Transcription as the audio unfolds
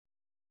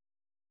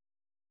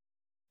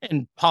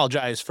and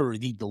apologize for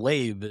the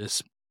delay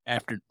this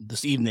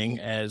evening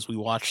as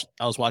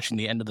I was watching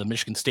the end of the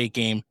Michigan State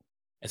game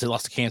as they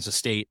lost to Kansas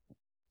State.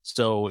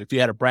 So if you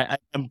had a bracket,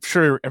 I'm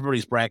sure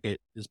everybody's bracket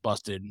is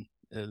busted.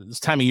 This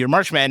time of year,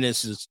 March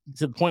Madness is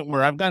to the point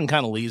where I've gotten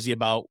kind of lazy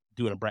about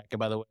doing a bracket,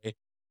 by the way,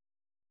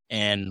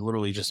 and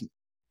literally just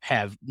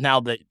have now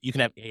that you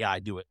can have AI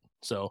do it.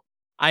 So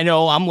I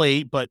know I'm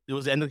late, but it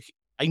was the end of,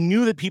 I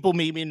knew that people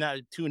maybe not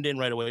tuned in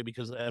right away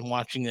because I'm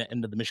watching the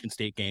end of the Michigan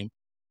State game.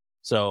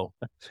 So,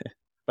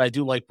 but I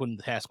do like when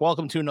the task.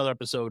 Welcome to another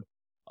episode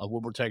of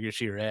Woodward Tigers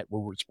here at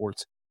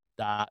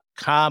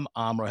woodwardsports.com.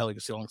 I'm Roy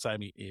Helligas. Alongside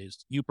me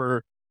is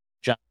Uper,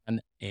 John,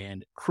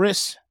 and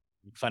Chris.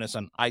 You can find us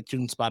on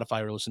iTunes,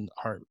 Spotify, or listen to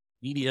Heart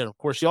Media. And of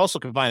course, you also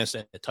can find us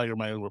at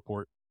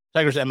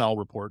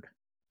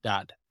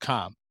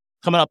TigersMLReport.com.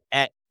 Coming up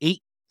at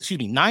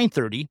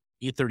 8:30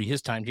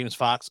 his time, James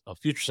Fox of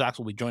Future Sox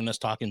will be joining us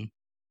talking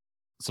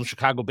some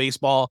Chicago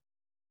baseball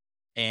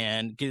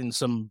and getting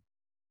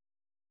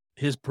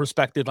his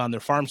perspective on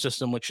their farm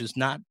system, which is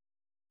not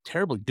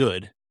terribly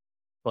good,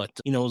 but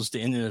he knows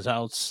the in and his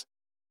outs.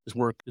 His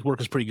work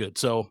is pretty good.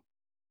 So,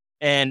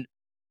 and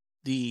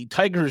the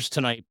Tigers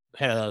tonight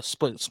had a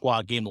split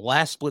squad game, the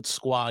last split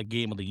squad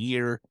game of the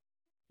year,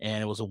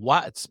 and it was a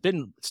while. It's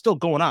still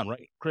going on,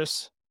 right,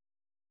 Chris?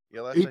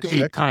 Yeah, last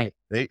 8-8 tie.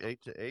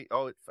 8-8.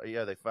 Oh,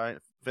 they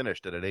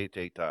finished at an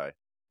 8-8 tie.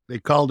 They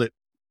called it.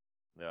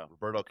 Yeah,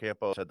 Roberto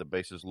Campos had the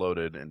bases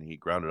loaded, and he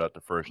grounded out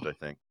to first, I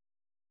think.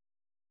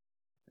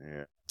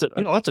 Yeah,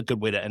 that's a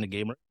good way to end a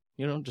game, right?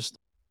 Just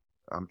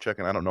I'm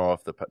checking. I don't know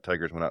if the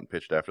Tigers went out and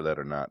pitched after that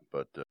or not,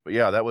 but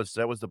yeah, that was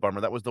the bummer.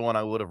 That was the one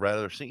I would have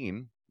rather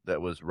seen.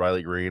 That was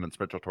Riley Green and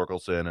Spencer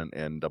Torkelson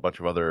and a bunch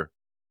of other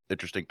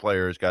interesting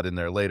players got in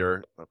there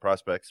later,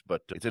 prospects,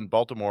 but it's in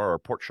Baltimore or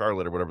Port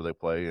Charlotte or whatever they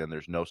play, and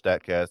there's no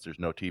StatCast, there's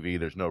no TV,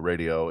 there's no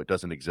radio. It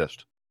doesn't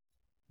exist.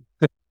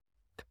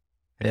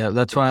 Yeah,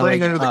 that's why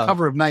playing under the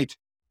cover of night.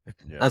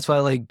 Yeah. That's why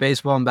I like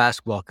baseball and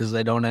basketball, because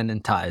they don't end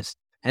in ties.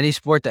 Any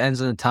sport that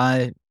ends in a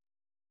tie,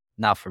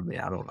 not for me.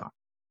 I don't know.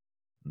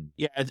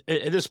 Yeah, at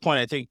this point,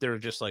 I think they're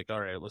just like,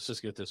 all right, let's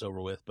just get this over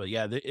with. But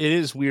yeah, it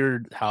is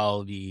weird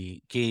how the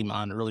game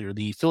on earlier,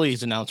 the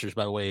Phillies announcers,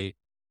 by the way,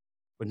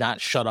 would not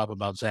shut up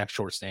about Zach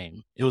Short's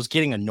name. It was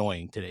getting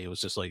annoying today. It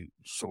was just like,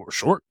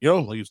 short,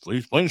 like he's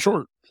playing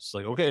short. It's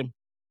like, okay,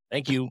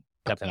 thank you,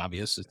 Captain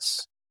Obvious.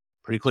 It's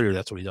pretty clear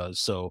that's what he does.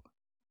 So,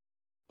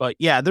 but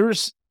yeah,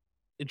 there's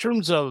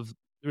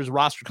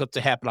roster cuts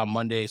to happen on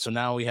Monday. So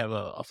now we have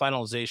a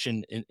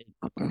finalization in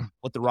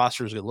what the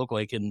roster is going to look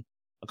like. And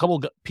a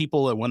couple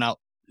people that went out,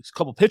 a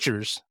couple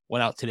pitchers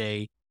went out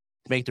today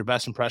to make their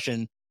best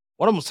impression.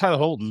 One of them was Tyler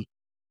Holden.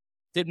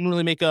 Didn't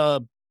really make a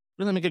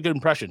good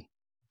impression.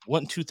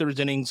 Went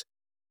 2/3 innings,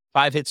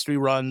 5 hits, 3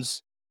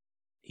 runs.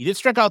 He did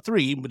strike out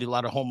 3, but did a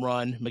lot of home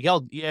run. Miguel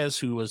Diaz,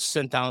 who was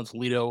sent down to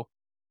Toledo,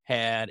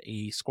 had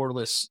a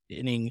scoreless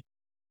inning.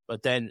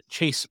 But then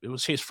Chase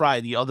Fry,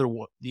 the other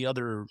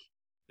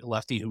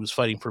lefty who was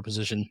fighting for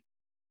position,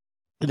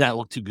 did not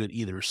look too good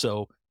either.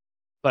 So,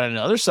 but on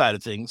the other side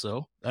of things,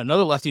 though,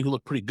 another lefty who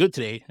looked pretty good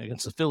today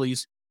against the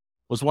Phillies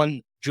was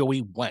one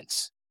Joey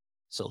Wentz.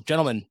 So,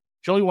 gentlemen,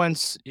 Joey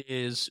Wentz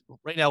is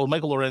right now with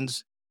Michael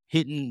Lorenz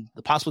hitting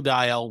the possible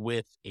IL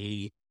with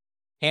a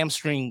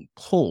hamstring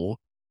pull.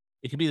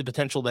 It could be the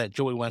potential that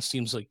Joey Wentz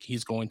seems like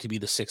he's going to be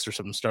the 6th or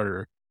 7th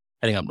starter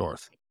heading up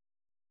north.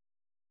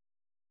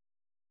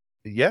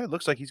 Yeah, it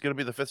looks like he's going to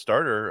be the 5th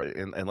starter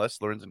unless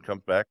Lorenzen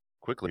comes back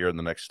quickly here in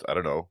the next, I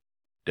don't know,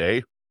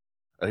 day.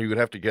 He would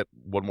have to get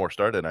one more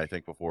start in, I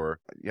think, before.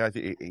 Yeah, I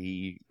think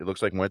it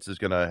looks like Wentz is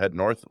going to head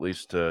north at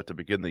least to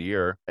begin the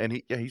year.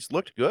 And he's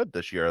looked good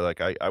this year. Like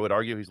I would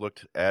argue he's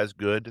looked as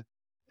good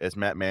as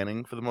Matt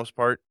Manning for the most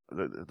part.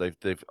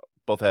 They've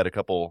both had a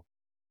couple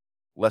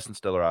less than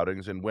stellar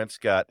outings, and Wentz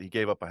he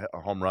gave up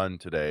a home run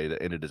today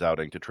that ended his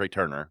outing to Trey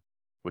Turner,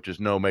 which is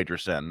no major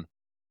sin,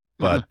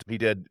 but he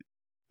did.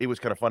 It was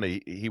kind of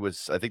funny.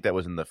 I think that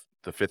was in the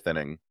 5th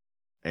inning,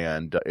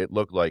 and it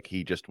looked like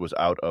he just was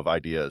out of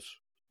ideas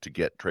to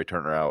get Trey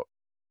Turner out.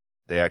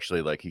 They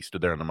actually, he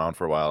stood there on the mound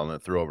for a while and then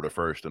threw over to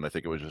first, and I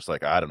think it was just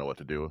like, I don't know what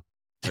to do.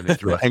 And he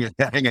threw a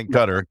hanging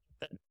cutter.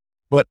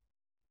 But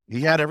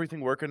he had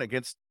everything working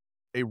against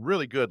a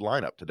really good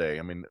lineup today.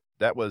 I mean,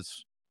 that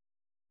was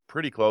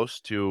pretty close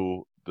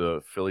to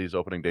the Phillies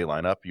opening day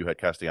lineup. You had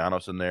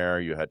Castellanos in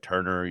there, you had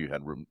Turner, you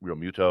had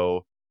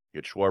Realmuto, you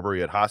had Schwarber,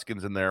 you had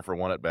Hoskins in there for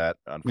one at bat.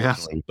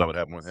 Unfortunately, we saw what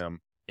happened with him.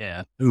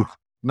 Yeah. Ooh,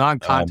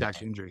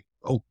 non-contact injury.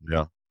 Oh,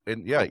 yeah.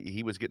 And yeah,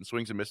 he was getting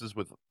swings and misses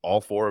with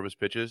all 4 of his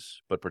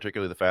pitches, but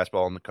particularly the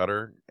fastball and the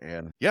cutter.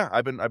 And yeah,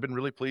 I've been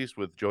really pleased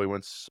with Joey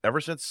Wentz ever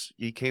since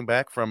he came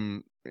back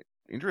from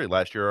injury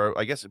last year. Or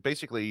I guess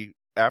basically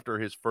after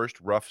his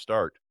first rough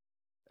start.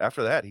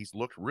 After that, he's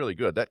looked really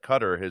good. That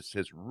cutter has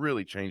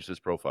really changed his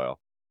profile.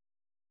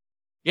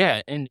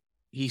 Yeah, and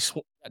he's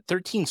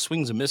 13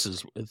 swings and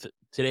misses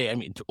today. I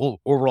mean,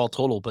 overall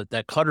total, but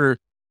that cutter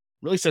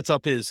really sets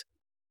up in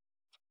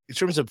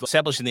terms of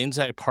establishing the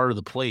inside part of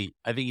the plate.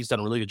 I think he's done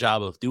a really good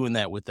job of doing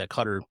that with that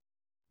cutter.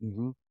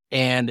 Mm-hmm.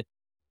 And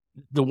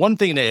the one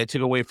thing that I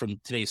took away from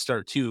today's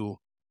start too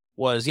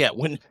was,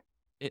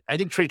 I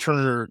think Trey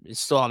Turner is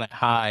still on that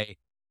high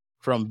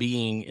from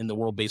being in the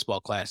World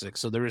Baseball Classic.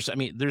 So there's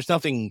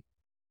nothing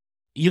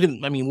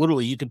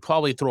literally you could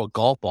probably throw a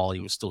golf ball, he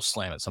would still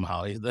slam it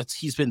somehow.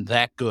 He's been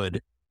that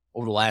good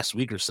over the last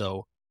week or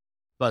so.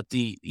 But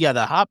the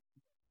hop,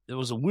 it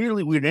was a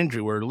weirdly weird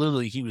injury where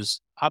literally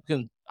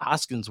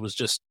Hoskins was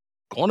just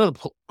going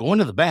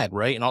to the bag,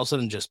 right? And all of a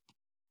sudden just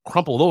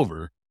crumpled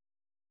over.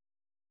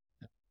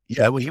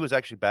 Yeah, well, he was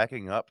actually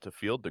backing up to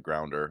field the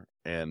grounder,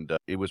 and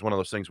it was one of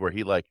those things where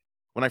he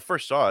when I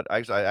first saw it, I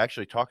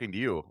actually talking to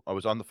you. I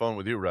was on the phone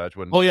with you, Raj.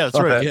 Oh yeah, that's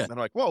right. Yeah, and I'm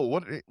like, whoa,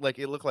 what? It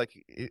looked like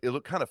it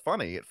looked kind of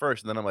funny at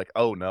first, and then I'm like,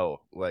 oh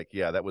no,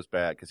 that was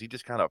bad because he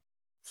just kind of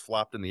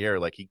flopped in the air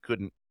like he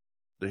couldn't.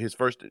 His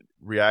first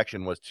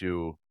reaction was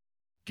to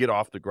get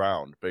off the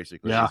ground,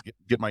 basically. Yeah.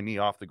 Get my knee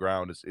off the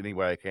ground as any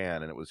way I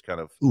can, and it was kind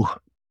of. Ooh.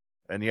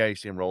 And you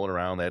see him rolling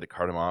around. They had to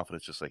cart him off, and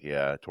it's just like,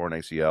 torn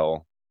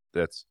ACL.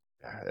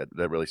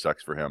 That really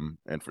sucks for him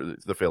and for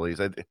the Phillies.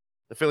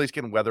 The Phillies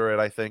can weather it,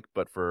 I think,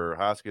 but for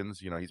Hoskins,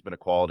 he's been a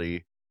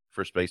quality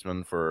first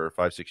baseman for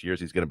 5-6 years.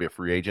 He's going to be a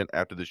free agent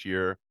after this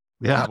year.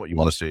 Yeah. That's what you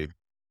want to see.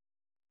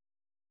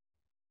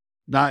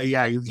 He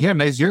had a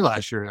nice year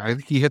last year. I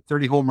think he hit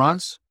 30 home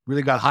runs.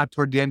 Really got hot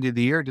toward the end of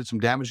the year. Did some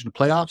damage in the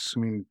playoffs.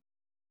 I mean,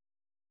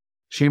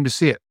 shame to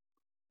see it.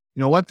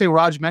 One thing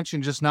Raj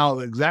mentioned just now,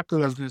 exactly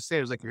what I was going to say.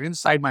 It was like you're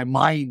inside my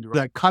mind.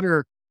 That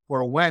cutter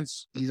for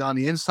Wentz, he's on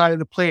the inside of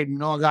the plate.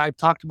 I've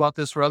talked about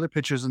this for other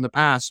pitchers in the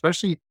past,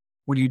 especially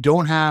when you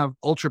don't have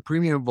ultra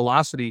premium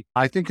velocity.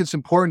 I think it's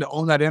important to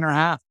own that inner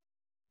half.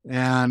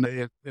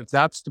 And if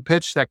that's the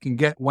pitch that can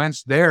get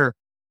Wentz there,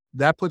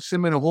 that puts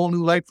him in a whole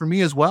new light for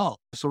me as well.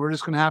 So we're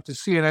just going to have to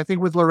see. And I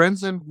think with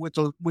Lorenzen,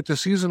 with the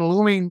season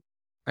looming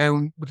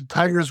and with the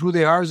Tigers, who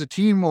they are as a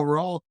team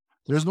overall,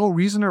 there's no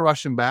reason to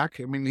rush him back.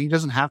 I mean, he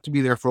doesn't have to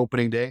be there for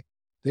opening day.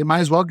 They might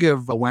as well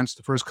give Wentz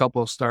the first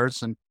couple of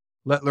starts and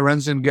let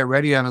Lorenzen get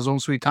ready on his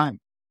own sweet time.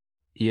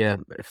 Yeah,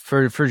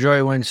 for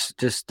Joey Wentz,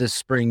 just this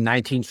spring,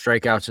 19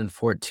 strikeouts and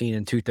 14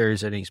 and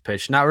 2/3 innings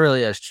pitched. Not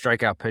really a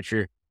strikeout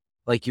pitcher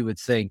like you would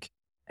think.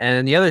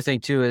 And the other thing,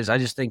 too, is I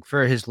just think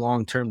for his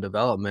long-term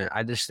development,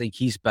 I just think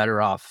he's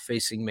better off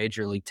facing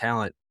major league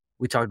talent.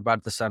 We talked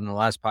about this on the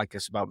last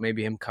podcast about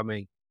maybe him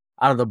coming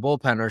out of the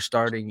bullpen or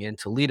starting in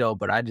Toledo,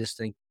 but I just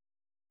think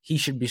he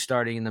should be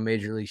starting in the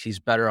major leagues. He's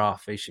better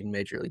off facing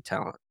major league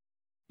talent.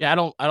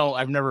 Yeah,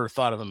 I've never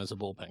thought of him as a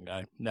bullpen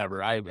guy.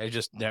 Never. I've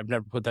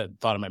never put that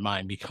thought in my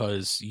mind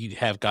because you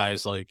have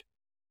guys like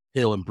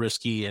Hill and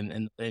Brisky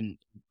and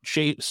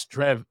Chase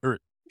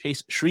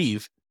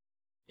Shreve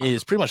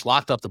is pretty much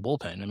locked up the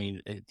bullpen. I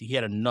mean, he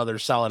had another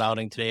solid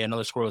outing today,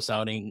 another scoreless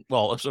outing.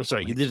 Well, I'm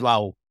sorry, he did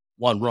allow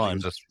one run.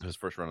 It was his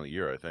first run of the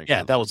year, I think.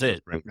 Yeah, that was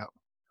it. Right.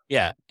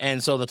 Yeah,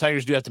 and so the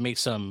Tigers do have to make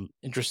some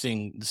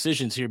interesting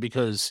decisions here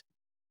because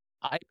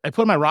I put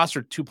on my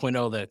roster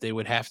 2.0 that they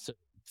would have to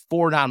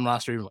 4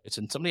 non-roster invites.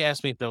 And somebody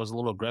asked me if that was a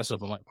little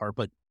aggressive on my part,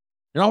 but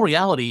in all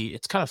reality,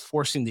 it's kind of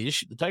forcing the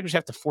issue. The Tigers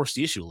have to force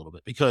the issue a little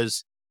bit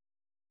because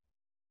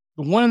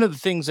one of the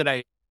things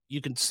that you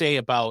can say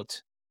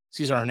about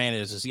Cesar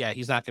Hernandez is,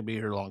 he's not going to be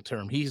here long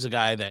term. He's a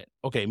guy that,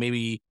 okay,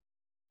 maybe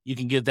you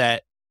can give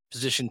that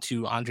position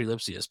to Andre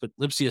Lipsius, but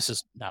Lipsius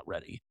is not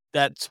ready.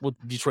 That's what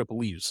Detroit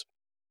believes.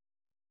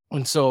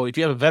 And so if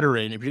you have a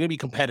veteran, if you're going to be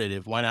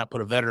competitive, why not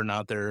put a veteran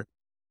out there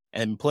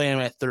and play him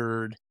at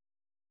third?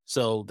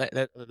 So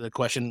that the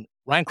question,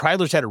 Ryan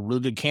Kreidler's had a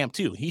really good camp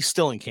too. He's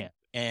still in camp.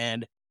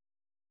 And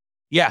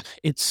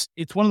it's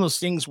one of those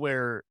things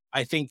where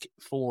I think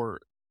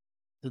for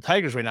the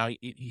Tigers right now,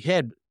 he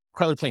had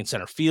Kreidler playing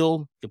center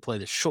field, he could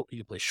play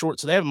short.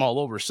 So they have him all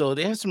over. So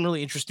they have some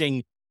really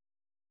interesting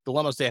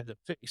dilemmas they have to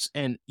fix.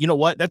 And you know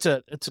what? That's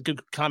a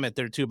good comment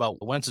there too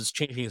about Wentz is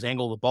changing his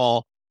angle of the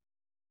ball.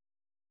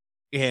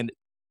 And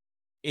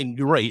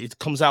you're right. It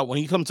comes out when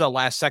he comes out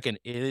last second,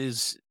 it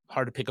is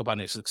hard to pick up on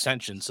his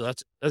extension. So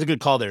that's a good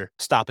call there.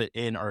 Stop it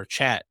in our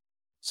chat.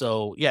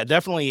 So yeah,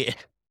 definitely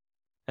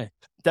a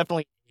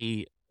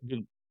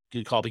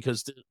good call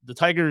because the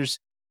Tigers,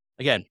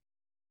 again,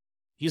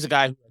 he's a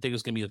guy who I think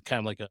is going to be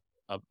kind of like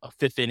a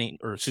fifth inning,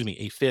 or excuse me,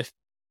 a fifth,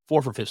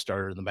 4 for 5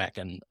 starter in the back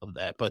end of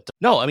that. But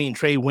no, I mean,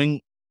 Trey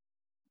Wingner,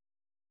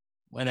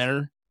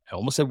 I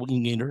almost said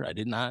Wingner. I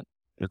did not.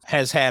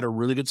 Has had a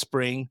really good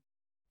spring,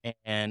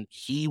 and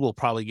he will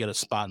probably get a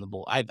spot in the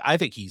bull. I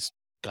think he's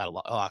got a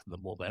lot in the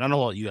bullpen. I don't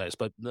know about you guys,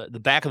 but the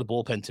back of the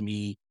bullpen to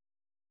me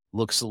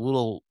looks a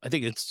little, I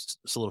think it's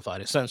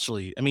solidified.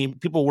 Essentially, I mean,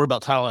 people worry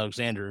about Tyler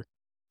Alexander.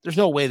 There's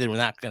no way they were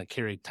not going to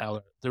carry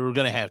Tyler. They were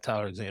going to have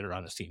Tyler Alexander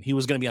on his team. He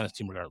was going to be on his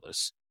team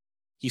regardless.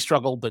 He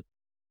struggled, but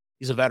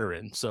he's a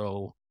veteran,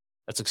 so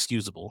that's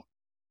excusable.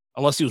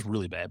 Unless he was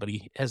really bad, but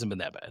he hasn't been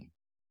that bad.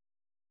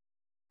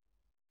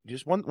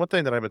 Just one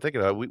thing that I've been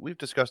thinking of, we've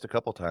discussed a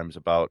couple times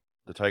about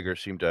the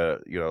Tigers seem to,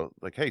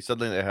 like, hey,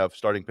 suddenly they have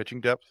starting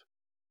pitching depth,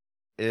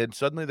 and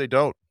suddenly they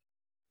don't.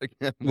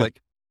 like,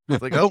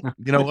 oh,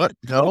 you know what?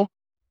 No,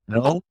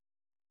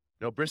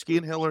 Brisky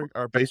and Hill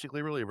are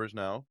basically relievers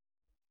now.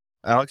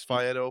 Alex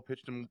Faedo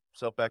pitched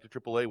himself back to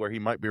AAA, where he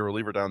might be a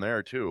reliever down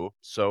there too.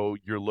 So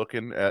you're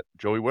looking at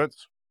Joey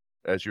Wentz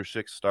as your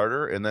 6th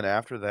starter, and then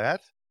after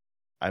that,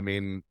 I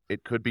mean,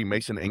 it could be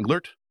Mason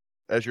Englert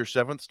as your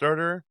 7th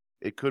starter.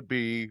 It could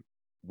be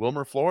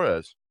Wilmer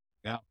Flores,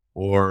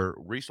 or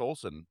Reese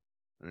Olson.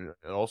 And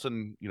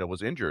Olson,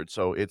 was injured,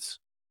 so it's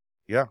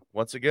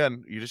once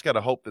again, you just got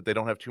to hope that they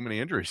don't have too many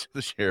injuries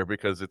this year,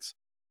 because it's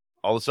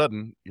all of a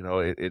sudden,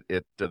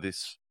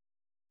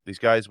 these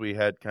guys we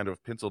had kind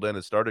of penciled in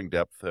as starting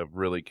depth have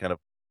really kind of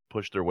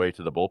pushed their way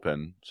to the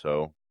bullpen.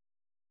 So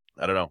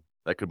I don't know.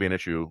 That could be an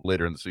issue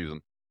later in the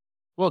season.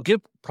 Well,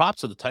 give props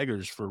to the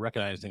Tigers for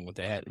recognizing what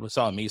they had. We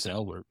saw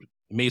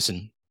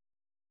Mason,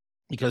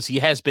 because he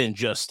has been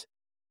just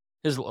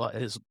his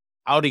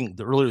outing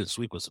earlier this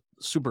week was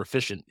super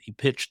efficient. He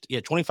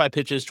had 25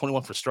 pitches,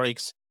 21 for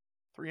strikes,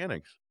 3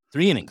 innings.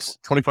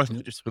 25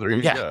 pitches for 3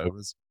 innings. Yeah, it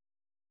was.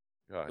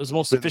 It was the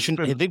most efficient.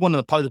 I think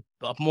probably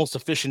the most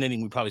efficient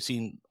inning we've probably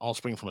seen all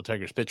spring from a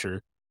Tigers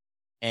pitcher.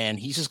 And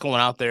he's just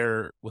going out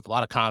there with a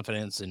lot of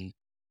confidence. And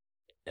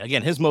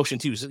again, his motion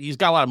too. So he's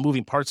got a lot of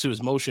moving parts to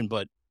his motion,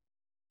 but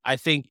I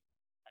think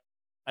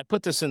I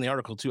put this in the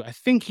article too. I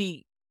think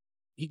he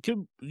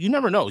could, you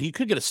never know. He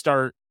could get a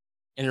start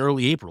in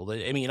early April.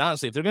 I mean,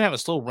 honestly, if they're going to have a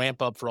slow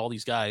ramp up for all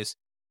these guys,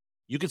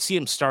 you could see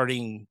him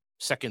starting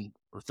 2nd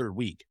or 3rd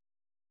week.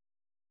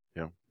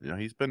 Yeah,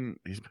 he's been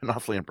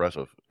awfully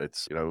impressive.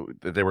 It's,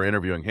 they were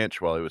interviewing Hinch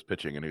while he was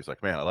pitching, and he was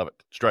like, "Man, I love it.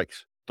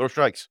 Strikes, throw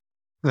strikes."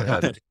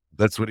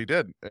 That's what he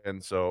did.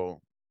 And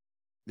so,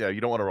 you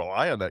don't want to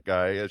rely on that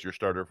guy as your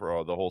starter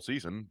for the whole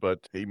season, but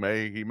he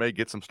may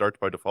get some starts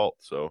by default.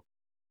 So,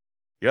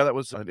 that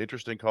was an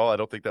interesting call. I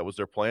don't think that was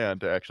their plan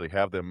to actually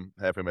have him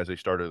as a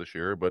starter this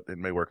year, but it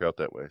may work out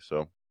that way.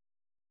 So,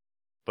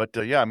 but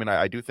I mean,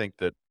 I do think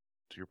that,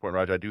 to your point,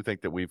 Raj, I do think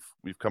that we've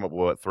come up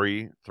with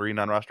three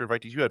non-roster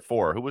invitees. You had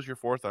 4. Who was your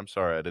 4th? I'm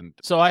sorry, I didn't.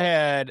 So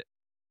I'm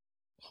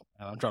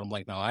drawing a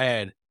blank now. I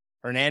had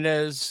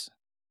Hernandez.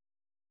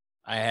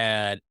 I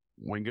had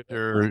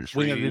Wingeter,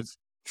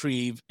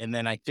 Shreve, and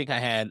then I think I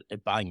had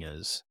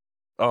Ibanez.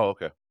 Oh,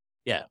 okay.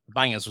 Yeah,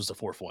 Ibanez was the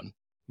 4th one.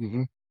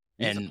 Mm-hmm.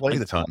 And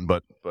played a ton,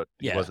 but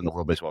he wasn't the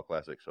World Baseball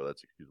Classic, so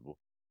that's excusable.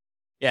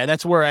 Yeah,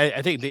 that's where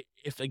I think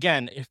if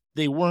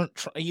they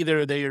weren't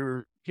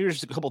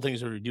here's a couple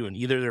things they're doing.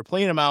 Either they're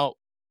playing them out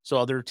so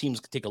other teams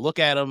can take a look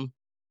at them,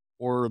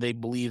 or they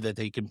believe that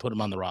they can put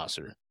them on the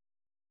roster.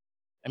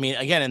 I mean,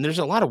 again, and there's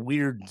a lot of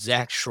weird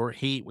Zach Short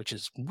hate, which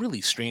is really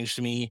strange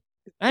to me.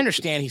 I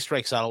understand he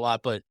strikes out a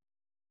lot, but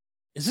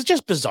is it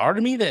just bizarre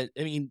to me that,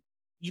 I mean,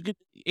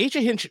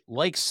 AJ Hinch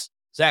likes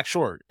Zach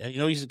Short.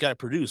 He's got to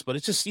produce, but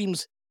it just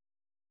seems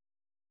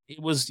it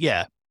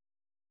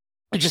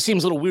just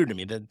seems a little weird to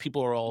me that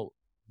people are all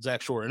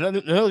Zach Short.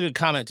 Another good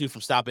comment too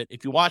from Stop It.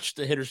 If you watch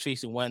the hitters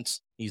facing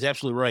Wentz, he's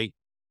absolutely right.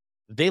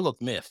 They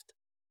look miffed.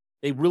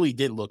 They really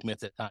did look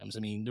miffed at times. I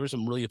mean, there were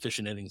some really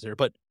efficient innings there.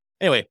 But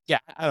anyway,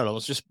 I don't know.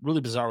 It's just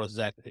really bizarre with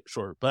Zach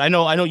Short. But I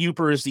know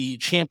Uper is the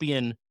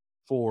champion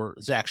for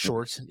Zach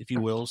Short, if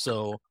you will.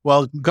 So,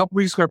 well, a couple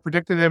weeks ago, I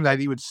predicted him that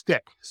he would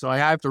stick. So I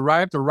have to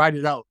ride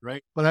it out,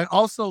 right? But I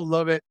also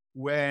love it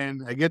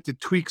when I get to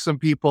tweak some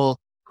people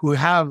who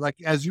have, like,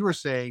 as you were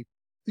saying,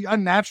 the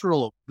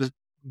unnatural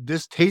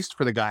distaste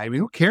for the guy. I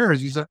mean, who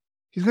cares? He's going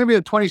to be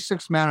the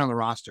 26th man on the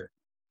roster.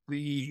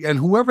 And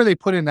whoever they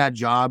put in that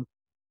job,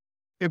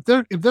 if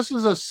this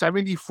is a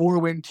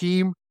 74-win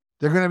team,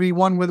 they're going to be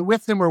one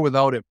with him or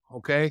without him.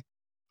 Okay,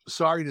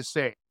 sorry to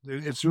say,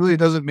 it really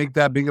doesn't make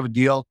that big of a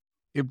deal.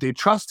 If they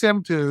trust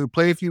him to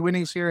play a few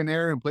innings here and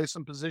there and play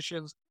some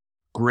positions,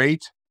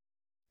 great.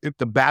 If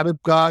the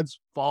BABIP gods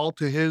fall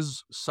to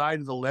his side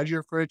of the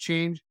ledger for a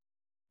change,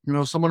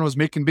 someone was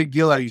making big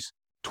deal that he's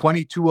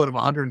 22 out of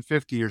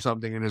 150 or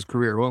something in his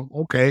career. Well,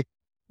 okay.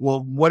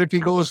 Well, what if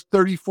he goes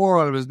 34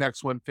 out of his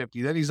next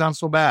 150? Then he's not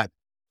so bad.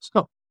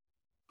 So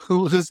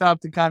we'll just have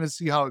to kind of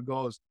see how it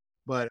goes.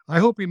 But I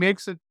hope he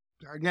makes it,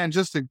 again,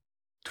 just to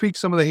tweak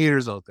some of the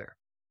haters out there.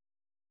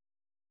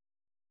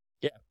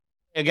 Yeah.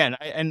 Again,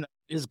 and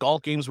his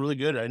golf game's really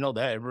good. I know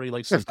that. Everybody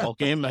likes his golf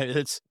game.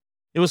 It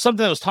was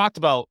something that was talked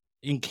about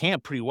in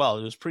camp pretty well.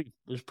 It was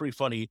pretty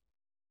funny.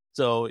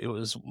 So it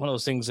was one of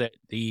those things that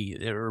they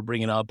were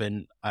bringing up,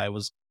 and I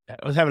was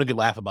having a good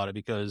laugh about it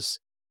because,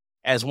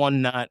 as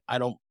I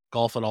don't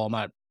golf at all.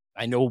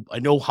 I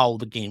know how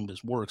the game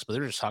works, but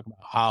they're just talking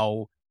about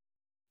how,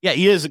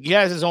 he has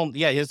his own.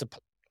 He has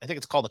I think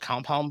it's called the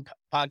Compound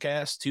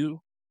Podcast too.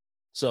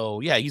 So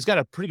he's got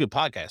a pretty good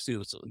podcast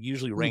too. It's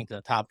usually ranked in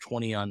the top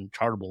 20 on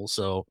Chartable.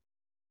 So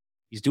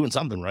he's doing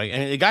something right.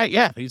 And the guy,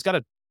 he's got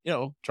a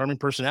charming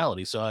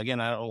personality. So again,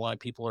 I don't know why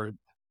people are.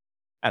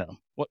 I don't know.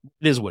 What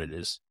it is, what it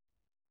is.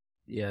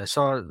 Yeah, I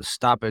saw the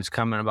Stoppage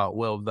comment about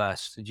Will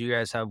Vest. Did you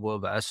guys have Will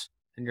Vest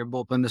in your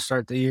bullpen to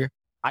start the year?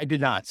 I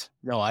did not.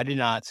 No, I did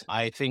not.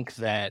 I think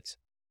that,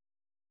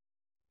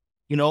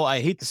 I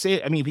hate to say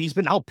it. I mean, he's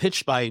been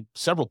outpitched by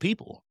several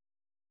people.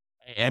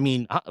 I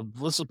mean,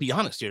 let's be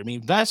honest here. I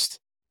mean, Vest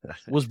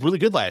was really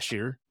good last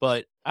year,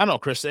 but I don't know,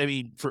 Chris. I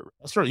mean,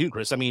 I'll start with you,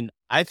 Chris. I mean,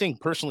 I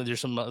think personally, there's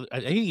some. I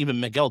think even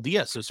Miguel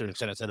Diaz to a certain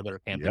extent has had a better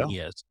camp than he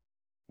has.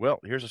 Well,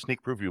 here's a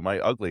sneak preview. My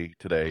ugly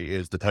today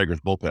is the Tigers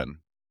bullpen.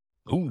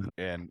 Ooh.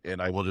 And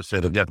I will just say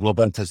that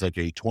bullpen has like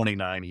a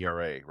 29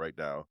 ERA right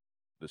now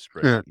this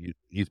spring.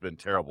 He's been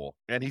terrible.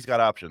 And he's got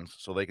options,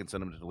 so they can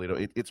send him to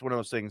Toledo. It's one of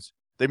those things.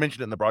 They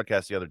mentioned it in the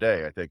broadcast the other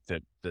day, I think,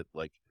 that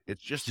like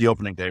it's just the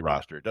opening day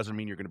roster. It doesn't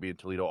mean you're going to be in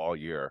Toledo all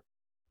year.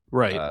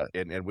 Right.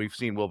 And we've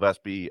seen Will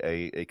Vest be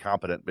a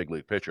competent big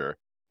league pitcher.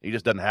 He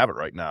just doesn't have it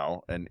right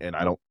now. And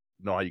I don't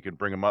know how you can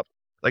bring him up.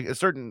 Like at a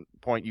certain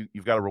point,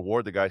 you've got to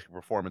reward the guys who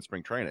perform in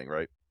spring training,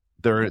 right?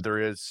 There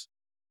is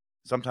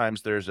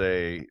sometimes there's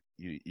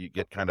you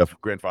get kind of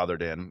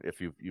grandfathered in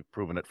if you've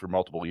proven it for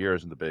multiple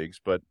years in the bigs.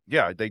 But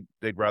yeah,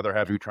 they'd rather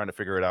have you trying to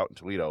figure it out in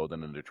Toledo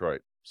than in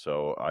Detroit.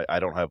 So I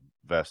don't have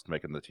Vest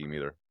making the team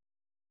either.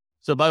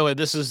 So by the way,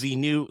 this is the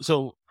new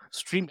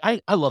Stream. I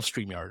love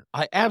StreamYard.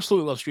 I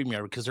absolutely love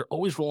StreamYard because they're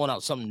always rolling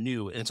out something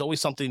new, and it's always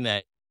something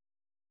that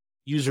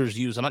users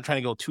use. I'm not trying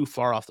to go too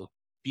far off the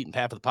beaten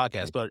path of the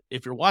podcast, but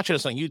if you're watching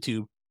us on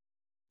YouTube,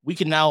 we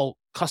can now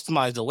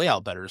customize the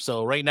layout better.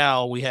 So right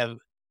now we have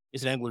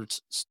Jason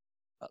Engler's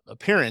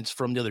appearance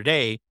from the other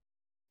day,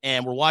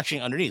 and we're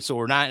watching underneath. So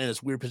we're not in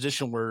this weird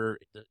position where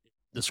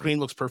the screen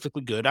looks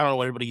perfectly good. I don't know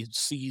what everybody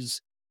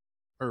sees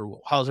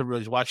or how's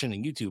everybody's watching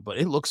on YouTube, but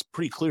it looks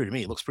pretty clear to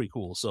me. It looks pretty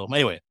cool. So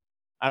anyway,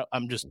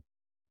 I'm just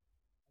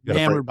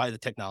hammered by the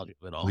technology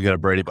of it all. We got a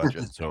Brady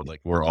budget, so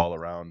like we're all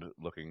around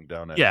looking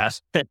down at.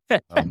 Yes.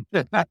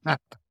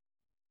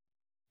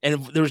 And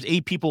if there's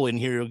 8 people in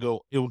here, it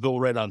will go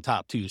right on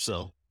top too.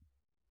 So,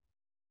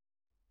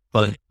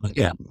 but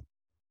yeah.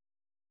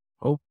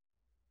 Oh,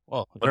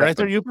 well, right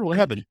there, Uber. What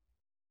happened?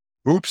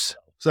 Oops,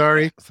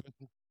 sorry.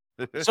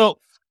 So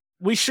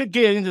we should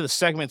get into the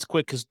segments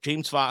quick because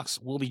James Fox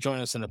will be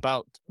joining us in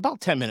about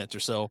 10 minutes or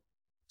so.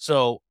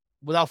 So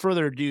without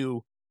further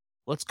ado,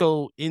 let's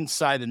go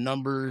inside the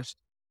numbers.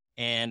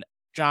 And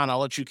John, I'll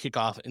let you kick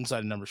off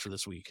inside the numbers for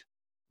this week.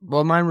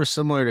 Well, mine was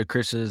similar to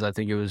Chris's. I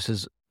think it was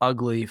his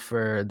ugly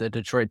for the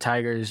Detroit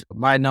Tigers.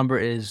 My number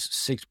is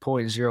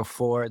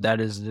 6.04.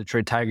 That is the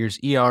Detroit Tigers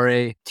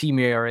ERA, team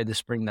ERA this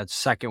spring. That's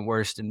second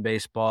worst in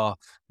baseball.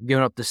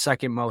 Giving up the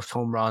second most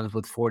home runs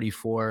with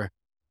 44,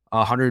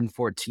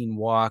 114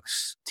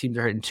 walks. Teams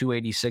are hitting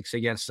 286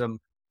 against them.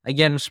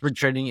 Again, spring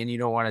training, and you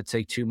don't want to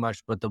take too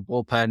much, but the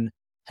bullpen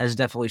has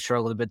definitely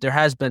struggled a bit. There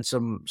has been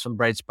some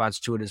bright spots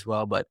to it as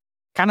well, but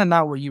kind of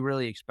not what you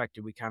really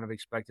expected. We kind of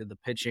expected the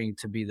pitching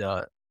to be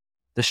the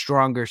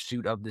stronger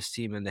suit of this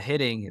team, and the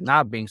hitting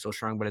not being so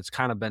strong, but it's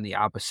kind of been the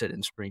opposite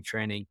in spring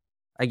training.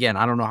 Again,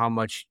 I don't know how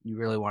much you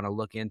really want to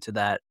look into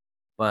that,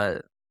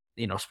 but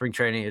spring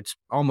training, it's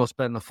almost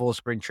been the full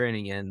spring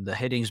training, and the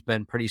hitting's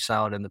been pretty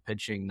solid and the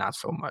pitching not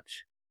so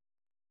much.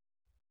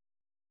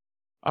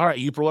 All right,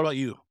 Uper, what about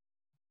you?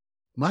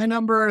 My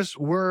numbers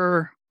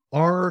are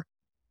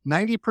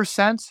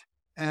 90%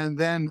 and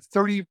then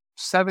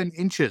 37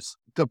 inches.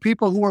 The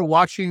people who were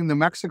watching the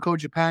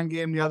Mexico-Japan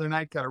game the other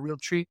night got a real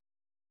treat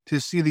to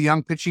see the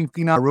young pitching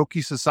phenom,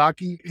 Hiroki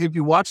Sasaki. If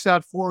you watch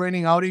that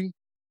 4-inning outing,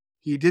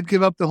 he did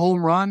give up the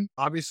home run.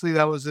 Obviously,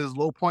 that was his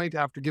low point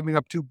after giving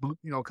up 2,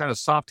 kind of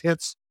soft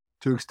hits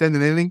to extend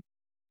an inning.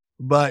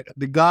 But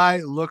the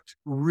guy looked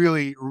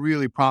really,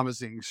 really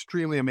promising,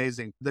 extremely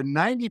amazing. The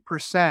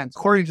 90%,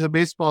 according to the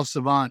Baseball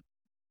Savant,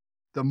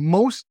 the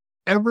most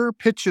ever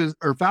pitches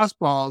or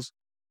fastballs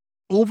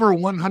over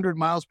 100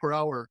 miles per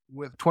hour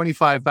with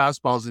 25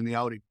 fastballs in the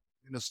outing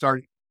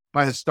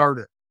by a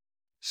starter.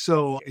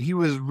 So he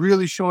was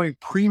really showing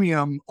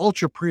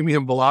ultra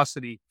premium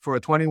velocity for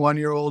a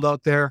 21-year-old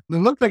out there. It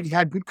looked like he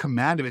had good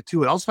command of it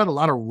too. It also had a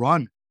lot of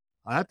run.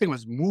 That thing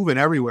was moving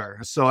everywhere.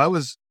 So that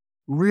was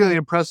really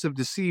impressive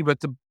to see. But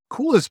the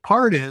coolest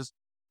part is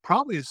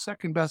probably his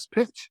second best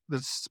pitch, the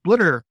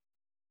splitter.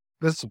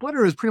 The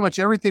splitter is pretty much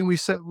everything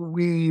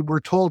we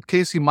were told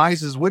Casey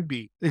Mize's would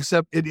be,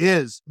 except it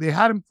is. They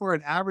had him for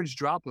an average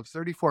drop of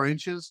 34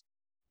 inches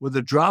with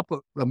a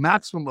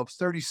maximum of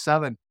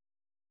 37.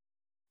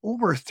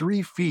 Over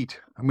 3 feet.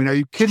 I mean, are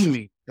you kidding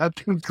me? That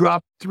thing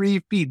dropped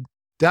 3 feet.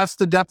 That's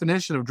the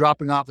definition of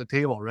dropping off the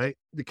table, right?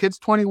 The kid's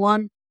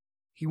 21.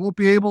 He won't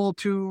be able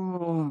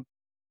to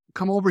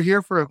come over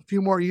here for a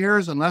few more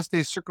years unless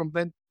they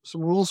circumvent some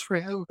rules for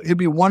him. It'd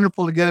be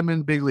wonderful to get him in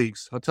the big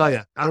leagues. I'll tell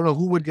you. I don't know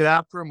who would get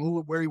after him,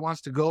 where he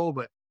wants to go,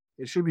 but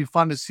it should be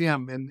fun to see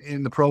him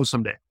in the pros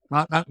someday.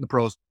 Not in the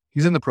pros.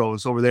 He's in the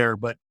pros over there,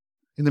 but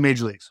in the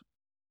major leagues.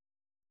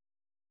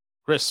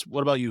 Chris,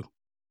 what about you?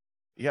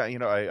 Yeah, I'm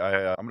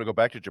going to go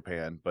back to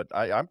Japan, but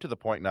I'm to the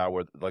point now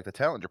where like the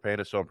talent in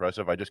Japan is so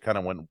impressive. I just kind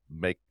of want to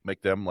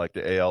make them like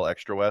the AL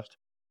Extra West.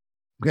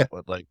 Yeah,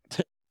 but like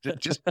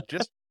just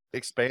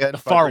expand the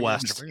Far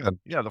West.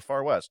 Yeah, the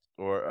Far West,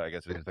 or I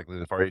guess it's technically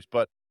the Far East.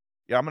 But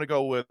yeah, I'm going to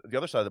go with the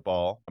other side of the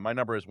ball. My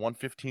number is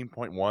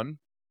 115.1.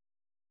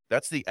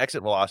 That's the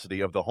exit velocity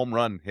of the home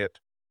run hit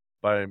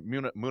by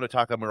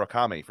Munetaka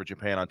Murakami for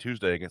Japan on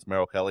Tuesday against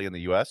Merrill Kelly in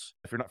the U.S.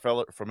 If you're not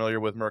familiar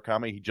with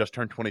Murakami, he just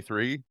turned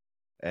 23.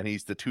 And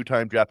he's the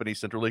 2-time Japanese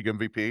Central League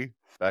MVP,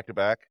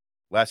 back-to-back.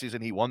 Last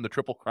season, he won the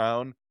Triple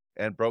Crown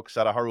and broke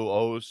Sadaharu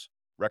O's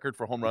record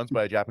for home runs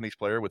by a Japanese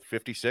player with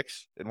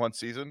 56 in one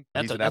season.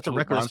 That's He's an a absolute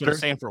record that's been monster.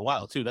 the same for a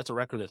while too. That's a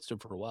record that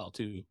stood for a while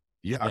too.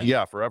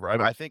 Yeah, forever.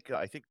 I think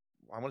I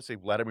want to say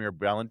Vladimir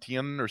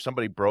Valentin or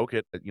somebody broke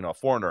it. A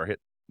foreigner hit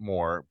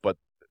more, but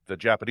the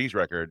Japanese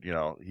record,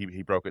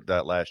 he broke it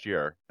that last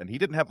year, and he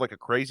didn't have like a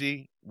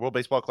crazy World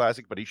Baseball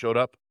Classic, but he showed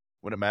up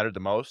when it mattered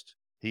the most.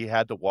 He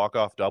had the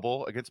walk-off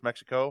double against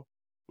Mexico,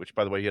 which,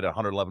 by the way, he hit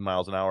 111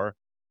 miles an hour,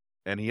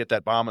 and he hit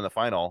that bomb in the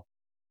final.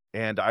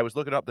 And I was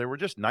looking up, there were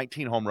just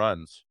 19 home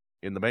runs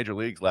in the major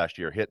leagues last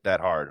year hit that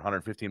hard,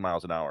 115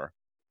 miles an hour,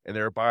 and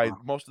they were by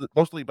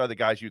mostly by the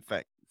guys you'd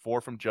think.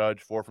 4 from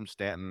Judge, 4 from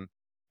Stanton.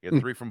 He had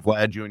 3 from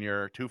Vlad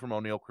Jr., 2 from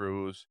O'Neill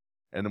Cruz,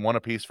 and then 1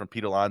 apiece from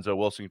Pete Alonso,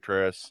 Wilson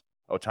Contreras,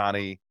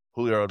 Otani,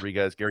 Julio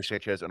Rodriguez, Gary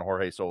Sanchez, and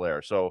Jorge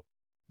Soler. So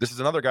this is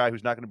another guy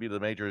who's not going to be to the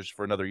majors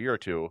for another year or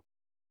two.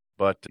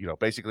 But,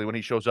 basically when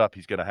he shows up,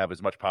 he's going to have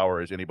as much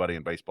power as anybody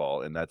in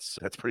baseball, and that's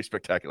pretty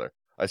spectacular.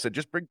 I said,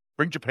 just bring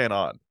Japan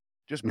on.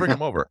 Just bring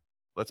them over.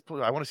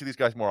 I want to see these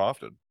guys more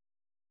often.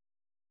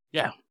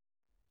 Yeah.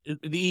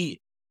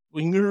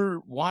 When you're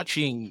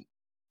watching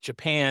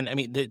Japan, I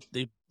mean,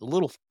 the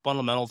little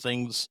fundamental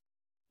things,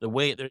 the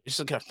way it's just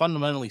like a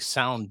fundamentally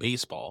sound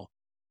baseball,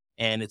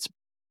 and it's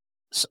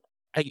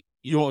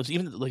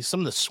even like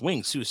some of the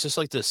swings too. It's just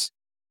like this.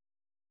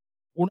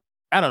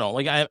 I don't know.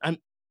 Like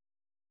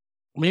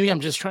maybe I'm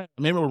just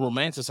maybe we're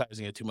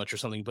romanticizing it too much or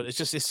something, but it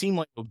seemed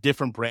like a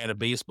different brand of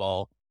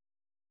baseball.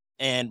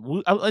 And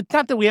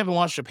not that we haven't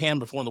watched Japan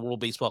before in the World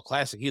Baseball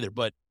Classic either,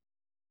 but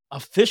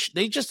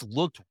they just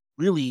looked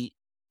really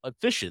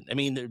efficient. I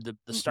mean,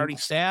 the starting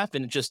staff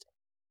and just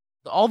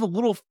all the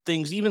little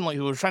things, even like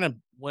we were trying to,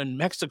 when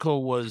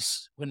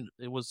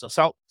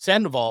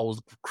Sandoval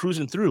was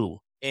cruising through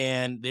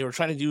and they were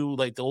trying to do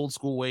like the old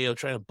school way of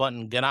trying to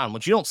button get on,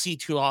 which you don't see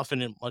too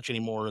often much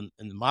anymore in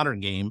the modern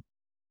game,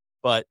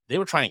 but they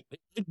were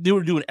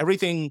doing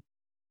everything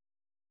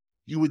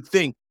you would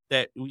think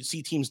that we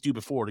see teams do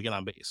before to get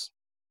on base.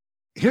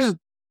 Here's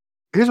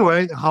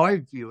how I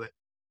view it.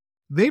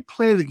 They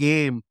play the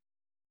game.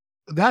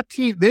 That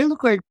team, they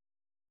look like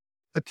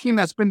a team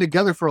that's been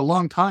together for a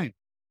long time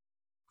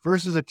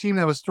versus a team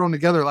that was thrown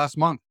together last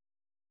month.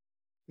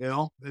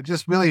 It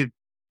just really,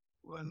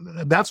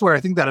 that's where I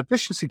think that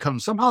efficiency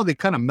comes. Somehow they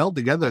kind of meld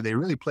together. They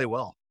really play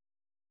well.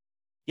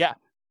 Yeah.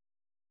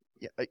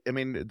 Yeah, I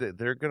mean,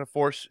 they're going to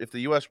force, if the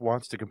U.S.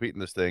 wants to compete in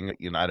this thing,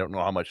 I don't know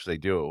how much they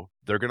do,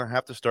 they're going to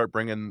have to start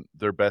bringing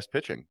their best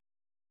pitching.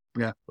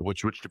 Yeah.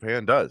 Which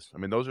Japan does. I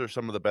mean, those are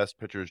some of the best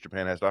pitchers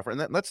Japan has to offer.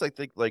 And let's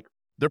think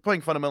they're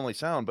playing fundamentally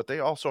sound, but they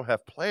also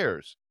have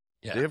players.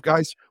 Yeah. They have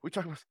guys, we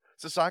talk about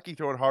Sasaki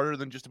throwing harder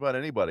than just about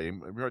anybody.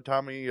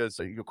 Tommy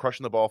is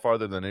crushing the ball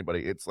farther than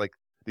anybody. It's like,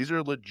 these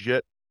are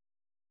legit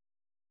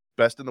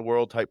best in the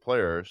world type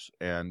players,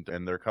 and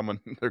they're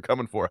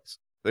coming for us.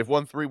 They've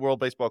won 3 World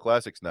Baseball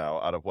Classics now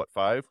out of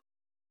 5?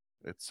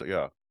 It's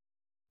yeah.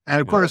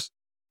 And of course,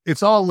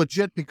 it's all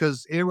legit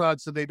because A-Rod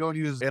said they don't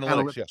use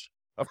analytics. Yes,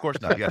 of course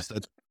not. Yes,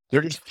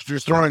 they're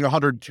just throwing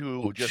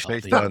 102 just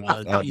based on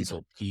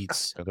diesel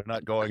Pete's. They're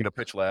not going to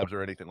pitch labs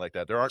or anything like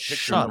that. There aren't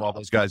pictures of all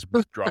those guys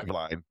drawing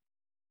line.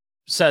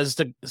 Says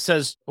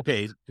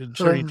okay,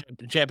 considering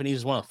the Japanese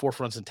is one of the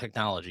forefronts in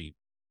technology.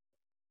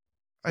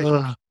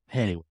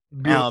 Anyway,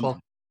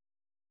 beautiful.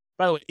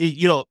 By the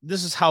way,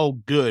 this is how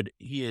good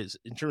he is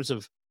in terms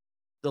of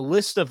the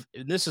list of,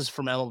 and this is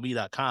from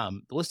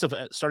MLB.com, the list of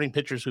starting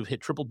pitchers who've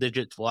hit triple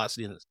digit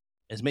velocity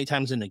as many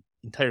times in the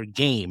entire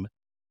game,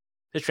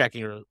 pitch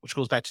tracking, which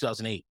goes back to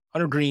 2008.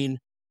 Hunter Green,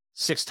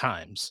 6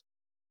 times.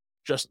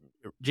 Just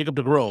Jacob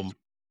deGrom,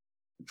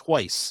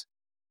 twice.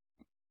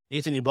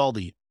 Nathan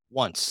Eovaldi,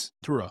 once.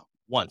 Tura,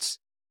 once.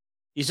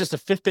 He's just the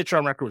 5th pitcher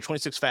on record with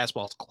 26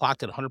 fastballs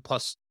clocked at 100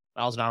 plus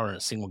miles an hour in a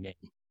single game.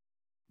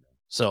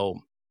 So,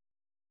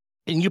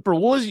 and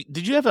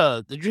did you have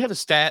a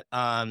stat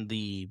on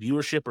the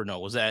viewership or no?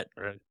 Was that,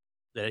 heard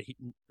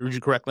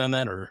you correctly on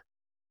that or?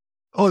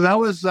 Oh, that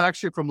was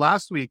actually from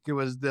last week. It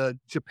was the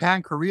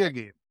Japan-Korea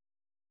game.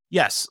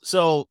 Yes.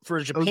 So for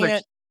Japan,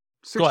 like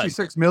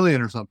 66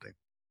 million or something.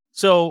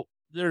 So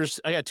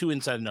I got 2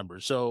 inside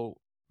numbers. So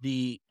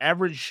the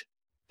average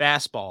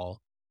fastball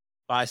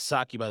by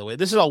Sasaki, by the way,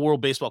 this is all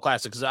World Baseball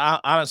Classic. Because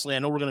honestly, I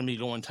know we're going to be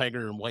going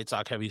Tiger and White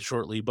Sox heavy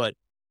shortly, but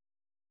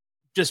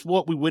just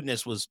what we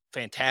witnessed was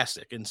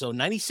fantastic. And so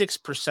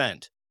 96%,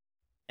 and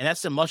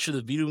that's how much of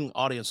the viewing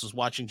audience was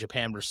watching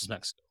Japan versus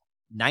Mexico.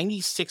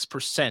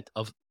 96%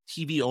 of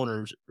TV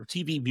owners or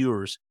TV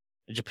viewers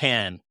in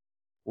Japan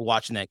were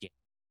watching that game.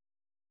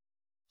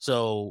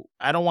 So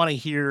I don't want to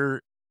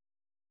hear.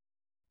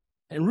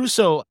 And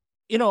Russo,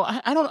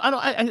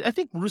 I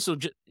think Russo.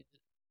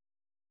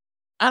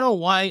 I don't know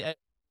why.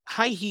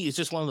 High Heat is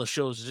just one of those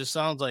shows. It just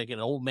sounds like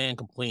an old man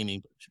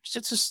complaining.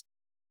 It's just.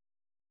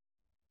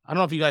 I don't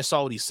know if you guys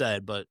saw what he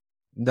said, but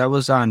that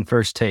was on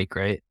First Take,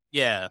 right?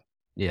 Yeah.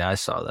 Yeah, I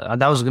saw that.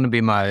 That was going to be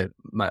my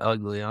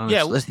ugly,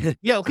 honestly.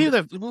 Yeah.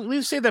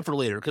 We'll save that for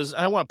later because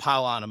I want to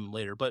pile on him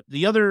later. But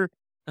the other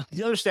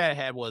stat I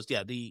had was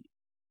the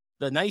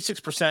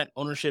 96%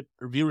 ownership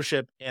or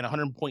viewership and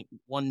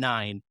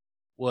 100.19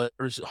 was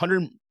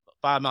 100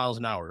 5 miles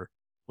an hour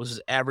was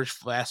his average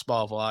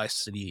fastball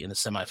velocity in the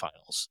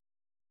semifinals.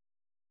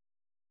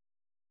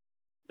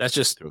 That's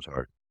just, It was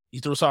hard. he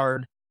throws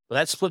hard. But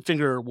that split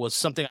finger was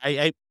something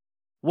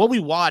what we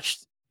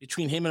watched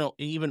between him and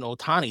even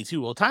Ohtani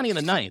too. Ohtani in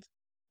the ninth,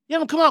 he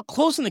had him come out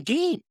close in the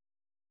game.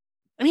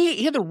 I mean,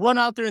 he had to run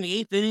out there in the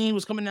eighth inning. He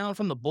was coming down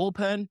from the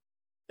bullpen.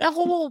 The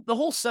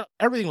whole set,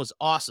 everything was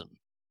awesome.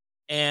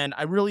 And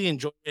I really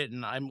enjoyed it.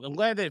 And I'm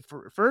glad that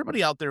for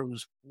everybody out there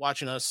who's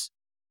watching us,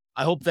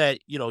 I hope that,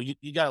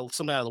 you got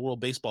something out of the World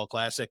Baseball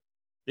Classic,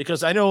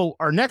 because I know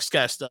our next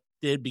guest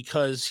did,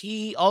 because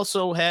he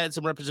also had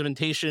some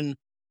representation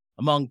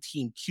among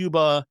Team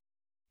Cuba.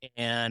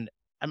 And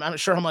I'm not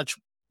sure how much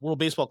World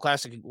Baseball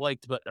Classic you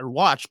liked or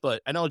watched,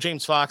 but I know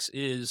James Fox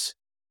is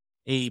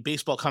a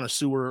baseball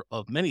connoisseur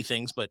of many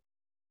things. But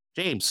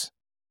James,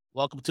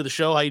 welcome to the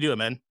show. How you doing,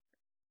 man?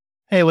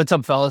 Hey, what's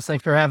up, fellas?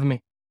 Thanks for having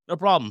me. No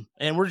problem.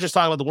 And we're just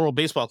talking about the World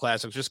Baseball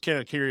Classic. Just kind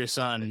of curious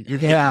on your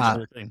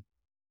thing.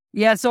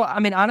 Yeah, so I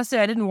mean, honestly,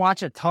 I didn't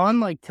watch a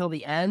ton till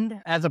the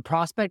end as a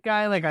prospect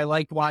guy. I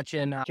liked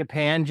watching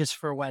Japan just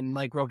for when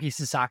Roki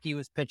Sasaki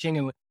was pitching,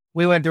 and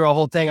we went through a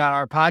whole thing on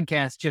our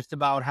podcast just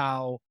about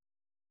how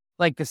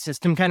the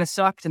system kind of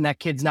sucked, and that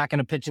kid's not going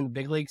to pitch in the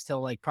big leagues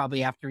till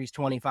probably after he's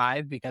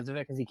 25 because of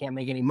it, because he can't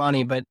make any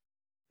money. But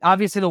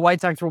obviously the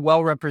White Sox were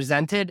well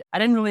represented. I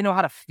didn't really know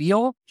how to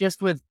feel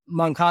just with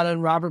Moncada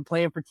and Robert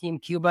playing for Team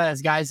Cuba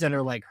as guys that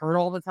are hurt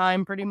all the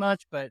time pretty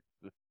much. But,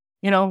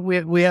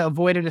 we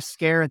avoided a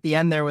scare at the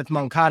end there with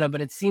Moncada,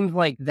 but it seemed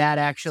like that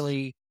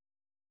actually,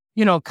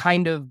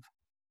 kind of,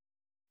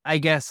 I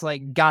guess,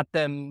 got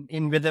them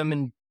in rhythm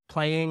and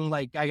playing,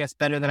 I guess,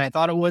 better than I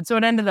thought it would. So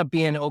it ended up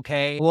being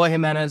okay. Eloy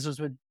Jimenez was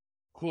with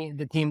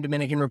the Team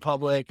Dominican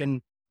Republic,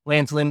 and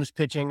Lance Lynn was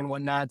pitching and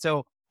whatnot.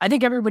 So I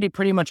think everybody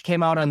pretty much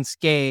came out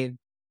unscathed,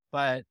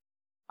 but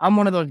I'm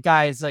one of those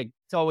guys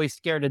it's always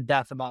scared to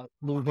death about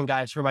losing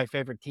guys for my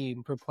favorite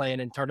team for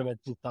playing in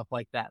tournaments and stuff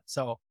like that.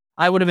 So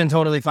I would have been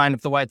totally fine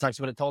if the White Sox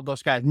would have told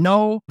those guys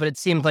no, but it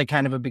seemed like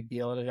kind of a big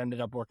deal, and it ended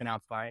up working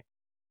out fine.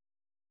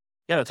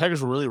 Yeah, the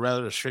Tigers were really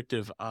rather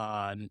restrictive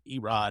on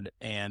Erod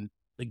and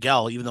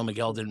Miguel, even though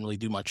Miguel didn't really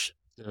do much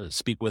to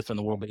speak with in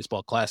the World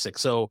Baseball Classic.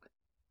 So,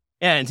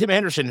 yeah, and Tim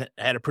Anderson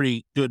had a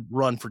pretty good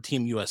run for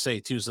Team USA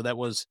too. So that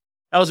was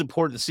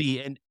important to see.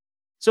 And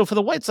so for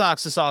the White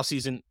Sox this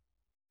offseason,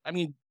 I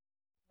mean,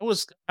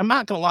 I'm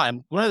not going to lie,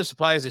 I'm rather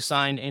surprised they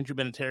signed Andrew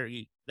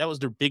Benintendi. That was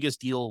their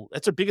biggest deal.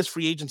 That's their biggest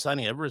free agent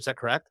signing ever. Is that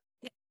correct?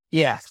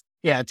 Yeah.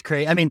 Yeah, it's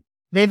crazy. I mean,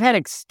 they've had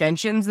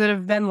extensions that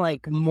have been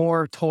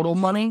more total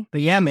money.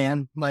 But yeah,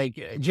 man,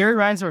 Jerry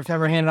Reinsdorf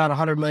never handed out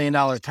 $100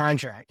 million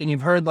contract. And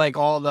you've heard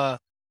all the,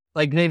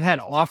 they've had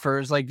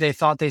offers. They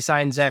thought they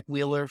signed Zach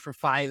Wheeler for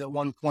 5 at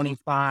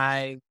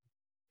 125.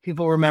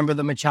 People remember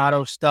the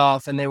Machado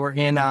stuff, and they were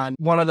in on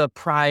one of the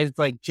prized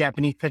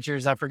Japanese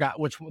pitchers. I forgot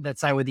which that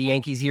signed with the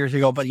Yankees years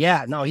ago. But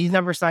yeah, no, he's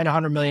never signed a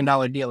 $100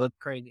 million deal. That's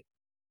crazy.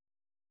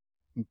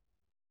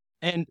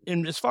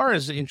 And as far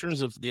as in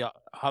terms of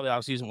how the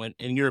offseason went,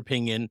 in your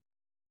opinion,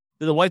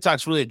 did the White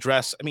Sox really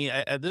address? I mean,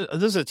 this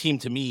is a team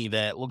to me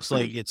that looks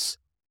like it's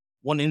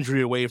one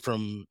injury away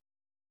from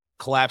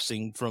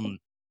collapsing. From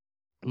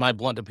my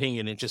blunt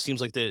opinion, it just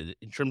seems like in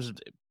terms of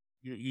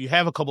you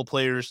have a couple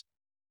players,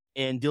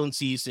 and Dylan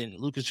Cease and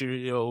Lucas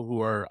Giolito,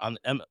 who are on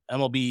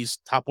MLB's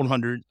top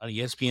 100, on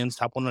ESPN's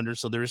top 100.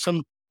 So there's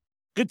some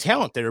good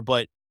talent there.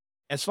 But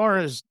as far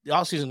as the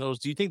offseason goes,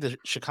 do you think that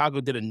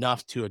Chicago did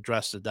enough to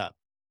address the depth?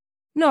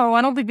 No,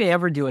 I don't think they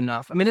ever do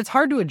enough. I mean, it's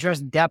hard to address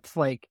depth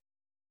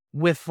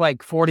with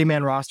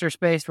 40-man roster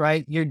space,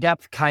 right? Your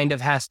depth kind of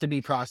has to be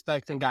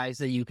prospects and guys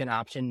that you can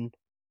option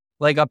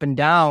up and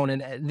down,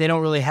 and they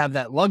don't really have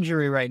that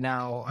luxury right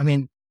now. I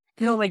mean,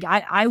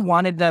 I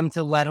wanted them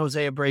to let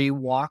Jose Abreu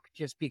walk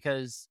just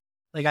because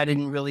I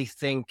didn't really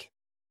think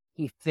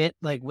he fit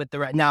with the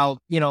right. Now,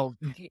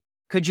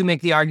 could you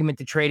make the argument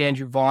to trade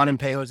Andrew Vaughn and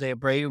pay Jose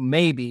Abreu?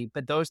 Maybe,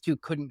 but those two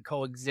couldn't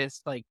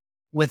coexist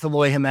with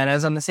Eloy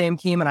Jimenez on the same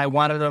team, and I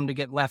wanted them to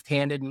get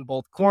left-handed in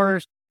both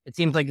corners. It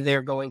seems like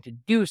they're going to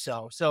do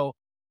so. So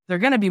they're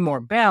going to be more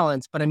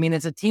balanced, but I mean,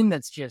 it's a team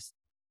that's just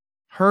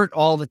hurt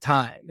all the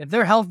time. If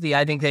they're healthy,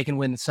 I think they can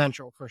win the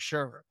Central for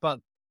sure. But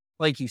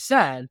like you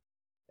said,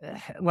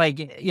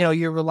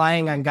 you're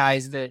relying on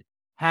guys that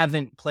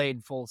haven't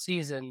played full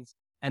seasons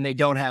and they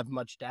don't have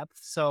much depth.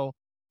 So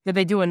did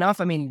they do enough?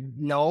 I mean,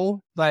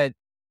 no, but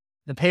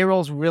the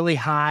payroll's really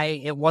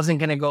high. It wasn't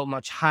going to go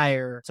much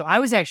higher. So I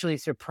was actually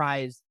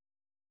surprised,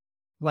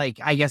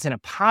 I guess in a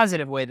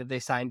positive way, that they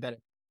signed Bennett.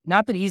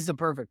 Not that he's the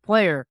perfect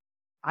player.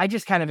 I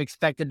just kind of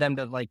expected them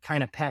to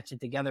kind of patch it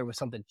together with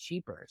something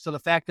cheaper. So the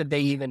fact that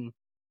they even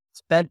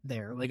spent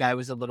there, I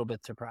was a little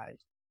bit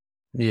surprised.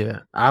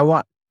 Yeah.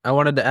 I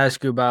wanted to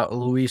ask you about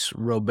Luis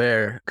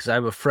Robert, because I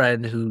have a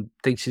friend who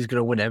thinks he's going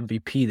to win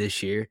MVP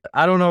this year.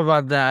 I don't know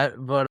about that,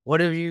 but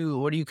what are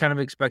you kind of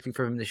expecting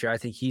from him this year? I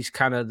think he's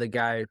kind of the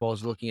guy I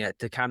was looking at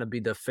to kind of be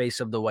the face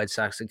of the White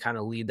Sox and kind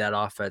of lead that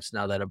offense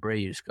now that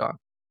Abreu's gone.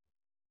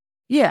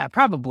 Yeah,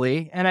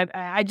 probably. And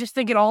I just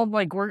think it all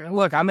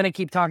look, I'm going to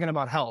keep talking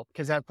about health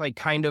because that's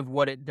kind of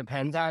what it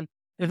depends on.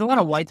 there's a lot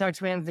of White Sox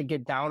fans that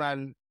get down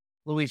on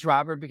Luis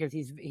Robert because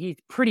he's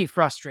pretty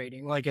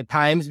frustrating, like at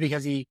times,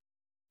 because he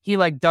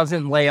like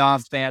doesn't lay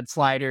off bad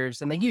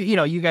sliders. And like,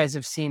 you guys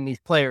have seen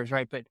these players,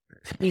 right? But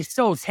he's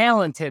so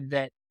talented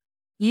that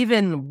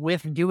even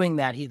with doing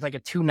that, he's like a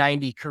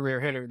 290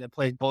 career hitter that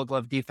plays Gold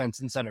Glove defense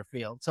in center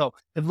field. So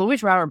if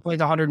Luis Robert plays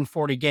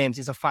 140 games,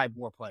 he's a 5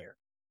 WAR player.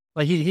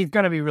 Like he's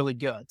going to be really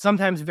good.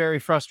 Sometimes very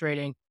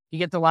frustrating. He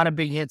gets a lot of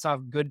big hits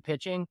off good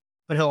pitching,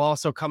 but he'll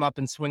also come up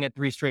and swing at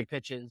 3 straight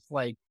pitches,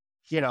 like,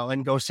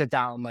 and go sit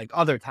down like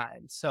other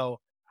times. So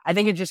I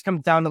think it just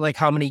comes down to like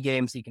how many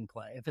games he can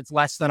play. If it's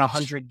less than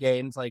 100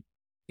 games, like,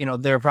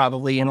 they're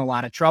probably in a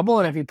lot of trouble.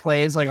 And if he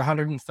plays like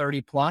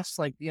 130 plus,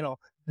 like,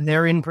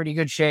 they're in pretty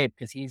good shape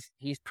because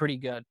he's pretty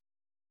good.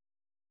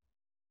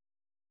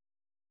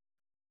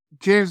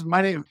 James,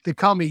 my name, they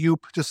call me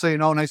Yoop, just so you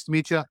know. Nice to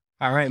meet you.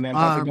 All right, man.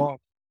 How's it going?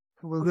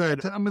 We're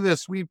good. Some of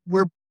this,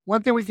 we're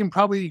one thing we can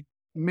probably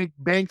make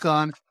bank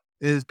on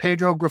is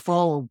Pedro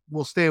Grifol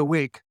will stay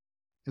awake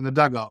in the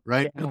dugout,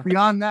 right? Yeah.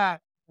 Beyond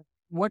that,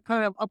 what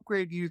kind of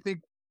upgrade do you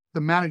think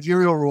the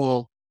managerial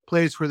role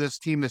plays for this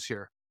team this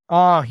year?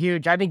 Oh,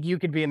 huge. I think you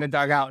could be in the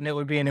dugout and it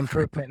would be an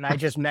improvement. And I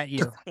just met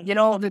you.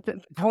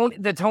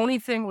 The Tony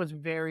thing was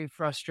very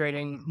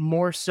frustrating,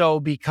 more so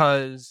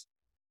because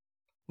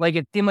like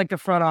it seemed like the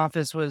front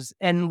office was,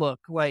 and look,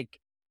 like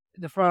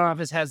the front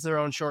office has their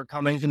own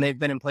shortcomings and they've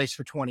been in place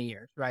for 20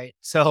 years, right?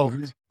 So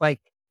like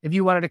if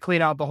you wanted to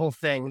clean out the whole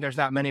thing, there's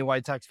not many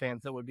White Sox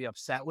fans that would be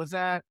upset with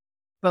that.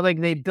 But like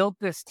they built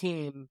this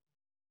team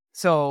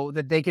so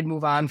that they could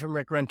move on from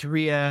Rick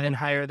Renteria and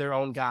hire their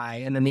own guy.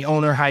 And then the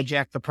owner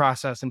hijacked the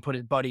process and put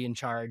his buddy in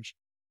charge.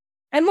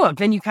 And look,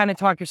 then you kind of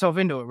talk yourself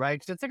into it, right?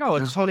 Because it's like, oh,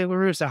 it's Tony La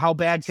Russa. How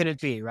bad could it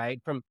be, right?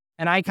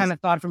 And I kind of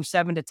thought from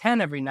 7 to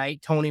 10 every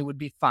night, Tony would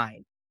be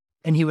fine.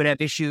 And he would have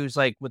issues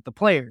like with the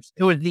players.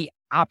 It was the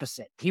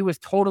opposite. He was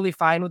totally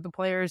fine with the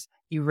players.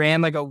 He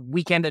ran like a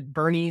weekend at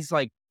Bernie's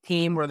like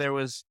team where there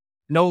was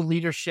no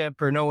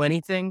leadership or no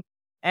anything.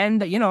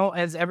 And,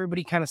 as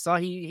everybody kind of saw,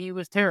 he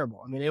was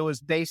terrible. I mean, it was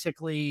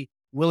basically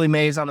Willie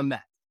Mays on a Met.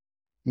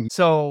 Mm-hmm.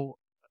 So,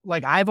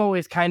 like, I've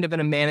always kind of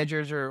been a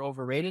managers are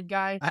overrated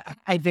guy.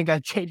 I think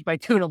I've changed my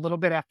tune a little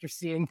bit after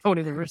seeing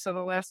Tony La Russa the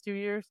last 2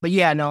 years. But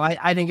yeah, no,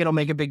 I think it'll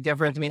make a big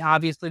difference. I mean,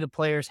 obviously the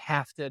players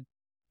have to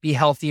be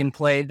healthy and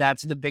play.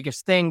 That's the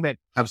biggest thing. But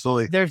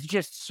absolutely, there's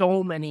just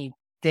so many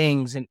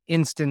things and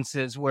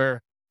instances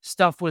where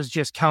stuff was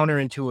just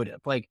counterintuitive.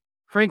 Like,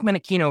 Frank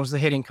Menachino was the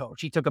hitting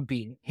coach. He took a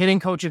beating. Hitting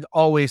coaches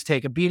always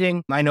take a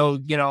beating. I know,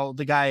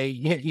 the guy,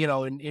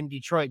 in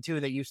Detroit too,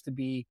 that used to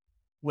be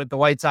with the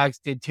White Sox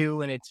did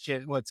too. And it's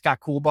just Scott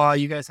Coolbaugh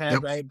you guys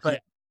had, right?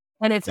 But,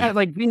 and it's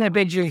like being a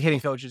big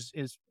hitting coach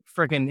is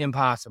freaking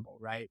impossible,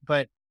 right?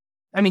 But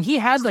I mean, he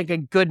has like a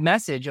good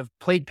message of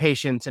plate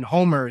patience and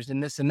homers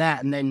and this and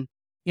that. And then,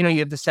 you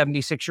have the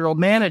 76-year-old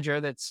manager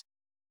that's,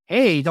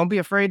 hey, don't be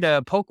afraid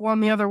to poke one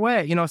the other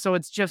way. So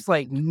it's just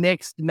like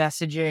mixed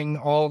messaging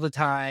all the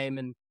time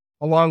and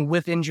along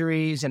with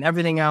injuries and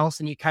everything else.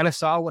 And you kind of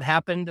saw what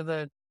happened to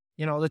the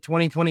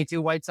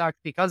 2022 White Sox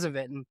because of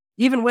it. And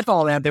even with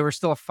all that, they were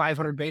still a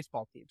 500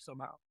 baseball team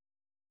somehow.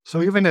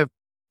 So even if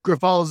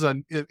Grifol's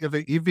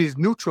if he's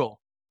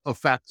neutral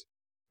effect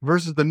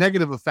versus the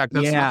negative effect,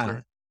 that's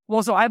not.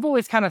 Well, so I've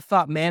always kind of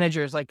thought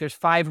managers, like there's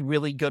 5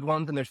 really good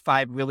ones and there's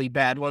 5 really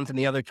bad ones and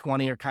the other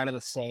 20 are kind of the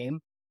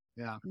same.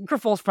 Yeah.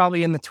 Grifol's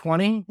probably in the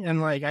 20.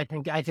 And like, I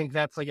think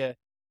that's like a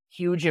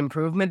huge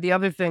improvement. The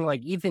other thing,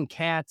 like Ethan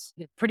Katz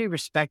is pretty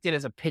respected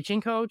as a pitching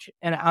coach.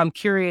 And I'm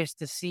curious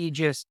to see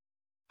just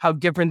how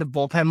different the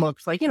bullpen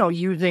looks like,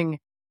 using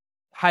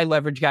high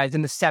leverage guys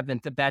in the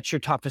 7th, if that's your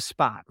toughest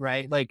spot,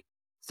 right? Like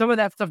some of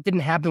that stuff didn't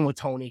happen with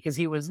Tony because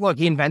he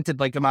invented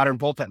like the modern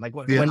bullpen. Like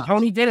when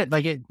Tony did it,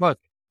 like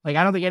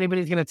I don't think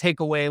anybody's going to take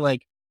away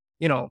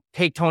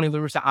take Tony La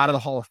Russa out of the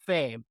Hall of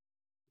Fame.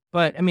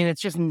 But I mean,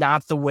 it's just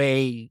not the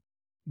way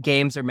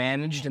games are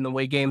managed and the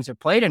way games are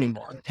played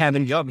anymore.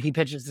 Having he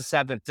pitches the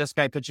 7th, this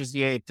guy pitches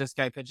the 8th, this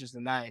guy pitches the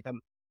 9th.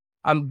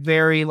 I'm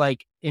very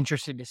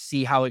interested to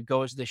see how it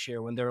goes this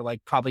year when they're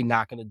probably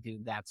not going to do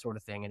that sort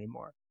of thing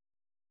anymore.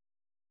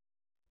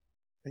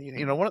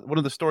 One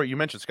of the story you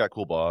mentioned Scott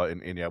Coolbaugh,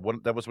 and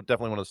that was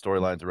definitely one of the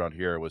storylines around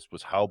here was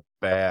how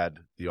bad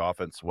the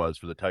offense was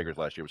for the Tigers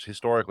last year. It was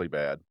historically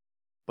bad,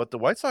 but the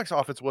White Sox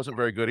offense wasn't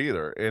very good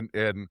either. And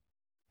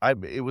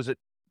was it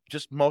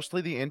just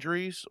mostly the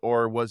injuries,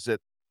 or was it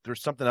there's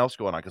something else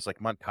going on? Because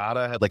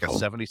Moncada had a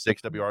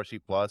 76 WRC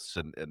plus,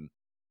 and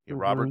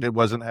Robert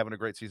wasn't having a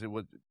great season.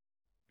 You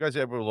guys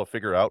ever able to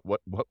figure out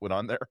what went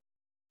on there?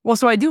 Well,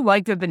 so I do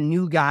like that the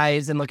new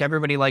guys, and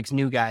everybody likes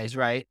new guys,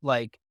 right?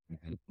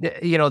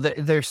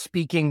 They're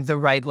speaking the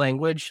right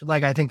language.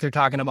 I think they're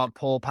talking about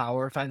pull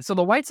power. So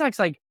the White Sox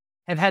have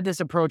had this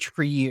approach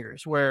for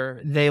years where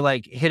they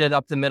hit it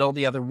up the middle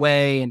the other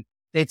way, and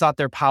they thought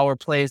their power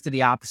plays to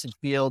the opposite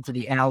field, to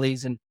the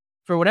alleys, and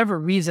for whatever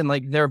reason,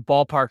 their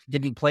ballpark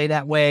didn't play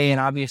that way. And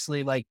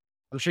obviously,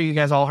 I'm sure you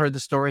guys all heard the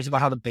stories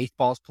about how the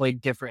baseballs played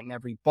different in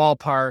every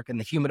ballpark and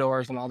the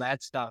humidors and all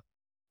that stuff.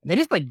 And they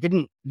just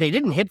didn't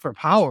hit for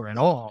power at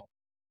all.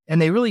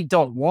 and they really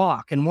don't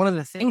walk. And one of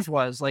the things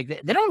was like,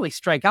 they don't really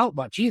strike out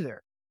much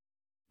either,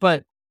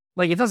 but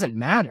like, it doesn't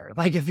matter.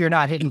 Like if you're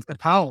not hitting for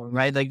power,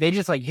 right? Like they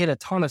just like hit a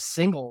ton of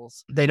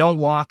singles. They don't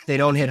walk, they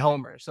don't hit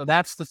homers. So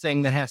that's the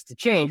thing that has to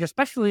change,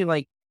 especially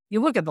like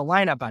you look at the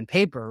lineup on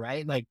paper,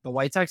 right? Like the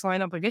White Sox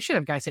lineup, like they should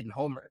have guys hitting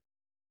homers.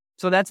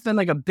 So that's been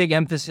like a big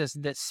emphasis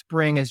this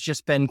spring, has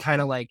just been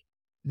kind of like,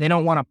 they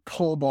don't want to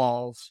pull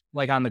balls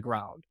like on the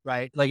ground,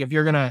 right? Like if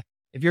you're going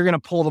to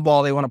pull the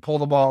ball, they want to pull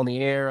the ball in the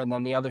air, and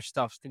then the other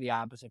stuff's to the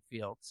opposite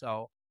field.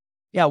 So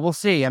yeah, we'll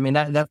see. I mean,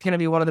 that's going to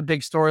be one of the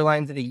big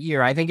storylines of the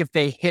year. I think if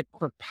they hit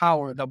for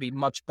power, they'll be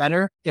much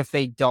better. If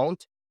they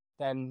don't,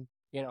 then,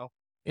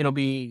 it'll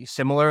be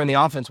similar and the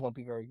offense won't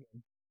be very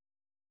good.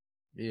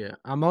 Yeah.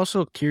 I'm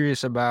also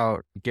curious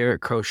about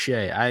Garrett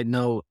Crochet. I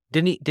know,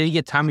 did he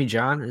get Tommy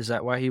John? Is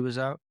that why he was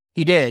out?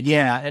 He did,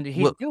 yeah. And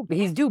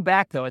he's due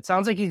back, though. It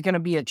sounds like he's going to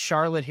be at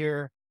Charlotte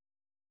here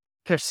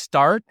to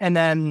start, and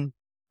then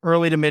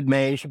early to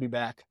mid-May, he should be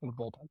back in the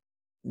bullpen.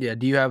 Yeah.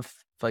 Do you have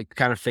like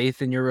kind of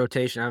faith in your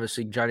rotation?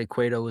 Obviously, Johnny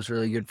Cueto was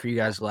really good for you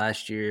guys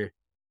last year.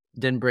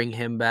 Didn't bring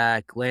him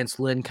back. Lance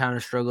Lynn kind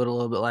of struggled a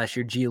little bit last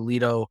year.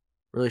 Giolito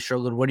really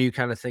struggled. What are you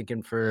kind of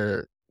thinking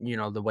for,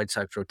 the White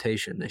Sox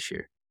rotation this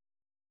year?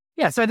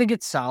 Yeah, so I think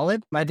it's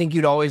solid. I think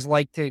you'd always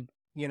like to,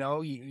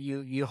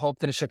 you hope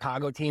that a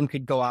Chicago team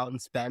could go out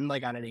and spend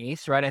like on an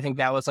ace, right? I think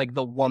that was like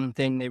the one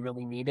thing they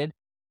really needed,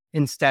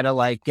 instead of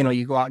like,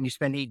 you go out and you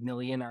spend $8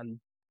 million on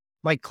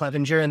Mike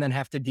Clevenger and then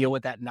have to deal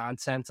with that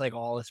nonsense like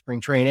all the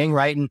spring training,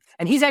 right? And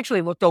he's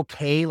actually looked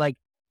okay. Like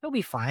he'll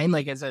be fine,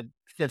 like as a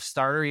fifth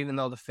starter, even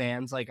though the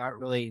fans like aren't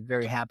really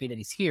very happy that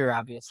he's here,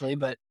 obviously.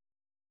 But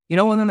and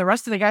then the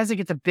rest of the guys that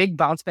get the big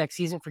bounce back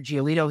season for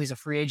Giolito, he's a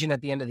free agent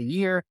at the end of the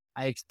year.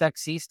 I expect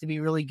Cease to be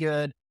really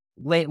good.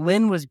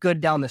 Lynn was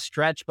good down the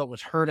stretch, but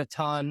was hurt a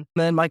ton. And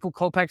then Michael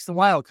Kopech's the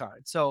wild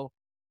card. So,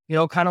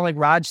 kind of like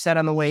Raj said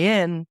on the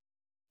way in,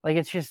 like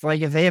it's just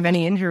like if they have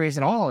any injuries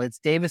at all, it's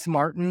Davis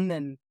Martin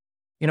and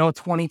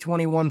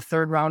 2021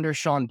 third rounder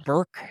Sean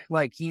Burke.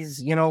 Like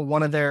he's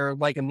one of their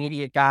like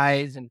immediate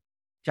guys, and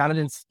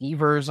Jonathan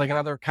Stevers, like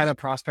another kind of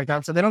prospect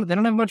out. So they don't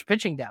have much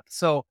pitching depth.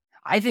 So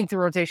I think the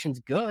rotation's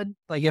good,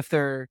 like if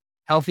they're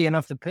healthy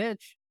enough to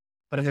pitch.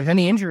 But if there's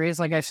any injuries,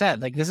 like I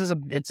said, like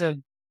it's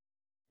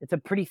a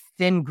pretty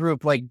thin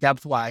group, like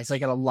depth wise,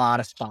 like at a lot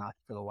of spots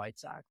for the White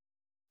Sox.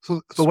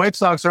 So the White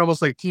Sox are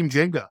almost like Team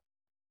Jenga.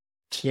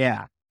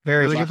 Yeah,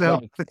 very much.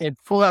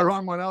 Pull that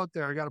wrong one out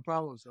there, I got a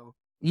problem. So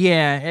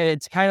yeah,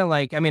 it's kind of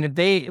like, I mean, if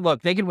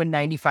they could win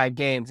 95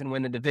 games and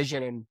win the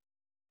division, and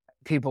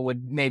people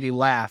would maybe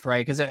laugh,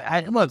 right? Because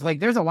like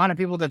there's a lot of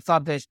people that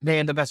thought that they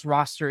had the best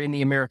roster in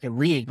the American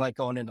League, like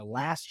going into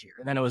last year,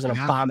 and then it was an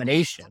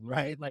abomination,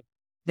 right? Like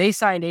they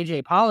signed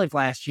AJ Pollock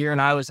last year, and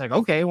I was like,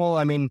 okay, well,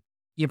 I mean,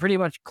 you pretty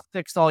much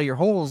fixed all your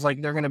holes,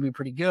 like they're going to be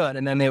pretty good.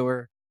 And then they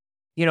were,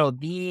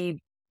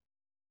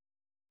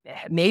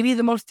 maybe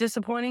the most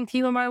disappointing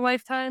team of my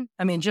lifetime.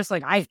 I mean, just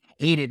like I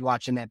hated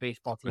watching that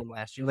baseball team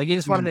last year. Like you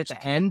just wanted it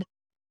to end.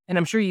 And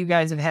I'm sure you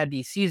guys have had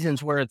these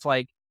seasons where it's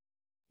like,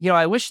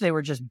 I wish they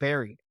were just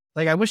buried.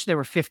 Like I wish they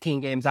were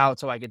 15 games out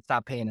so I could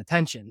stop paying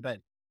attention. But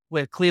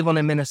with Cleveland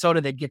and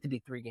Minnesota, they'd get to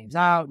be 3 games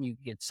out and you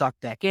get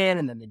sucked back in,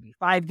 and then they'd be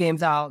 5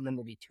 games out, and then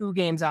they'd be 2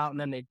 games out, and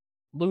then they'd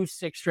lose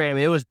 6 straight. I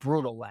mean, it was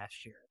brutal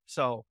last year.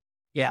 So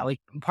yeah, like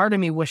part of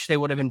me wished they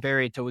would have been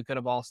buried till we could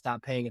have all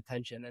stopped paying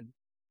attention and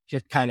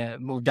just kind of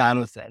moved on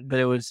with it. But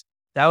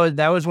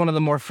that was one of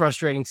the more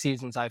frustrating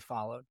seasons I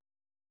followed.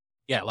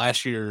 Yeah,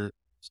 last year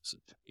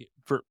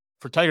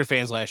for Tiger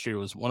fans, last year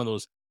was one of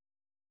those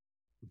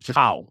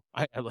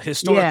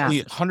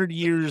historically 100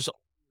 years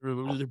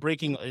they're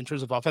breaking in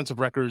terms of offensive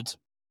records.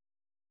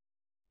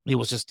 It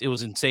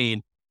was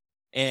insane.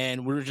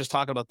 And we were just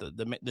talking about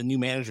the new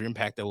manager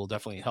impact that will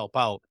definitely help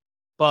out.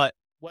 But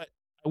what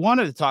I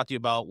wanted to talk to you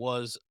about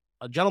was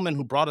a gentleman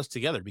who brought us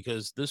together,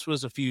 because this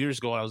was a few years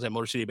ago. I was at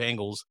Motor City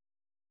Bengals,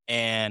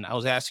 and I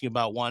was asking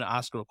about one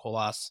Oscar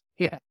Colas,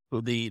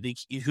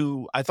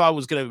 who I thought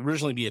was going to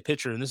originally be a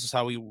pitcher, and this is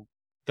how we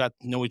got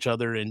to know each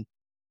other. And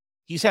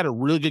he's had a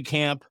really good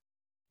camp,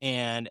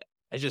 and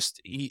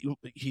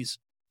he's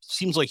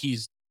seems like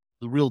he's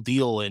the real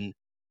deal. And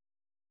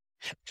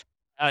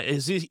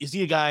is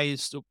he a guy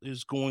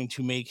is going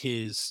to make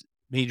his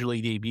major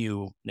league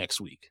debut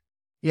next week?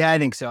 Yeah, I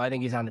think so. I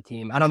think he's on the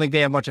team. I don't think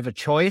they have much of a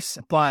choice,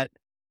 but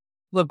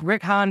look,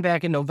 Rick Hahn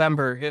back in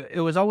November, it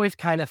was always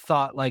kind of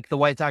thought like the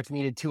White Sox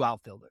needed 2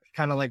 outfielders,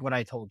 kind of like what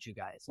I told you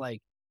guys.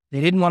 Like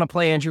they didn't want to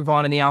play Andrew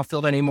Vaughn in the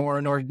outfield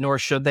anymore, nor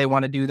should they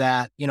want to do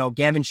that.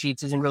 Gavin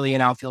Sheets isn't really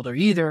an outfielder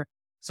either.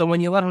 So when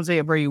you let Jose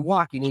Abreu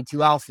walk, you need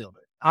 2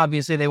 outfielders.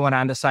 Obviously, they went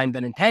on to sign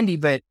Benintendi,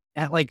 but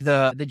at like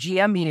the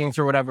GM meetings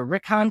or whatever,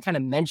 Rick Hahn kind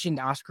of mentioned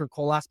Oscar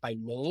Colas by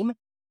name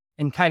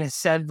and kind of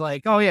said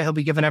like, oh yeah, he'll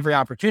be given every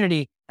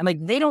opportunity. And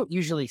like, they don't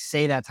usually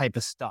say that type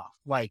of stuff,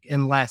 like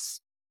unless,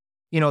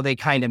 they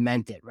kind of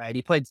meant it, right?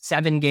 He played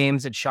 7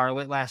 games at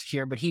Charlotte last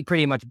year, but he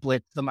pretty much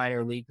blitzed the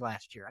minor league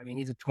last year. I mean,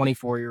 he's a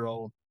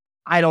 24-year-old.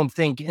 I don't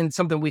think, and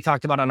something we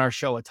talked about on our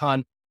show a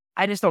ton,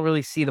 I just don't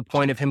really see the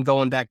point of him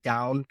going back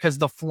down, because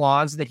the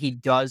flaws that he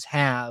does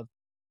have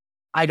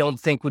I don't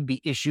think would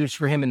be issues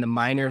for him in the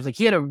minors. Like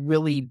he had a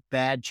really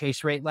bad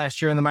chase rate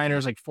last year in the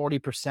minors, like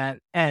 40%,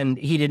 and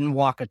he didn't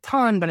walk a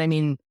ton, but I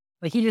mean,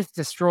 like he just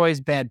destroys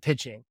bad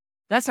pitching.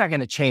 That's not going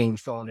to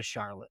change going to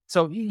Charlotte.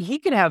 So he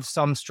could have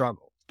some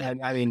struggle.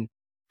 I mean,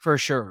 for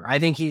sure. I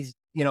think he's,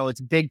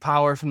 it's big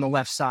power from the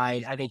left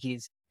side. I think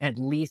he's at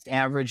least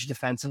average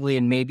defensively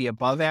and maybe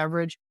above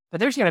average, but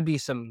there's going to be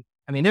some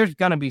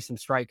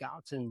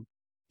strikeouts and,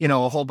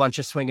 a whole bunch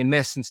of swing and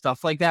miss and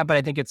stuff like that. But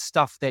I think it's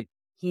stuff that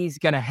he's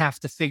going to have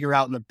to figure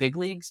out in the big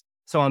leagues.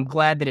 So I'm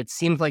glad that it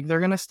seems like they're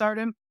going to start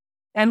him.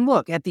 And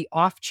look, at the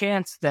off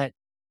chance that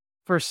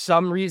for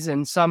some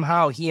reason,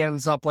 somehow he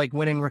ends up like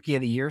winning Rookie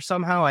of the Year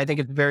somehow, I think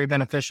it's very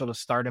beneficial to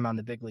start him on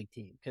the big league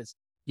team because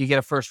you get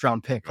a first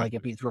round pick like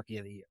if he's Rookie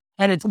of the Year.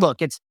 And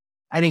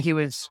I think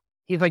he's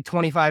like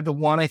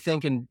 25-1, I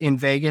think, in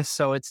Vegas.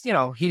 So it's, he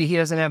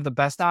doesn't have the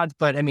best odds,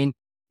 but I mean,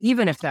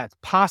 even if that's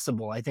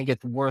possible, I think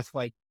it's worth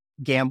like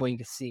gambling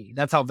to see.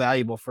 That's how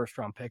valuable first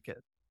round pick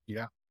is.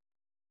 Yeah.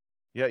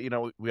 Yeah,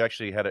 we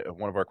actually had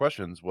one of our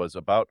questions was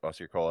about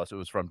Oscar Colas. It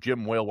was from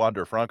Jim Whale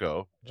Wander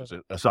Franco, which is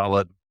a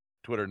solid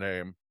Twitter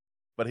name.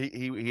 But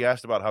he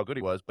asked about how good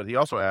he was, but he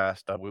also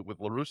asked, with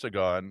La Russa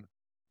gone,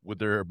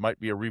 there might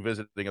be a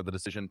revisiting of the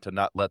decision to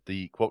not let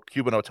the, quote,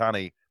 Cuban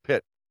Ohtani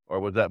pitch, or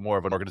was that more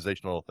of an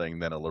organizational thing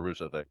than a La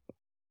Russa thing?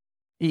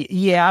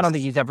 Yeah, I don't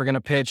think he's ever going to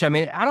pitch. I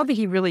mean, I don't think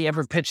he really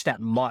ever pitched that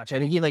much. I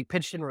think he like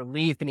pitched in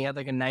relief and he had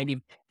like a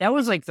 90. That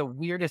was like the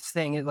weirdest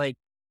thing.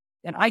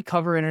 And I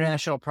cover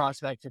international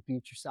prospects at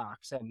Future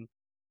Sox, and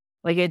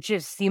like it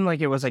just seemed like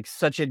it was like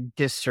such a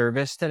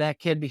disservice to that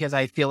kid because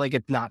I feel like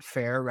it's not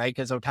fair, right?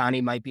 Because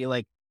Ohtani might be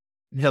like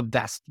the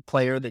best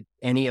player that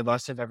any of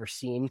us have ever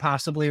seen,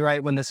 possibly,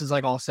 right? When this is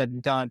like all said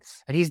and done,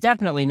 and he's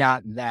definitely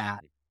not that,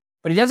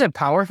 but he does have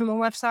power from the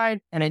left side,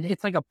 and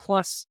it's like a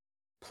plus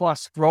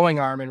throwing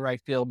arm in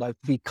right field, like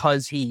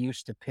because he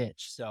used to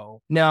pitch.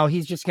 So no,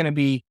 he's just going to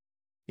be,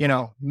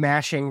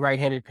 mashing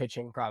right-handed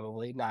pitching,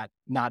 probably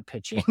not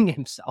pitching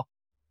himself.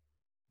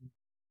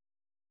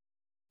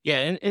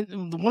 Yeah,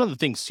 and one of the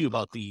things too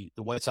about the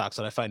White Sox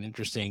that I find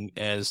interesting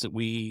is that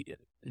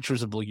in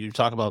terms of you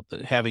talk about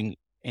having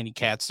Andy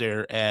Katz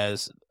there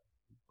as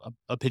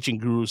a pitching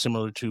guru,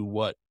 similar to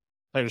what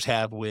players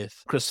have with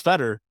Chris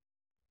Fetter.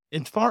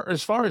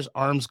 As far as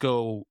arms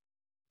go,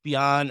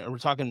 beyond, we're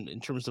talking in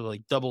terms of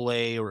like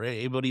Double-A or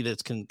anybody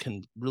that can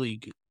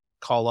really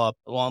call up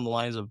along the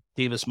lines of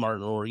Davis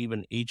Martin or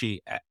even AJ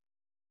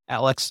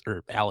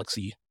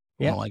Alexy.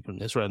 Yeah, like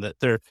that's right. That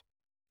there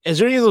is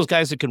there any of those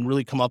guys that can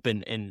really come up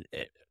and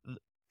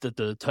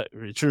the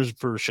returns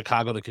for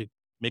Chicago that could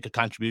make a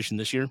contribution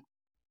this year?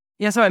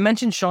 Yeah, so I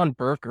mentioned Sean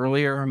Burke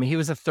earlier. I mean, he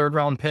was a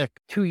third-round pick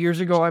 2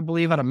 years ago, I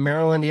believe, out of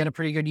Maryland. He had a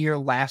pretty good year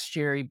last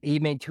year. He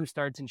made 2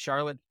 starts in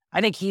Charlotte.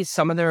 I think he's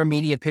some of their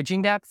immediate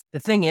pitching depth. The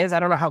thing is, I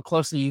don't know how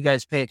closely you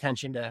guys pay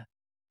attention to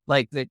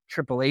like the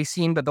AAA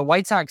scene, but the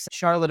White Sox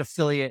Charlotte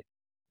affiliate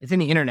is in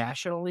the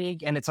International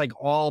League, and it's like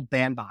all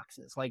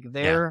bandboxes. Like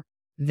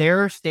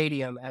their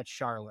stadium at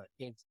Charlotte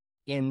is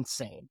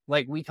insane.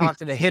 Like we talked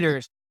to the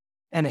hitters,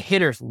 and the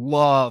hitters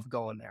love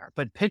going there.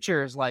 But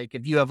pitchers, like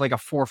if you have like a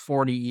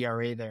 4.40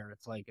 ERA there,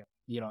 it's like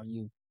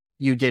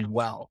you did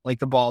well. Like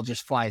the ball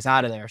just flies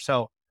out of there.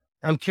 So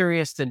I'm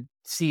curious to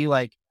see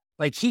like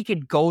he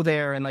could go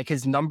there and like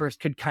his numbers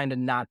could kind of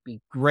not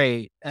be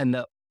great, and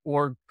the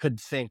org could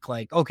think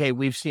like, okay,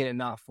 we've seen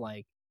enough,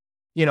 like,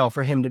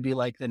 for him to be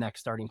like the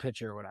next starting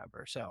pitcher or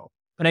whatever. So,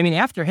 but I mean,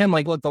 after him,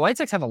 like, look, the White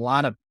Sox have a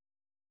lot of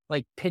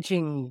like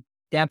pitching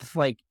depth,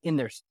 like in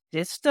their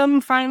system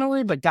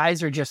finally, but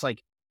guys are just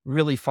like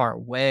really far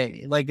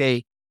away. Like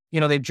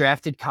they've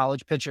drafted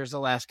college pitchers the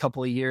last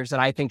couple of years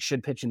that I think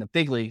should pitch in the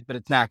big league, but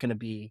it's not going to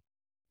be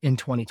in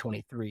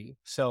 2023.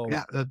 So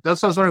yeah,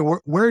 that's what I was wondering.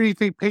 Where do you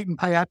think Peyton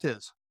Payette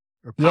is?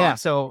 Yeah,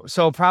 so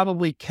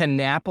probably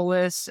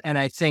Kannapolis, and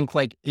I think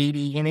like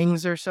 80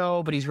 innings or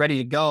so, but he's ready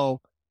to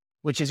go,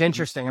 which is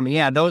interesting. I mean,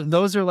 yeah,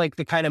 those are like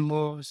the kind of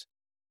moves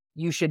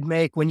you should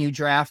make when you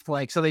draft.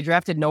 Like, so they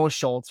drafted Noah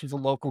Schultz, who's a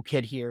local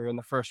kid here in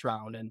the first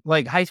round, and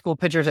like high school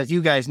pitchers, as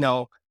you guys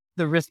know,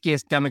 the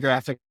riskiest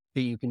demographic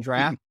that you can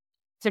draft.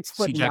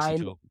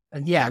 6'9".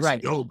 Yeah,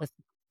 right.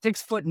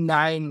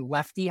 6'9"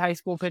 lefty high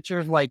school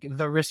pitchers, like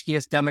the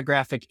riskiest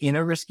demographic in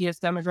a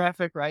riskiest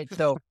demographic, right?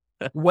 So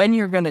when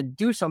you're going to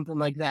do something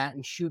like that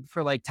and shoot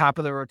for like top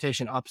of the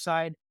rotation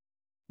upside,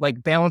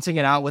 like balancing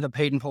it out with a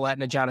Peyton Pallette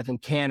and a Jonathan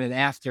Cannon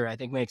after, I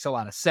think makes a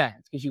lot of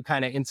sense because you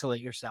kind of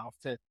insulate yourself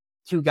to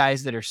 2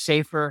 guys that are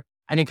safer.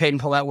 I think Peyton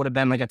Pallette would have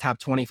been like a top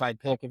 25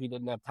 pick if he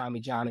didn't have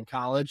Tommy John in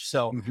college.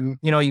 So,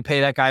 you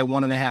pay that guy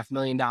 $1.5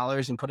 million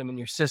and put him in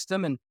your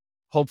system, and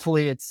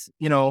hopefully it's,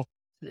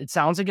 it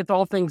sounds like it's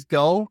all things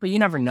go, but you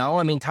never know.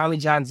 I mean, Tommy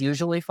John's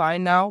usually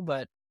fine now,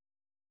 but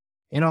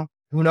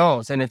who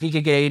knows? And if he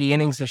could get 80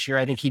 innings this year,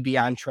 I think he'd be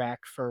on track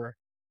for,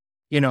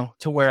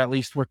 to where at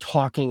least we're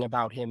talking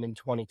about him in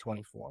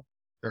 2024.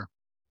 Sure.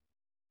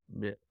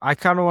 Yeah. I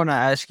kind of want to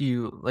ask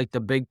you like the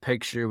big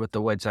picture with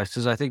the White Sox,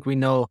 because I think we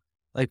know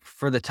like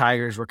for the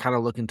Tigers, we're kind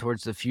of looking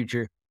towards the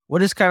future.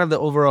 What is kind of the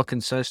overall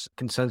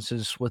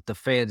consensus with the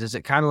fans? Is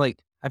it kind of like,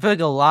 I feel like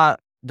a lot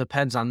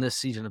depends on this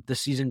season. If this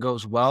season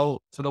goes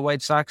well for the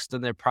White Sox,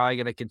 then they're probably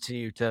going to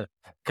continue to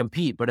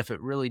compete. But if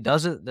it really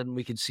doesn't, then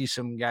we could see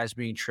some guys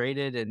being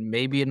traded and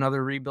maybe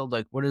another rebuild.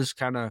 Like, what are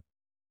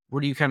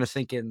you kind of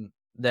thinking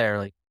there?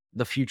 Like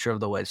the future of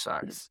the White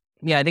Sox?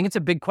 Yeah, I think it's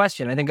a big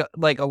question. I think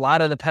like a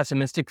lot of the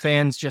pessimistic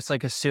fans just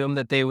like assume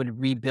that they would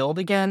rebuild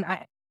again.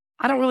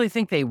 I don't really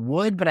think they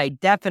would, but I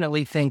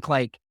definitely think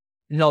like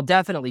they'll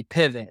definitely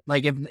pivot.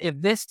 Like if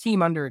this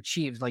team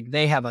underachieves, like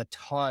they have a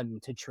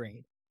ton to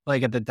trade,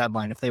 like at the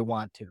deadline if they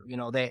want to.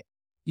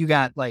 You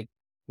got like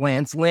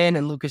Lance Lynn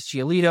and Lucas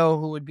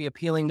Giolito who would be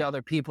appealing to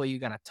other people. You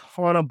got a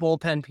ton of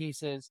bullpen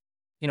pieces.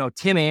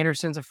 Tim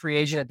Anderson's a free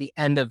agent at the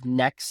end of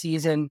next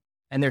season,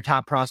 and their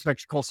top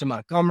prospect, Colson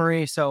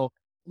Montgomery. So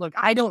look,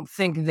 I don't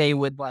think they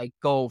would like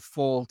go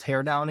full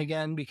teardown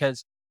again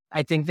because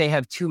I think they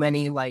have too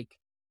many like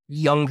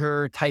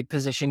younger type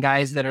position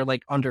guys that are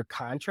like under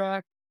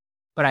contract.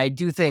 But I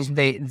do think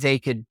they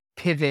could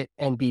pivot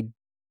and be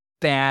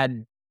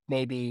bad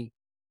maybe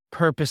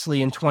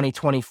purposely in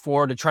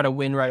 2024 to try to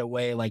win right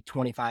away, like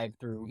 25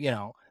 through,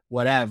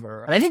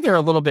 whatever. And I think they're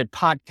a little bit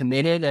pot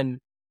committed and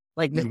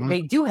like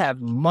they do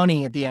have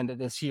money at the end of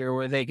this year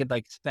where they could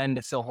like spend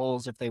to fill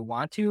holes if they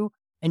want to.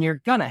 And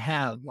you're going to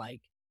have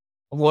like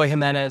Eloy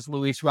Jimenez,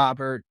 Luis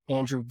Robert,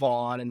 Andrew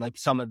Vaughn, and like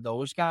some of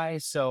those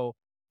guys. So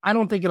I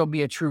don't think it'll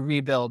be a true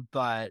rebuild,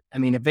 but I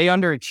mean, if they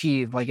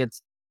underachieve, like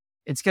it's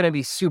going to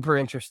be super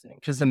interesting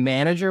because the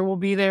manager will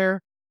be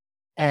there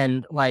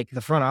and like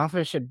the front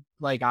office should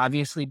like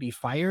obviously be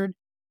fired.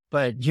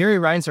 But Jerry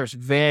Reinsdorf's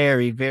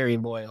very, very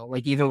loyal,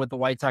 like even with the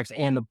White Sox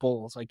and the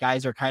Bulls, like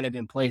guys are kind of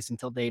in place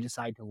until they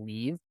decide to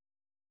leave.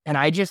 And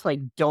I just like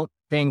don't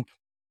think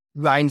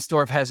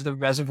Reinsdorf has the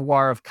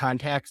reservoir of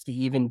contacts to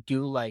even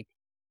do like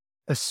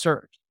a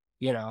search.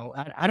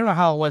 I don't know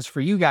how it was for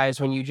you guys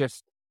when you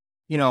just,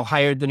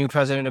 hired the new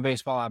president of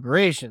baseball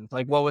operations.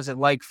 Like, what was it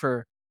like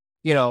for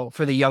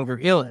the younger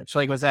Illich?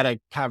 Like, was that a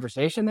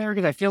conversation there?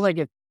 Because I feel like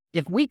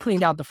if we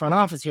cleaned out the front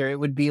office here, it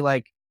would be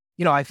like,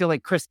 I feel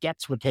like Chris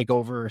Getz would take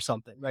over or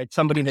something, right?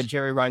 Somebody that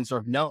Jerry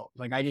Reinsdorf knows.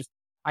 Like,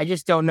 I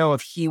just don't know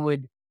if he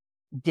would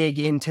dig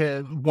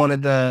into one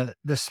of the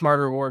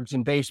smarter orgs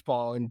in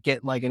baseball and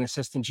get like an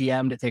assistant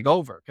GM to take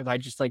over. Cause I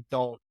just like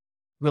don't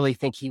really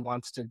think he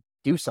wants to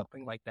do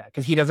something like that.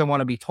 Cause he doesn't want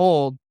to be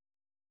told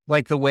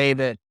like the way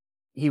that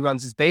he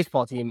runs his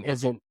baseball team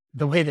isn't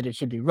the way that it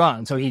should be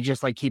run. So he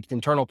just like keeps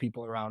internal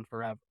people around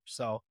forever.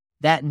 So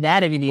that'd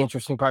be the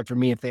interesting part for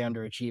me if they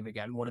underachieve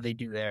again. What do they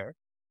do there?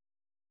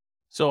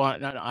 So all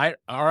right,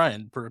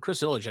 for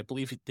Chris Illich, I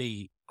believe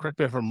they, correct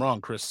me if I'm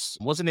wrong, Chris,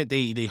 wasn't it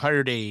they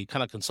hired a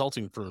kind of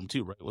consulting firm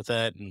too, right? With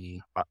that,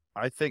 and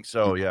I think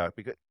so, yeah.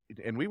 Because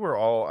I think we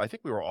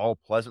were all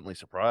pleasantly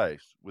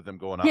surprised with them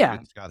going out and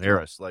getting Scott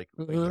Harris. Like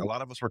a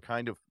lot of us were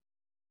kind of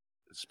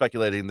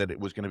speculating that it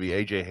was going to be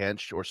AJ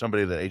Hinch or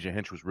somebody that AJ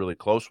Hinch was really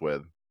close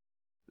with.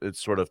 It's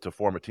sort of to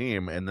form a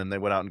team, and then they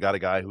went out and got a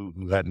guy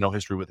who had no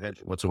history with Hinch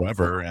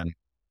whatsoever, and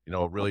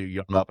a really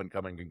young up and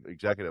coming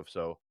executive.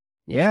 So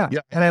yeah.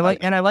 And I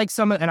like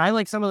some of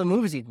the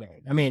moves he's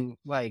made. I mean,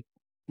 like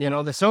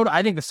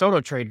I think the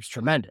Soto trade was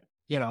tremendous.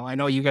 I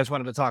know you guys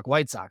wanted to talk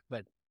White Sox,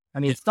 but I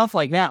mean stuff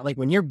like that. Like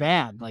when you're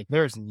bad, like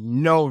there's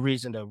no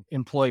reason to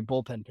employ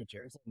bullpen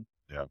pitchers. And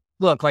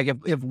look, like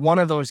if one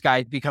of those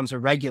guys becomes a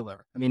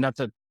regular, I mean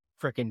that's a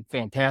freaking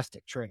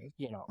fantastic trade.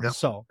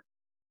 So.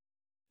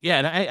 Yeah,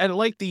 and I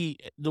like the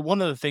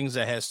one of the things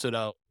that has stood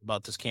out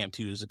about this camp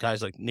too is the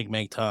guys like Nick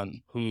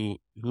Magton, who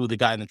the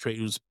guy in the trade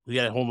who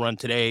had a home run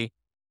today.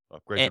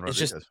 Great, it's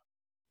just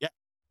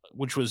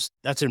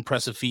that's an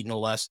impressive feat, no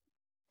less.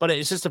 But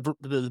it's just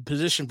the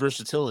position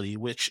versatility,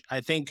 which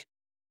I think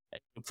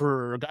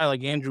for a guy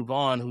like Andrew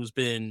Vaughn,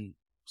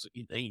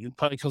 he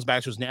probably comes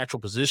back to his natural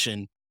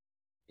position.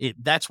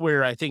 That's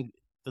where I think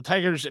the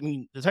Tigers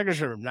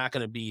are not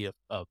going to be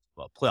a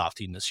playoff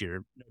team this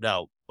year, no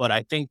doubt. But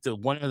I think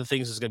one of the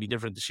things that's going to be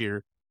different this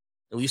year,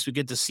 at least we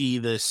get to see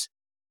this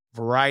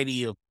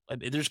variety of.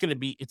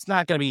 It's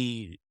not going to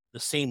be the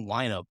same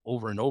lineup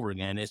over and over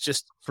again. It's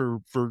just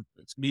it's going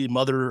to be the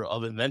mother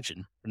of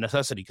invention or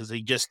necessity because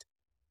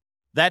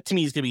that to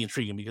me is going to be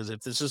intriguing because if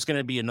this is going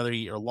to be another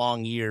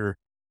long year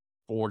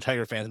for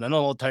Tiger fans, and I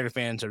know all Tiger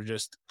fans are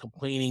just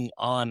complaining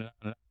on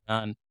and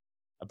on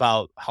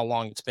about how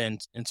long it's been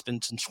since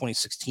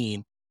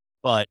 2016,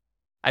 but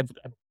I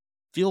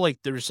feel like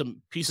there's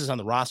some pieces on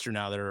the roster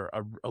now that are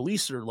at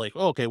least are like,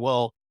 oh, okay,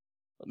 well,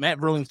 Matt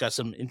Verlin's got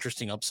some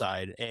interesting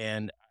upside,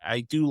 and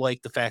I do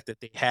like the fact that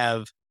they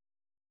have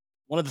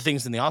one of the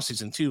things in the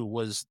offseason too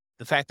was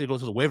the fact they go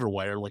to the waiver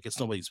wire like it's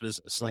nobody's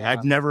business.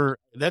 Like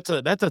that's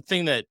a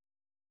thing that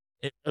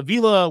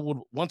Avila would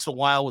once in a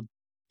while would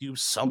do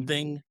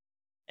something,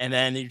 and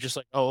then you're just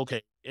like, oh,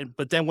 okay.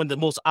 But then when the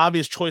most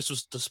obvious choice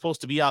was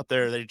supposed to be out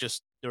there, they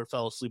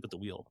fell asleep at the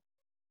wheel.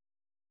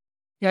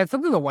 Yeah, it's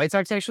something the White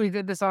Sox actually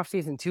did this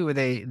offseason too, where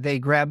they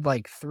grabbed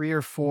like 3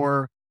 or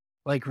 4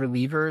 like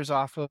relievers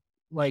off of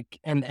like,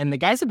 and the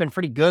guys have been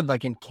pretty good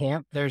like in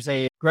camp. There's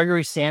a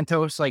Gregory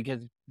Santos, like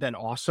has been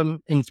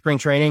awesome in spring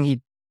training.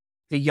 He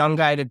the young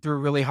guy that threw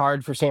really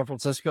hard for San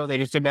Francisco. They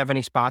just didn't have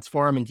any spots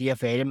for him and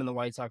DFA'd him, and the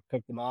White Sox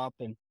picked him up.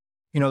 And,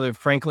 the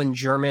Franklin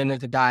German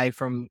is a guy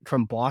from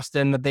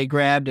Boston that they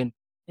grabbed. And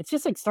it's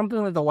just like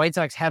something that the White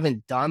Sox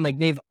haven't done. Like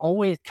they've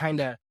always kind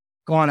of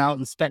gone out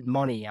and spent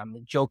money on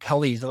the Joe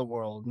Kellys of the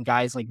world and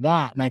guys like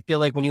that. And I feel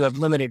like when you have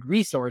limited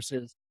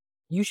resources,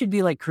 you should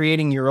be like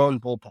creating your own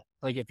bullpen,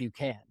 like if you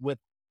can, with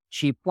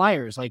cheap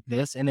flyers like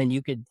this. And then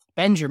you could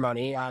spend your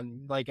money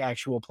on like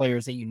actual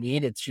players that you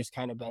need. It's just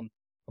kind of been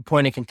a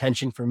point of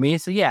contention for me.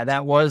 So yeah,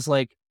 that was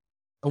like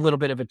a little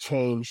bit of a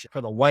change for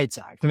the White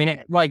Sox. I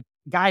mean, like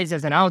guys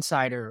as an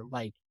outsider,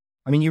 like,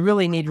 I mean, you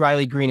really need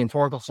Riley Green and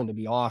Torkelson to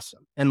be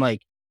awesome. And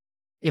like,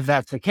 if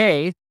that's the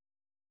case,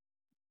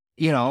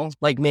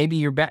 like maybe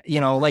you're bad,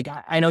 like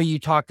I know you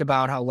talked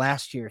about how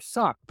last year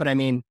sucked, but I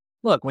mean,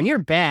 look, when you're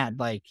bad,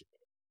 like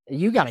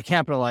you got to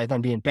capitalize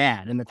on being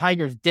bad. And the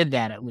Tigers did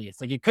that at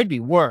least. Like it could be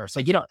worse.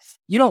 Like you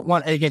don't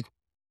want to get,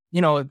 you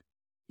don't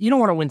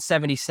want to win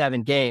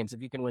 77 games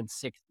if you can win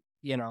 60,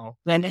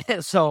 then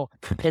so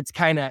it's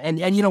kind of,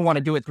 and you don't want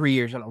to do it 3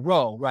 years in a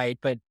row. Right.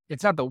 But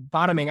it's not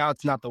bottoming out.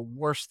 It's not the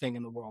worst thing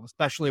in the world,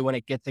 especially when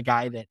it gets a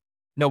guy that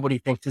nobody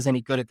thinks is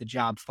any good at the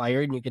job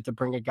fired and you get to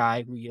bring a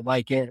guy who you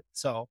like in.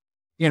 So,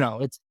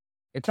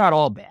 it's not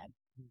all bad.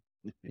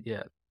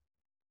 Yeah.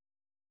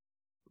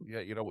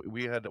 Yeah,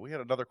 we had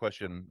another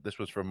question. This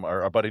was from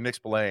our buddy Nick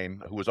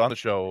Spillane, who was on the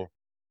show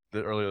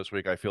earlier this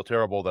week. I feel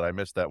terrible that I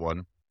missed that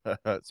one.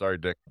 Sorry,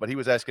 Dick. But he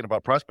was asking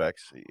about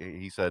prospects.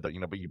 He said,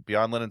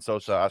 beyond Lennon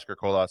Sosa, Oscar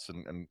Colas,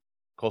 and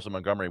Colson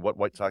Montgomery, what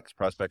White Sox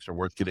prospects are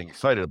worth getting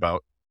excited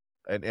about?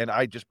 And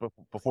I just,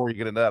 before we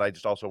get into that, I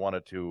just also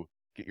wanted to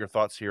get your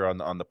thoughts here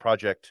on the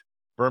Project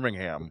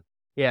Birmingham.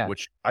 Yeah.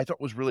 Which I thought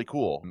was really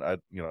cool.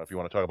 And if you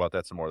want to talk about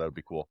that some more, that would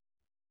be cool.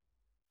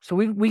 So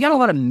we got a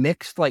lot of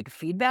mixed like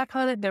feedback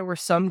on it. There were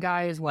some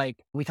guys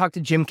like we talked to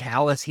Jim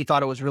Callis. He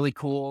thought it was really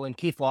cool. And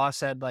Keith Law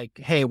said like,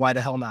 hey, why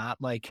the hell not?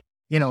 Like,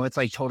 it's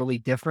like totally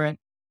different.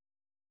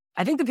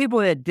 I think the people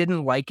that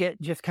didn't like it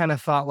just kind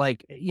of thought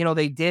like,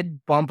 they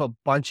did bump a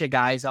bunch of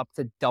guys up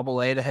to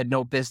AA that had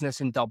no business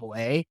in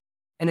AA.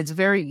 And it's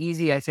very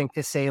easy, I think,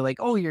 to say like,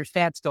 oh, your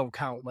stats don't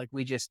count. Like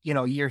we just,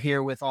 you're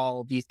here with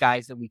all these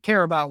guys that we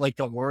care about. Like,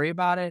 don't worry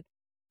about it.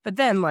 But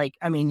then like,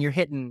 I mean, you're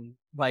hitting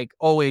like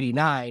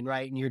 089,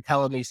 right? And you're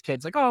telling these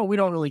kids like, oh, we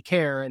don't really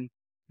care. And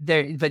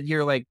but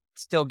you're like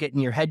still getting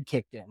your head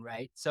kicked in,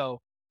 right? So,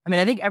 I mean,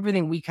 I think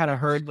everything we kind of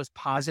heard was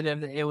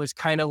positive. It was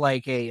kind of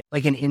like an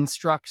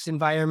instructs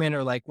environment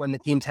or like when the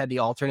teams had the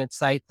alternate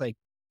sites, like,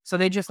 so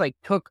they just like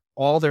took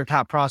all their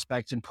top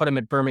prospects and put them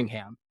at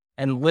Birmingham.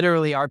 And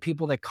literally our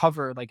people that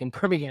cover like in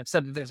Birmingham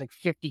said that there's like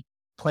 50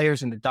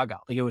 players in the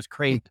dugout. Like it was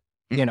crazy,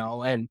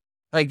 and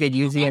like they'd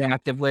use the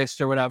inactive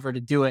list or whatever to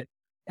do it.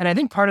 And I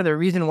think part of the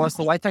reason was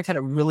the White Sox had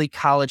a really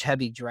college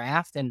heavy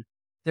draft and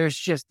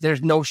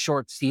there's no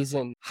short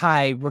season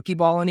high rookie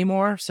ball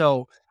anymore.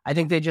 So I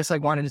think they just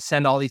like wanted to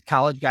send all these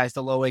college guys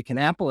to Low A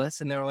Kannapolis.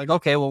 And they were like,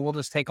 okay, well, we'll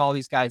just take all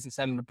these guys and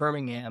send them to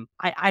Birmingham.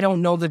 I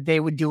don't know that they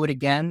would do it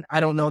again.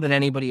 I don't know that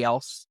anybody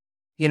else,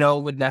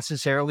 would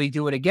necessarily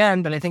do it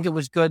again. But I think it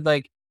was good.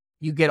 Like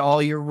you get all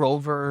your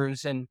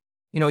rovers and,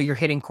 your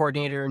hitting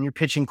coordinator and your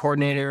pitching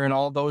coordinator and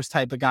all those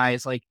type of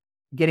guys, like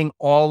getting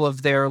all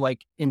of their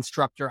like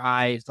instructor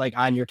eyes, like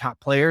on your top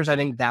players. I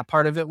think that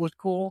part of it was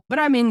cool. But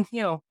I mean,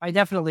 I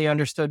definitely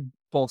understood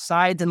both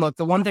sides. And look,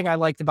 the one thing I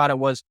liked about it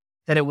was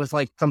that it was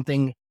like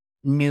something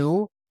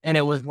new and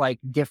it was like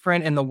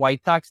different. And the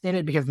White Sox did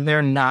it because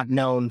they're not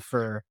known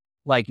for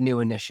like new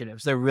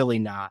initiatives. They're really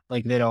not.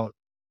 Like they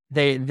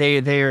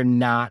are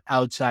not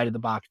outside of the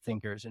box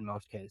thinkers in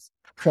most cases.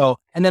 So,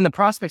 and then the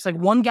prospects, like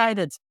one guy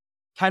that's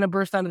kind of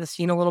burst onto the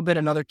scene a little bit,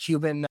 another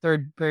Cuban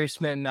third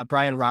baseman,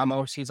 Brian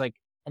Ramos. He's like,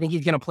 I think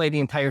he's going to play the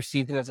entire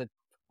season as a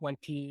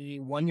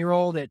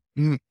 21-year-old at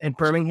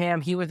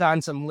Birmingham. He was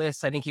on some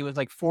lists. I think he was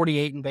like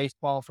 48 in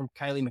baseball from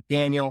Kylie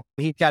McDaniel.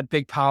 He's got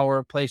big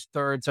power, plays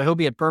third. So he'll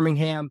be at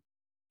Birmingham.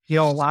 A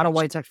lot of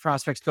White Sox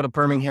prospects go to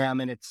Birmingham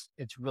and it's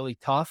really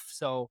tough.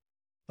 So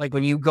like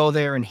when you go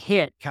there and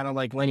hit kind of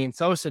like Lenny and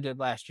Sosa did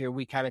last year,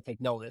 we kind of take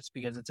notice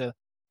because it's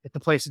a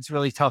place that's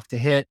really tough to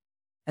hit.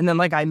 And then,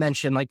 like I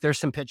mentioned, like there's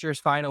some pitchers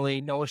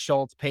finally, Noah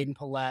Schultz, Peyton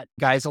Pallette,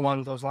 guys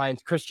along those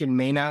lines. Christian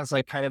Mena is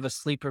like kind of a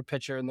sleeper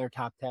pitcher in their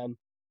top 10.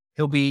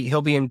 He'll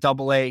be in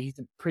AA. He's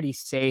a pretty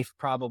safe,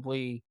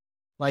 probably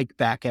like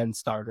back end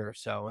starter.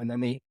 So, and then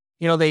they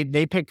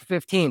picked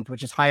 15th,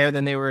 which is higher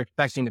than they were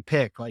expecting to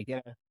pick, like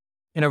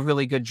in a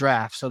really good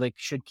draft. So they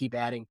should keep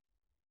adding.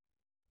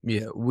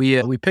 Yeah,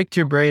 we picked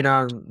your brain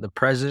on the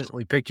present.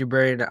 We picked your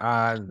brain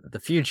on the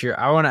future.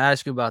 I want to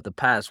ask you about the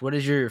past. What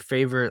is your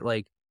favorite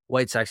like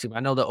White Sox team? I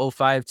know the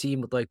 2005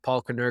 team with like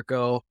Paul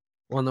Konerko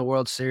won the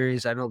World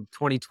Series. I know the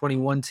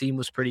 2021 team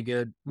was pretty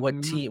good. What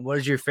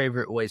is your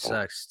favorite White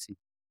Sox team?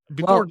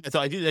 Before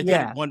I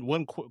did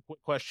one quick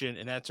question,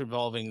 and that's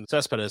involving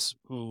Cespedes,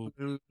 who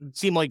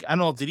seemed like, I don't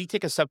know, did he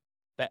take a step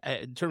back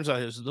in terms of,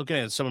 I was looking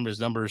at some of his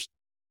numbers,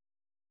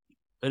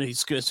 and he's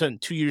spent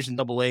 2 years in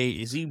AA.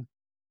 Is he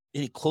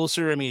any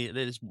closer? I mean,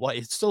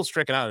 it's still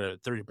striking out at a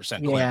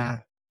 30% clip. Yeah,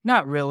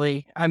 not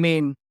really. I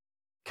mean,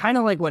 kind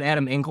of like what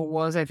Adam Engel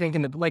was, I think.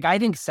 I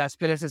think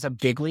Cespedes is a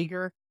big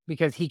leaguer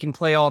because he can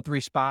play all 3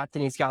 spots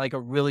and he's got like a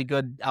really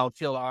good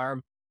outfield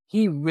arm.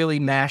 He really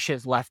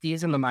mashes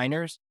lefties in the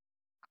minors.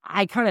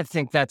 I kind of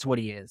think that's what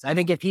he is. I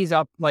think if he's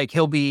up, like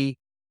he'll be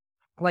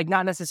like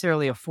not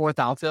necessarily a 4th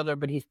outfielder,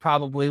 but he's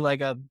probably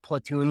like a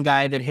platoon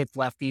guy that hits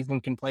lefties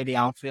and can play the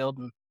outfield.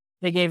 And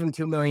they gave him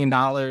 $2 million.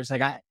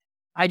 Like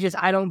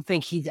I don't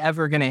think he's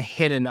ever going to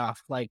hit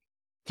enough, like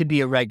to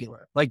be a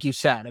regular. Like you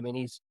said, I mean,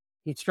 he's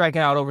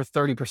striking out over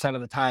 30%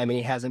 of the time and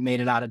he hasn't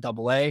made it out of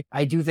Double-A.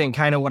 I do think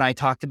kind of what I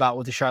talked about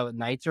with the Charlotte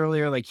Knights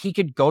earlier, like he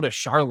could go to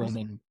Charlotte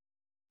and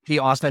the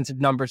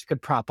offensive numbers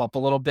could prop up a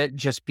little bit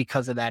just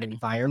because of that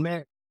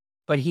environment.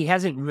 But he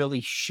hasn't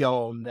really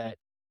shown that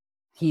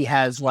he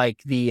has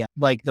like the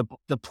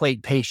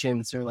plate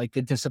patience or like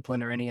the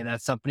discipline or any of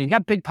that stuff. But he's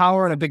got big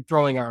power and a big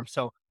throwing arm.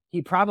 So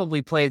he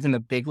probably plays in the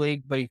big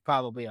league, but he's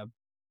probably a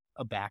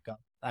backup,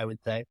 I would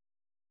say.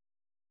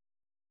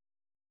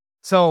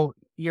 So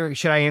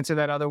should I answer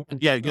that other one?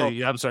 Yeah,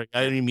 yeah, I'm sorry.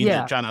 I didn't mean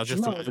that, John. I was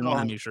just wanting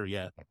to make sure.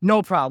 Yeah.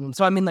 No problem.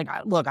 So I mean, like,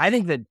 look, I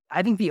think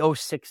the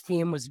 06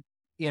 team was,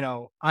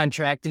 on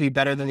track to be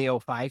better than the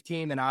 05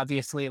 team. And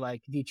obviously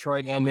like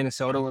Detroit and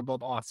Minnesota were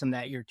both awesome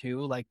that year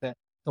too. Like the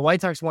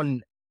White Sox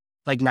won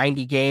like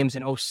 90 games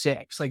in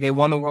 06. Like they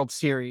won the World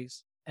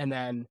Series and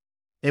then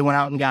they went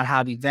out and got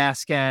Javi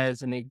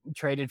Vasquez and they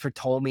traded for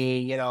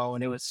Tommy,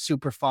 and it was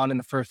super fun in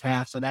the first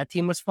half. So that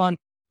team was fun.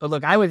 But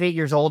look, I was 8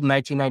 years old in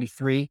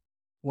 1993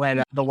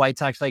 when the White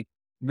Sox like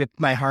ripped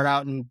my heart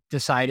out and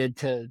decided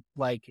to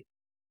like,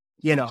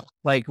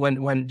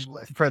 when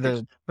for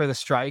the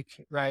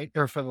strike, right?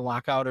 Or for the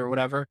lockout or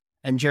whatever.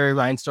 And Jerry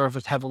Reinsdorf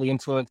was heavily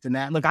influenced in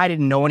that. Look, I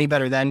didn't know any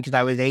better then because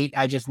I was 8.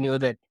 I just knew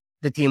that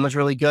the team was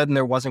really good and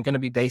there wasn't going to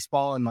be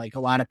baseball. And like a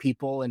lot of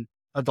people and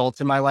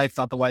adults in my life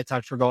thought the White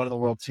Sox were going to the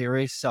World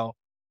Series. So,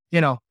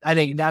 I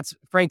think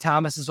Frank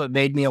Thomas is what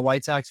made me a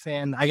White Sox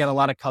fan. I got a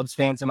lot of Cubs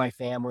fans in my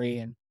family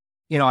and,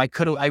 I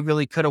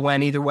really could have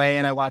went either way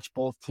and I watched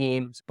both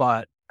teams,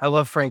 but I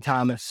love Frank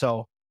Thomas.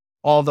 So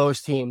all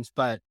those teams,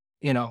 but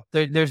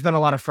there's been a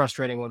lot of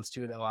frustrating ones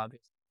too, though,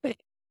 obviously.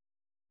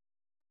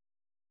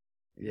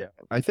 Yeah.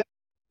 I think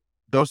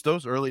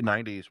those early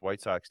 90s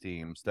White Sox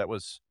teams,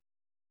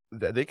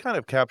 they kind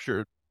of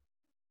captured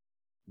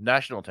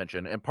national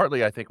attention. And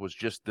partly I think was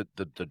just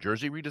the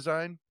jersey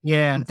redesign.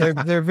 Yeah.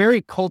 They're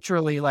very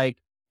culturally like,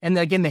 and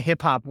again, the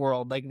hip hop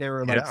world, like they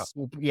were like,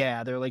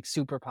 they're like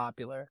super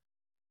popular.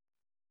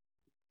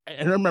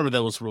 And I remember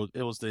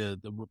it was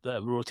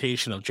the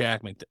rotation of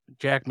Jack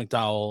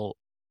McDowell,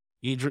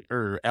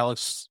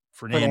 Alex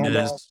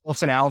Fernandez,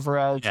 Wilson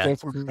Alvarez,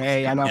 Jason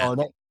Gray. I know.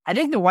 Yeah. I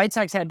think the White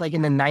Sox had like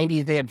in the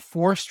 90s, they had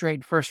 4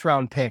 straight first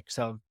round picks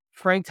of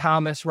Frank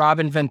Thomas,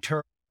 Robin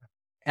Ventura,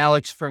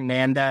 Alex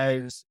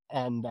Fernandez,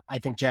 and I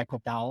think Jack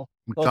McDowell.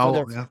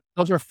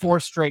 Those were 4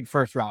 straight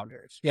first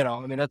rounders.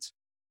 I mean, that's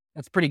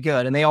pretty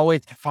good. And they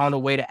always found a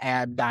way to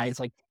add guys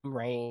like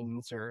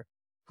Raines or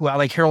who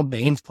like Harold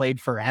Baines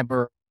played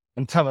forever.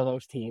 And some of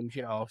those teams,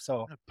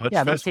 so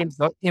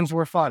those teams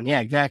were fun. Yeah,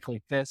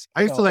 exactly.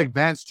 I used to like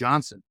Vance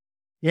Johnson.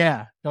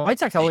 Yeah, the White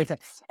Sox always had,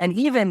 and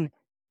even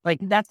like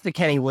that's the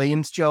Kenny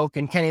Williams joke,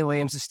 and Kenny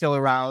Williams is still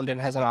around and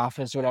has an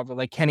office or whatever.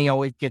 Like Kenny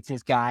always gets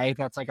his guy.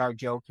 That's like our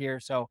joke here.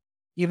 So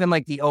even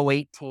like the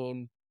 08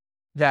 team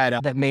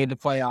that made the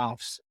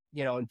playoffs,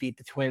 and beat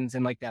the Twins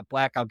in like that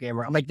blackout game,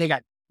 like they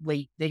got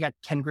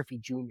Ken Griffey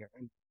Jr.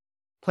 and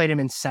played him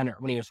in center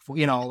when he was,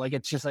 like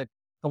it's just like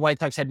the White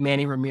Sox had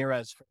Manny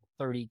Ramirez for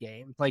 30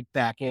 games, like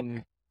back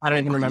in, I don't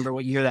even remember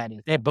what year that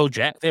is. They had Bo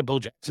Jackson.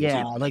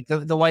 Yeah, like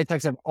the White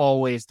Sox have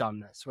always done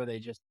this, where they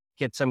just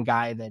get some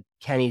guy that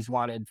Kenny's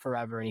wanted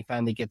forever, and he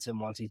finally gets him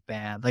once he's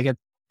bad. Like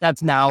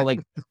that's now like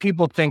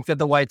people think that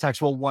the White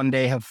Sox will one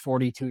day have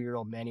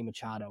 42-year-old Manny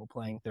Machado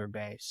playing third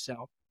base.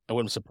 So I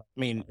wouldn't surprise. I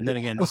mean, and then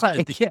again,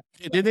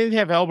 they didn't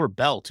have Albert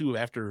Bell too.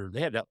 After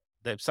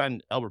they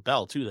signed Albert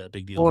Bell too. That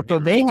big deal. Well, so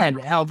they had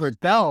Albert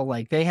Bell,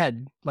 like they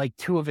had like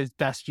 2 of his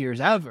best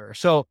years ever.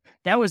 So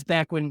that was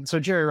back when.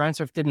 So Jerry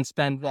Reinsdorf didn't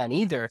spend then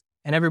either,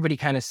 and everybody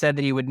kind of said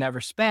that he would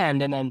never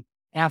spend. And then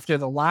after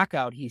the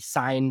lockout, he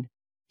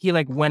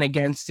like went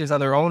against his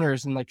other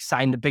owners and like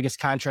signed the biggest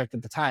contract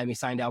at the time. He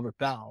signed Albert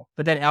Bell,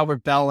 but then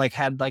Albert Bell like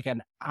had like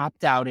an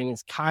opt out in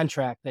his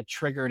contract that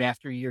triggered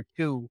after year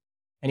 2,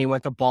 and he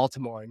went to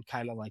Baltimore and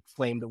kind of like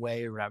flamed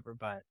away or whatever.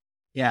 But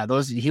yeah,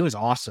 he was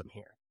awesome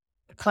here.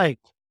 Like,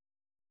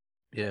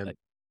 yeah,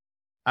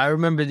 I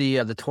remember the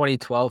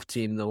 2012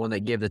 team, the one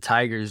that gave the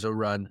Tigers a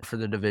run for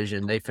the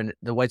division.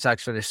 The White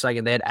Sox finished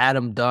second. They had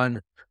Adam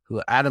Dunn.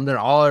 All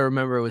I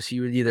remember was he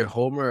would either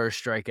homer or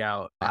strike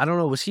out. I don't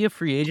know. Was he a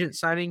free agent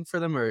signing for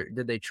them, or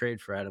did they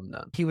trade for Adam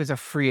Dunn? He was a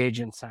free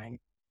agent signing.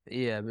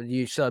 Yeah, but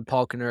you saw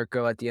Paul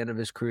Konerko at the end of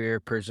his career,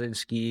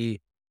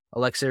 Perzinski,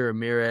 Alexei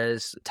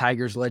Ramirez,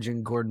 Tigers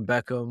legend Gordon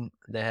Beckham.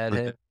 They had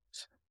him.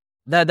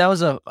 That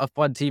was a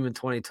fun team in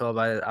 2012.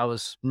 I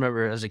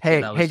remember as a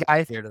kid. I was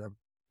guys, scared of them.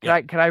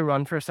 Can I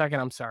run for a second?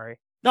 I'm sorry.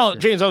 No,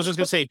 James, I was just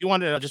gonna say, if you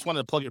wanted, I just wanted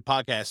to plug your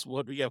podcast.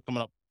 What do you have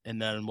coming up,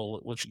 and then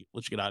we'll let you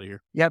get out of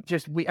here. Yep,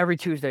 every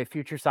Tuesday,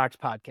 Future Sox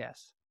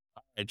podcast.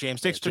 Hey,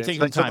 James, thanks for James, taking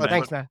the thanks so time, much. man.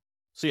 Thanks, man.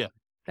 See ya.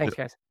 Thanks,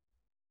 guys.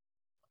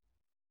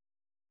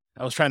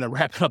 I was trying to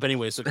wrap it up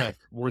anyway, so it kind of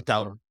worked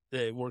out.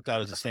 It worked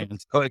out as it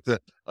stands. I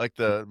like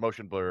the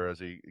motion blur as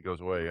he goes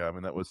away. I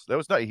mean, that was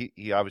nice.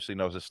 He obviously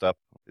knows his stuff.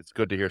 It's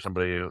good to hear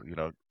somebody, you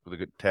know, with the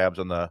good tabs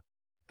on the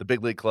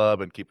big league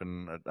club and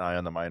keeping an eye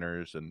on the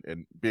minors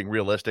and being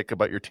realistic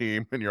about your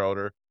team and your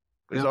owner.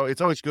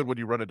 It's always good when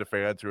you run into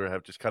fans who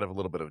have just kind of a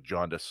little bit of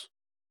jaundice.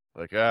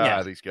 Like,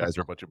 these guys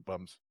are a bunch of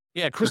bums.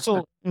 Yeah,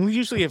 Crystal. We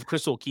usually have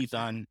Crystal Keith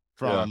on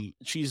from.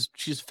 She's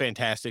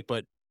fantastic,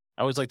 but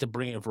I always like to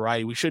bring in a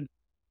variety. We should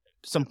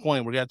at some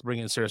point we're gonna have to bring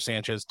in Sarah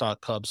Sanchez,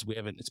 talk Cubs. We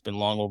haven't. It's been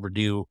long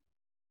overdue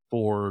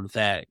for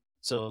that.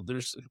 So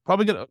there's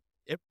probably gonna.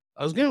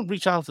 I was gonna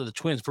reach out to the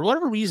Twins for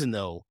whatever reason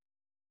though.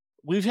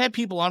 We've had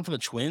people on from the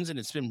Twins and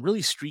it's been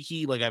really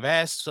streaky. Like I've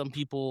asked some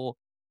people.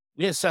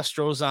 We had Seth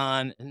Strohs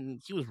on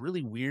and he was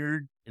really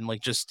weird and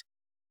like just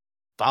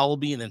followed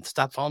me and then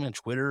stopped following me on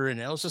Twitter and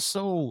it was just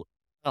so.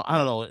 I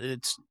don't know.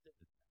 It's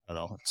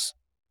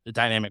the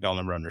dynamic I'll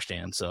never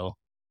understand. So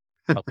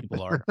how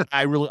people are,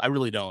 I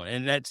really don't.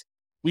 And that's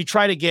we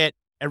try to get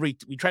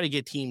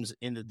teams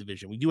in the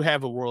division. We do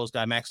have a Royals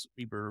guy, Max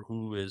Reaper,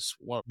 who is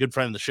a good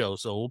friend of the show.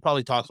 So we'll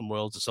probably talk some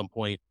Royals at some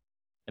point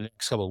in the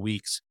next couple of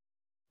weeks.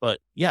 But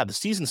yeah, the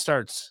season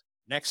starts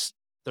next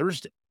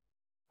Thursday.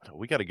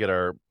 We got to get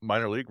our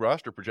minor league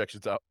roster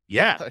projections out.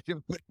 Yeah, I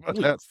didn't think about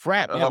holy that.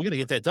 crap! Yeah, we got to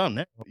get that done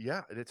now.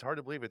 Yeah, and it's hard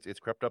to believe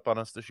it's crept up on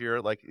us this year.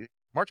 Like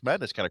March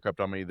Madness kind of crept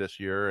on me this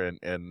year,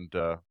 and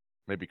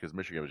maybe because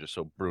Michigan was just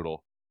so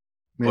brutal.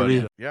 Maybe.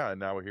 But, and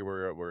now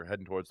we're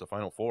heading towards the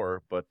Final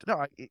Four. But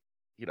no,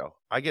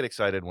 I get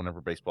excited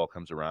whenever baseball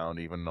comes around,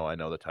 even though I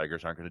know the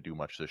Tigers aren't going to do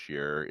much this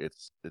year.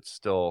 It's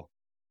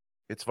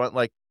fun.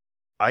 Like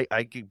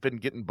I've been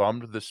getting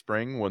bummed this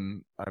spring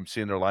when I'm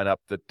seeing their lineup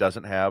that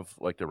doesn't have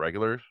like the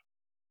regulars.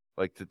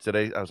 Like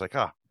today, I was like,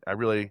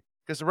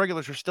 because the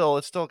regulars it's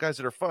still guys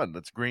that are fun.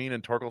 That's Green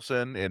and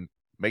Torkelson and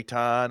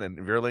Maton and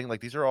Vierling.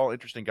 Like these are all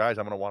interesting guys.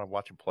 I'm going to want to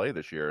watch them play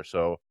this year.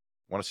 So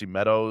I want to see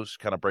Meadows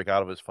kind of break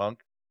out of his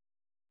funk.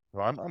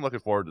 So I'm looking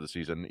forward to the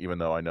season, even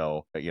though I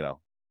know,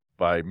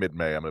 by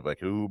mid-May, I'm going to be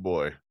like, oh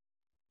boy.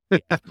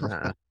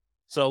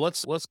 So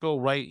let's go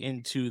right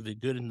into the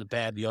good and the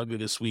bad, the ugly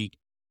this week.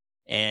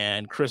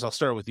 And Chris, I'll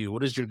start with you.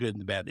 What is your good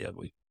and the bad, the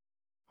ugly?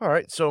 All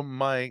right. So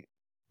my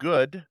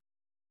good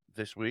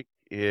this week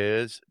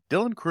is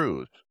Dylan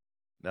Cruz.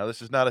 Now,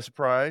 this is not a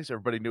surprise.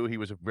 Everybody knew he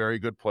was a very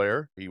good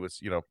player. He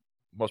was,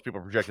 most people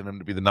projected him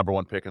to be the number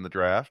one pick in the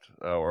draft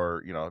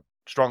or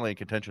strongly in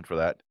contention for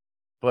that.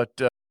 But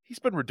he's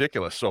been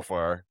ridiculous so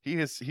far.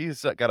 He's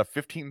got a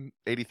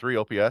 1583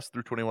 OPS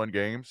through 21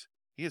 games.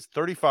 He is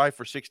 35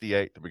 for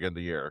 68 to begin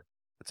the year.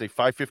 That's a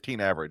 515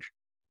 average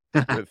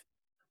with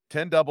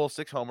 10 doubles,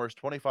 6 homers,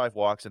 25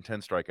 walks, and 10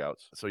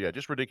 strikeouts. So, yeah,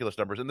 just ridiculous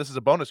numbers. And this is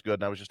a bonus good,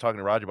 and I was just talking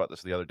to Raj about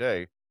this the other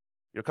day.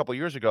 A couple of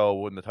years ago,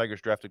 when the Tigers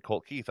drafted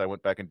Colt Keith, I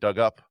went back and dug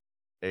up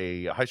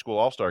a high school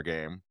all-star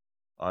game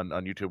on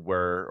YouTube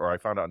or I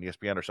found out on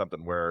ESPN or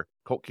something, where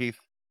Colt Keith,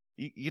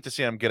 you get to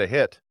see him get a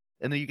hit,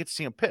 and then you get to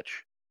see him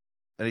pitch.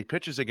 And he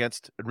pitches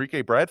against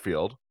Enrique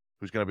Bradfield,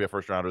 who's going to be a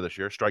first-rounder this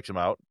year, strikes him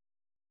out.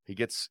 He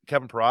gets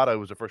Kevin Parada, who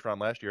was a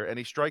first-round last year, and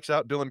he strikes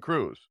out Dylan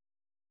Cruz.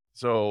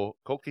 So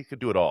Colt Keith could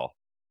do it all.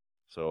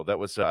 So that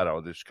was, I don't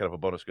know, there's kind of a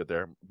bonus good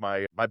there.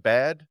 My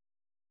bad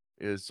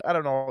is, I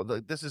don't know,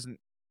 this isn't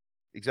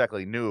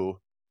exactly new,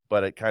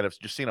 but it kind of,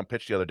 just seeing him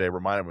pitch the other day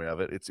reminded me of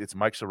it. It's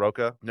Mike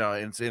Soroka. No,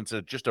 it's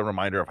just a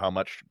reminder of how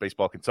much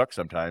baseball can suck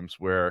sometimes,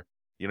 where,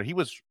 he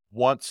was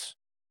once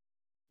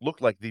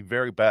looked like the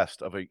very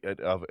best of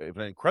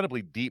an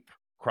incredibly deep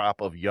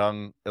crop of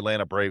young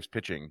Atlanta Braves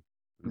pitching,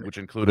 which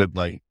included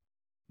like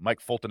Mike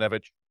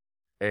Fultonevich,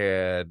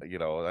 and,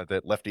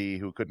 that lefty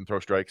who couldn't throw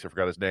strikes, I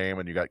forgot his name,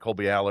 and you got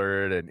Colby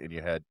Allard, and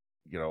you had,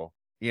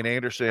 Ian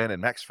Anderson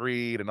and Max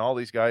Fried and all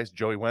these guys,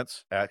 Joey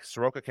Wentz.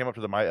 Soroka came up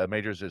to the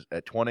majors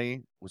at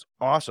 20, was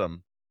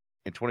awesome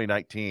in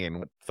 2019,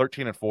 went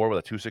 13-4 with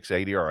a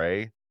 2.68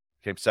 ERA,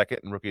 came second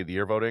in Rookie of the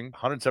Year voting,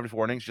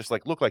 174 innings, just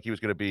looked like he was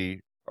going to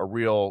be a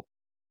real,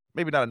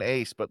 maybe not an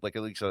ace, but like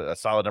at least a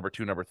solid number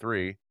 2, number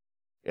 3.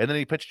 And then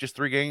he pitched just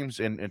 3 games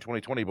in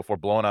 2020 before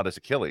blowing out his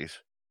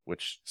Achilles,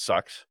 which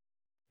sucks.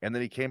 And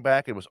then he came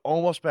back and was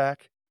almost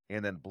back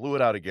and then blew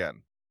it out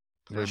again.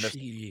 So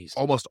he missed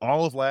almost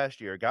all of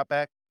last year, got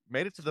back,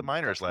 made it to the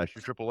minors last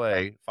year,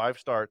 AAA, 5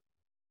 starts,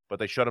 but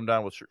they shut him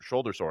down with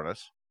shoulder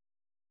soreness.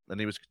 And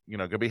he was,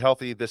 going to be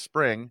healthy this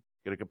spring,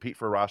 going to compete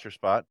for a roster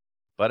spot,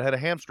 but had a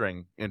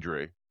hamstring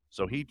injury.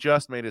 So he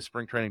just made his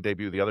spring training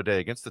debut the other day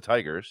against the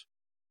Tigers.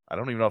 I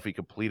don't even know if he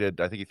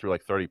completed, I think he threw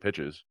like 30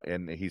 pitches,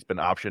 and he's been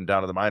optioned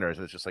down to the minors.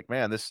 And it's just like,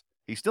 man,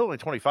 he's still only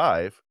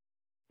 25,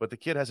 but the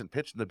kid hasn't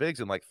pitched in the bigs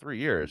in like 3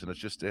 years. And it's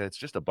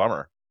just a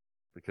bummer,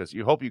 because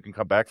you hope you can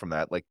come back from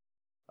that. Like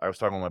I was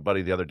talking with my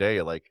buddy the other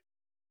day, like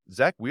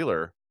Zach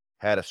Wheeler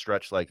had a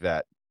stretch like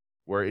that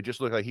where it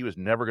just looked like he was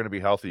never going to be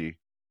healthy.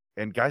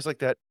 And guys like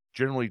that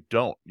generally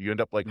don't. You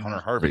end up like Hunter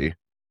Harvey.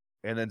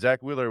 And then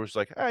Zach Wheeler was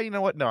like, you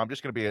know what? No, I'm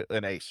just going to be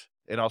an ace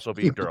and also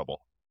be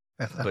durable.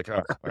 It's like,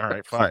 all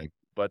right, fine.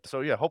 But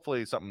so, yeah,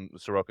 hopefully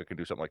Soroka can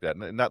do something like that.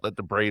 Not that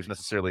the Braves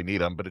necessarily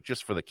need him, but it's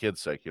just for the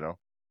kids' sake, you know?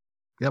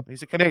 Yep.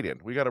 He's a Canadian.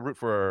 We got to root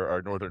for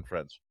our northern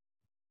friends.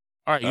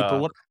 All right, Uper,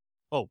 what?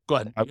 Oh, go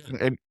ahead.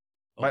 And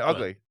Oh, my go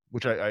ugly, ahead.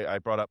 which I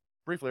brought up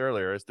briefly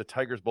earlier, is the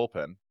Tigers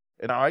bullpen.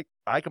 And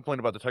I complained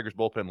about the Tigers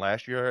bullpen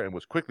last year and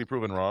was quickly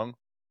proven wrong.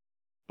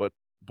 But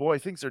boy,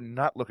 things are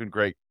not looking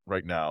great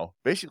right now.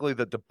 Basically,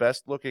 the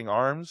best looking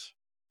arms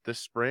this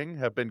spring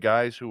have been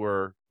guys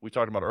who we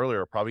talked about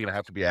earlier, are probably going to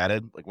have to be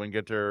added, like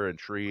Winginter and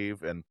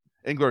Shreve, and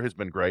Engler has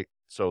been great.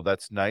 So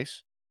that's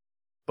nice.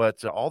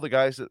 But all the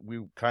guys that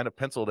we kind of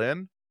penciled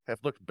in have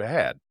looked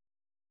bad.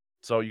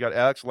 So you got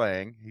Alex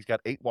Lang. He's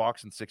got 8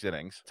 walks in 6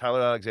 innings. Tyler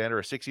Alexander,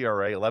 a 6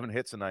 ERA, 11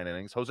 hits in 9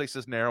 innings. Jose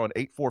Cisnero, an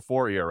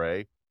 8.44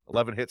 ERA,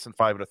 11 hits in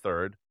 5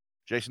 1/3.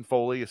 Jason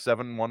Foley, a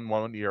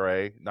 7.11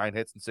 ERA, 9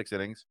 hits in 6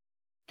 innings.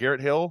 Garrett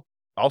Hill,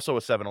 also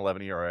a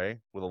 7.11 ERA,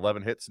 with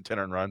 11 hits and 10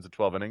 earned runs in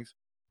 12 innings.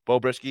 Bo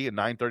Brisky, a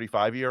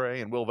 9.35 ERA,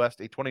 and Will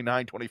Vest, a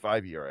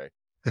 29.25 ERA.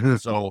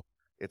 So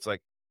it's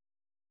like,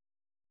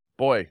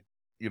 boy,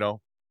 you know,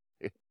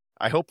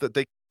 I hope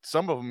that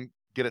some of them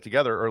get it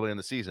together early in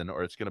the season,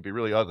 or it's going to be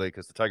really ugly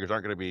because the Tigers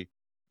aren't going to be,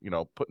 you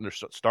know, putting their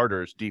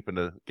starters deep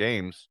into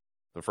games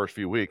the first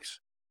few weeks.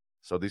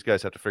 So these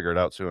guys have to figure it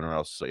out soon, or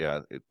else,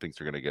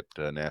 things are going to get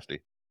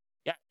nasty.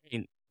 Yeah, I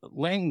mean,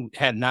 Lang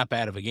had not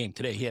bad of a game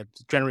today. He had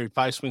generated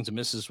 5 swings and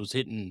misses, was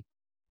hitting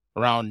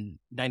around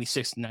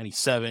 96 to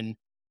 97.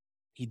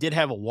 He did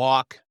have a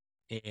walk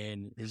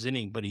in his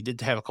inning, but he did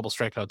have a couple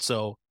strikeouts.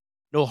 So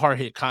no hard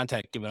hit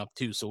contact given up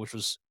too. So which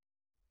was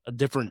a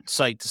different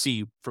sight to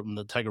see from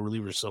the Tiger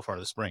relievers so far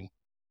this spring.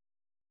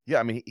 Yeah,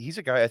 I mean, he's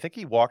a guy, I think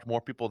he walked more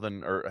people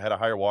or had a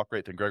higher walk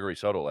rate than Gregory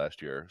Soto last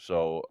year.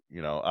 So,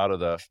 you know, out of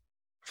the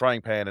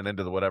frying pan and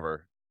into the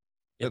whatever.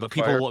 Yeah, but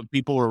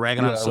people were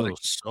ragging on Soto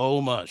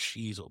so much.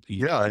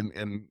 Yeah,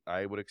 and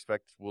I would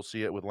expect we'll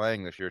see it with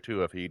Lang this year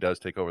too if he does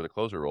take over the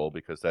closer role,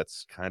 because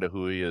that's kind of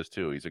who he is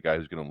too. He's a guy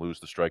who's going to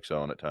lose the strike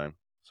zone at time.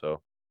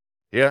 So,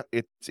 yeah,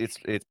 it's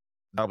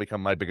now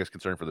become my biggest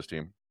concern for this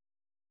team.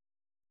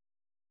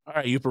 All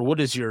right, Uper, what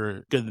is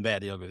your good and the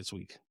bad yoga this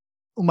week?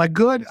 Well, my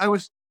good, I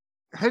was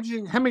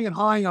hemming and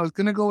hawing. I was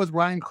going to go with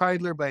Ryan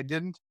Kreidler, but I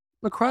didn't.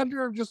 But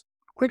Kreidler, just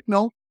quick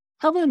note,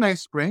 having a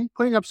nice spring,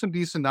 putting up some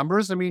decent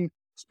numbers. I mean,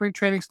 spring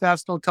training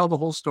stats don't tell the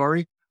whole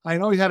story. I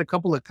know he had a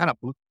couple of kind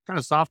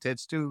of soft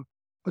hits too,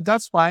 but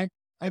that's fine.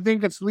 I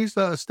think it's at least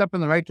a step in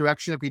the right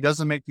direction if he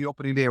doesn't make the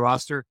opening day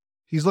roster.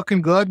 He's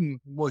looking good, and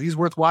well, he's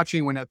worth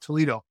watching when at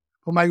Toledo.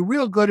 But my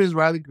real good is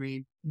Riley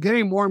Green,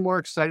 getting more and more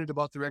excited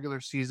about the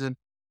regular season.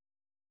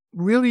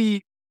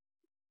 Really,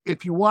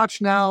 if you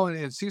watch now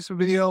and see some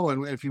video,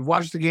 and if you've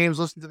watched the games,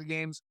 listen to the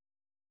games,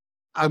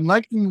 I'm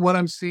liking what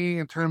I'm seeing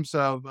in terms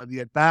of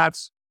the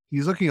at-bats.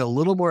 He's looking a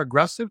little more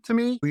aggressive to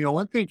me. You know,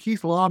 one thing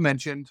Keith Law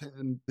mentioned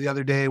the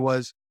other day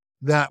was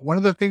that one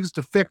of the things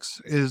to fix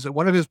is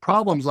one of his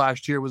problems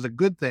last year was a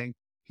good thing.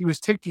 He was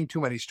taking too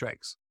many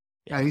strikes.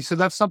 Yeah. And he said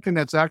that's something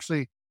that's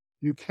actually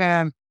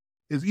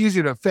is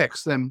easier to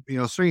fix than, you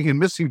know, swinging and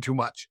missing too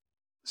much.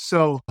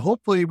 So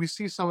hopefully we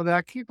see some of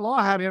that. Keith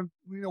Law had him,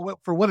 you know,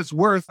 for what it's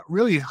worth,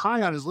 really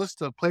high on his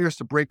list of players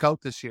to break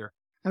out this year.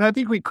 And I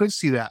think we could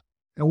see that.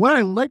 And what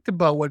I liked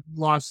about what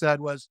Law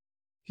said was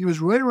he was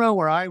right around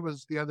where I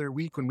was the other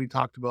week when we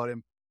talked about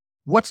him.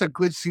 What's a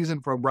good season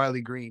for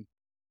Riley Green?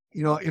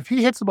 You know, if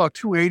he hits about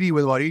 280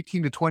 with about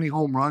 18 to 20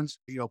 home runs,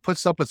 you know,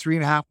 puts up a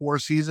 3.5 WAR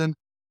season,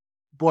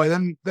 boy,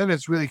 then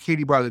it's really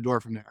Katie bar the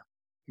door from there.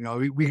 You know,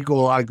 we could go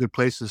a lot of good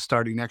places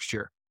starting next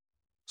year.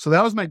 So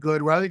that was my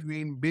good. Riley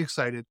Green, be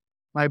excited.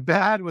 My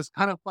bad was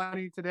kind of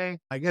funny today.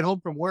 I get home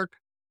from work,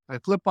 I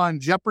flip on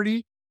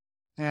Jeopardy,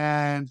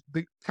 and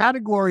the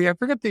category, I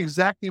forget the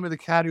exact name of the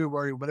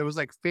category, but it was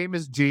like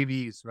famous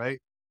JVs, right?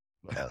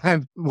 Yeah.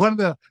 And one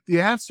of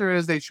the answer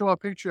is they show a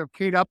picture of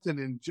Kate Upton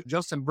and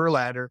Justin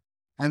Verlander,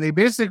 and they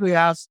basically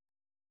ask,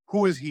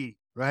 who is he,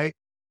 right?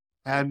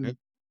 And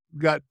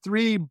got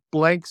 3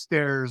 blank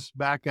stares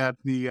back at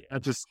the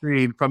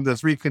screen from the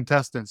 3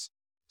 contestants.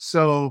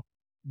 So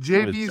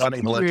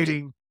JV's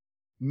rating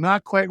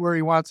not quite where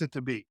he wants it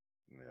to be.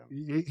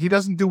 Yeah. He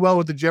doesn't do well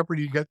with the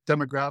Jeopardy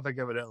demographic,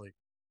 evidently.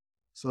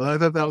 So I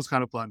thought that was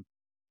kind of fun.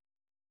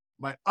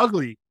 My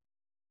ugly,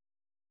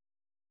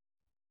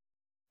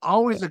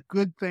 always a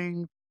good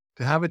thing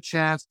to have a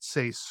chance to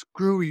say,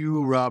 screw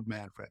you, Rob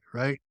Manfred,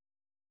 right?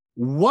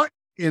 What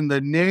in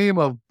the name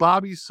of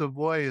Bobby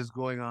Savoy is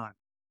going on?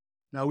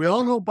 Now, we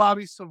all know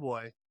Bobby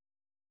Savoy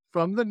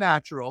from The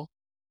Natural.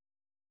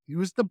 He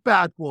was the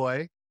bad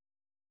boy.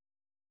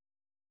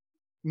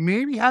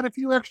 Maybe had a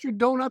few extra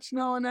donuts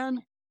now and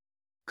then.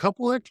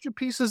 Couple extra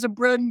pieces of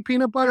bread and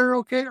peanut butter,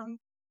 okay? A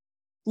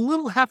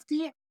little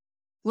hefty,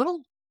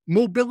 little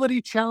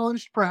mobility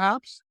challenged,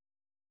 perhaps.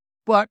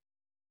 But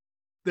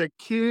the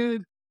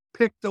kid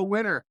picked the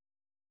winner.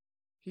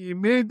 He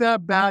made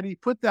that bat. He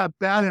put that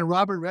bat in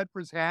Robert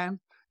Redford's hand,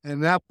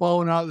 and that ball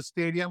went out of the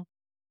stadium.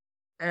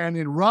 And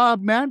in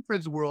Rob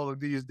Manfred's world of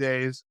these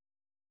days,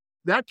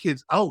 that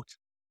kid's out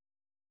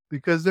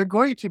because they're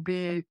going to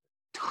be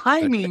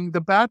timing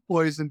the bat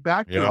boys and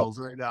bat girls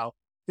right now.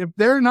 if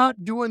they're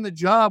not doing the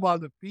job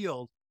on the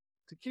field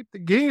to keep the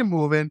game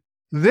moving,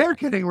 they're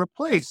getting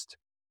replaced.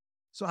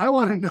 So I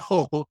want to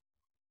know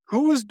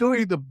who is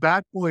doing the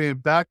bat boy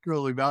and bat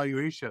girl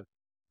evaluation,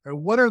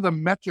 and what are the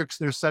metrics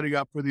they're setting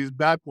up for these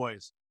bat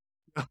boys?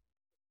 Are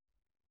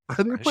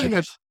they putting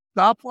a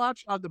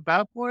stopwatch on the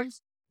bat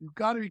boys? You've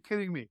got to be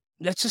kidding me.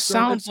 That just So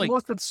sounds it's the like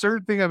most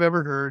absurd thing I've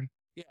ever heard.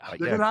 yeah.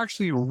 They're going to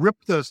actually rip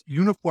the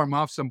uniform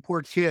off some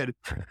poor kid.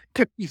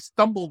 He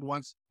stumbled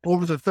once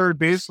over the third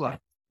baseline.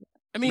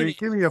 I mean,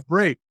 give me a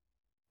break.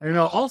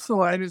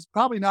 Also, and it's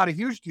probably not a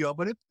huge deal,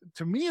 but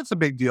to me, it's a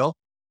big deal.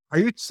 Are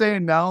you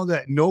saying now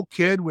that no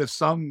kid with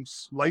some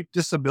slight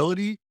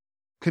disability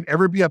can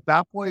ever be a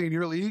bat boy in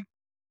your league?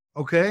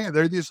 Okay,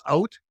 they're just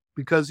out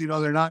because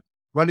they're not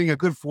running a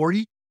good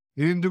 40.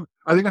 Are they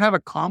going to have a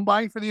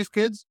combine for these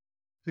kids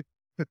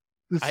to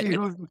see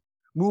who's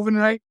moving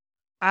right?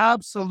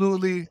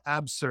 Absolutely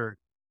absurd.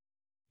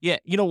 Yeah,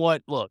 you know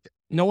what? Look,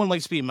 no one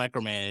likes being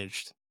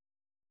micromanaged.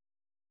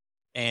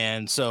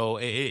 And so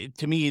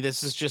to me,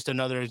 this is just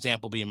another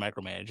example being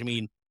micromanaged. I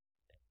mean,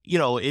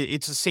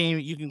 it's the same.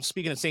 You can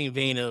speak in the same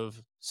vein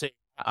of, say,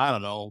 I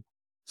don't know,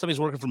 somebody's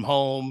working from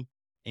home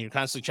and you're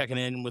constantly checking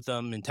in with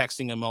them and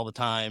texting them all the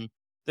time.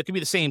 That could be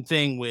the same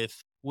thing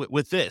with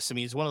this. I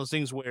mean, it's one of those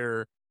things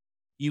where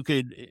you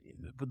could,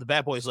 but the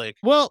bat boy's like,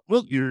 well,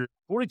 you're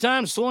 40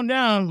 times slowing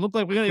down. Look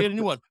like we're going to get a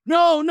new one.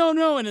 No.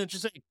 And it's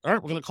just like, all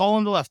right, we're going to call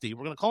him the lefty.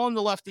 We're going to call him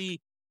the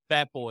lefty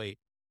bat boy.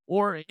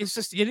 Or it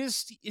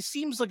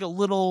seems like a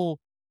little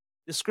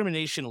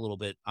discrimination a little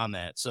bit on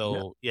that.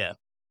 So, yeah.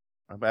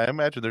 I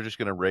imagine they're just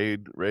going to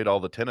raid all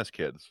the tennis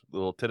kids, the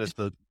little tennis,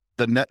 the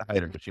net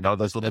hiders,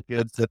 those little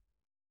kids that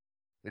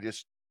they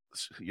just,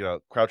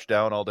 crouch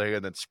down all day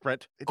and then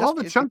sprint. All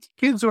the chunky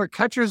kids who are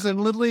catchers in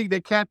Little League, they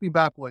can't be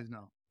bat boys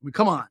now. I mean,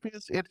 come on.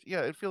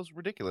 It feels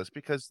ridiculous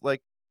because,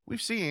 like,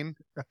 we've seen,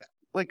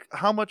 like,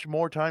 how much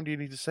more time do you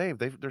need to save?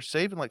 They're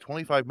saving like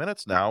 25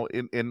 minutes now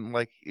in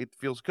like, it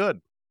feels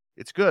good.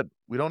 It's good.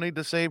 We don't need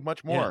to save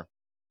much more. Yeah.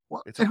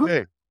 Well, it's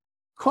okay.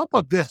 How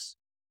about this?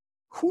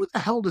 Who the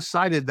hell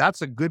decided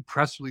that's a good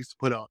press release to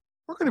put out?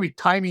 We're going to be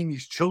timing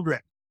these children.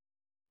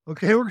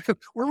 Okay, we're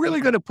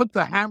really going to put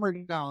the hammer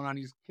down on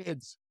these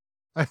kids.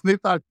 And they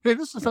thought, hey,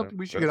 this is something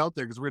we should get out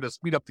there because we're going to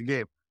speed up the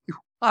game. You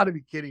got to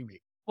be kidding me.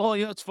 Well,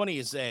 what's funny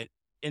is that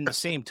in the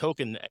same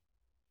token,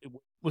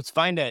 what's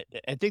fine that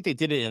I think they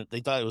did it. They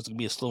thought it was going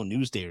to be a slow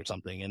news day or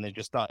something, and they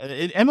just thought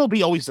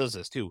MLB always does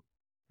this too.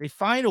 They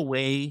find a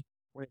way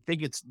where I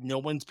think it's no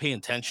one's paying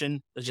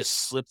attention to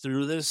just slip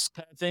through this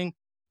kind of thing.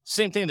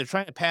 Same thing. They're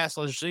trying to pass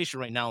legislation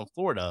right now in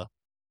Florida.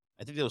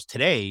 I think it was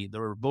today. They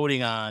were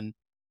voting on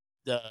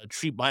the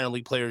treat minor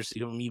league players to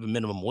give them even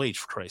minimum wage,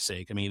 for Christ's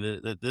sake. I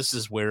mean, this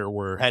is where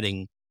we're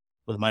heading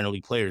with minor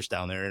league players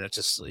down there, and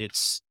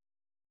it's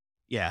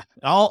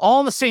all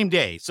on the same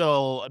day.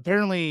 So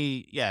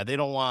apparently,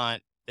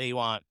 they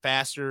want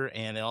faster,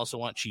 and they also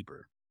want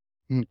cheaper.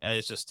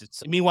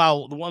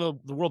 Meanwhile,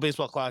 the World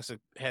Baseball Classic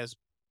has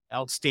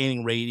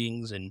outstanding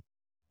ratings and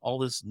all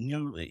this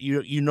new,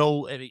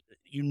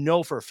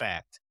 for a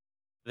fact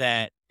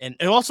that, and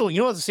also,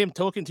 at the same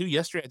token too,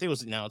 yesterday, I think it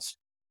was announced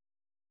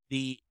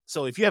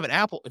so if you're an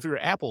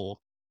Apple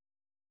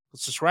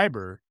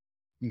subscriber,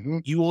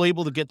 you will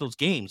able to get those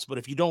games, but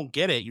if you don't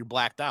get it, you're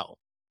blacked out.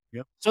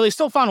 Yep. So they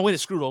still found a way to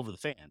screw it over the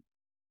fan.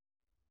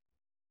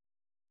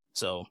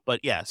 So,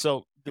 but yeah,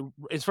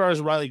 as far as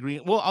Riley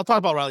Green, well, I'll talk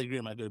about Riley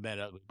Green, my good, bad,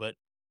 ugly, but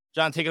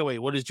John, take it away.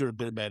 What is your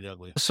good, bad,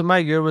 ugly? So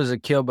my good was a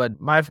kill, but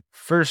my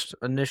first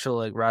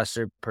initial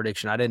roster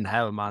prediction, I didn't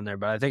have him on there,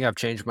 but I think I've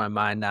changed my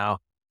mind now.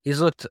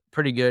 He's looked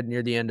pretty good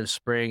near the end of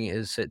spring.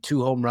 Is hit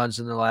 2 home runs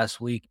in the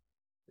last week.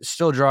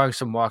 Still drawing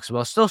some walks,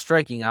 well, still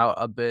striking out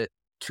a bit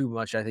too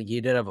much. I think he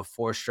did have a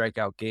 4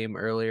 strikeout game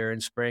earlier in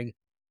spring,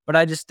 but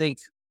I just think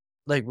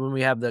like when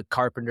we have the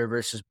Carpenter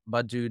versus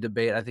Badu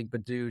debate, I think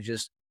Badu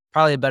just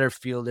probably a better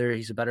fielder.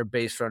 He's a better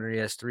base runner. He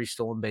has 3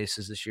 stolen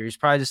bases this year. He's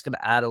probably just going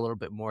to add a little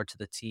bit more to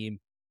the team.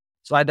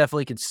 So I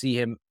definitely could see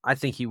him. I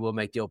think he will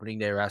make the opening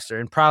day roster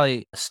and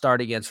probably start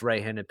against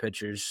right-handed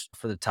pitchers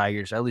for the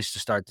Tigers, at least to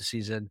start the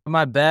season.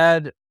 My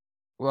bad,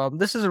 well,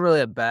 this isn't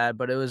really a bad,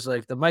 but it was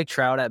like the Mike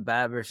Trout at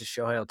bat versus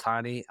Shohei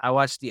Ohtani. I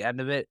watched the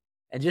end of it,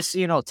 and just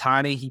seeing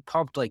Ohtani, he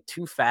pumped like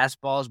 2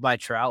 fastballs by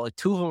Trout. Like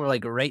 2 of them were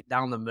like right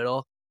down the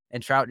middle,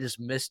 and Trout just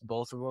missed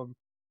both of them.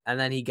 And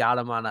then he got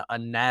him on a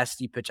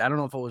nasty pitch. I don't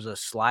know if it was a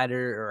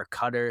slider or a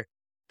cutter,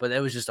 but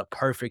it was just a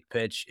perfect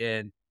pitch.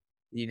 And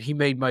he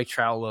made Mike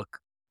Trout look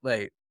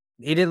like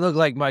he didn't look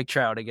like Mike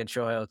Trout against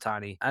Shohei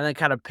Ohtani. And then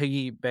kind of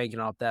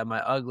banking off that, my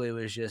ugly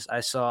was just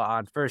I saw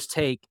on First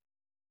Take,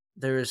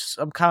 there's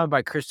some comment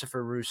by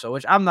Christopher Russo,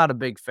 which I'm not a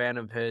big fan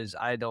of his.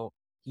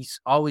 He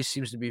always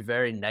seems to be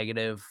very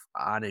negative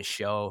on his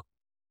show.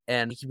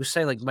 And he was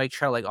saying like Mike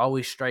Trout like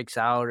always strikes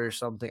out or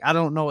something. I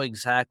don't know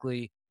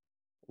exactly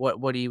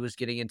what he was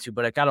getting into,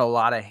 but it got a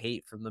lot of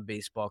hate from the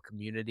baseball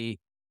community.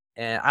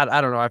 And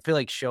I don't know. I feel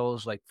like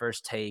shows like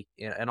First Take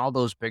and all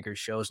those bigger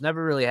shows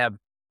never really have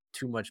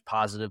too much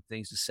positive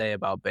things to say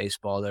about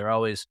baseball. They're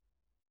always,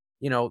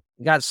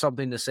 got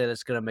something to say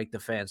that's going to make the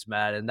fans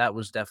mad. And that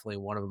was definitely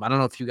one of them. I don't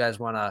know if you guys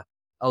want to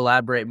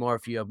elaborate more,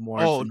 if you have more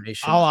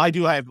information. Oh, I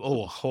do have.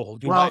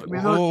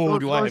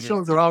 Those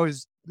shows are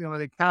always,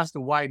 they cast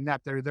a wide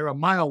net. They're a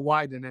mile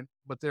wide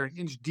but they're an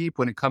inch deep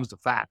when it comes to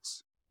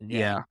facts.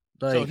 Yeah.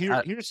 So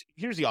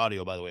here's the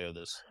audio, by the way, of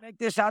this. Make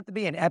this out to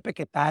be an epic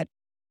at bat.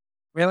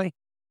 Really?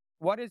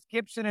 What is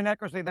Gibson and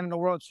Eckersley then in the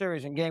World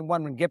Series in Game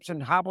 1 when Gibson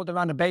hobbled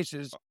around the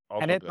bases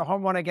and hit the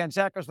home run against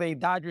Eckersley,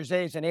 Dodgers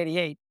A's in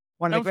 '88,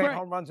 one of the great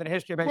home runs in the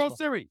history of baseball. World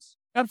Series.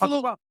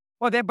 Absolutely.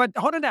 But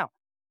hold it now.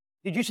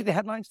 Did you see the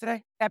headlines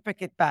today?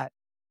 Epic at bat.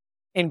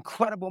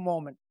 Incredible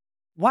moment.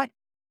 What?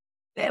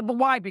 But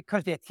why?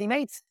 Because they're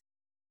teammates?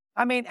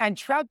 I mean, and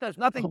Trout does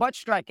nothing but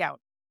strike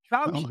out.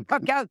 Trout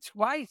struck out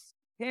twice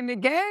in the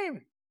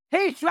game.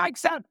 He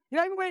strikes out.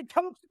 Everybody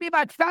talks to me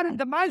about Trout and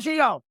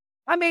DiMaggio.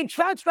 I mean,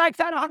 Trout strikes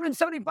out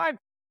 175.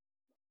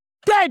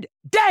 Dead.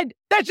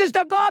 This is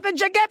the garbage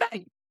you give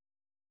me.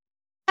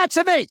 That's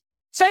to me.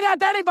 Say that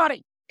to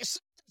anybody.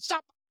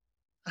 Stop.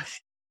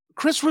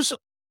 Chris Russo.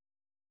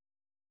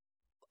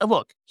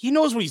 Look, he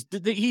knows what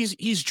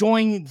he's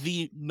joined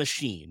the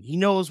machine. He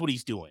knows what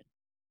he's doing.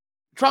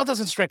 Trout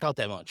doesn't strike out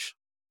that much.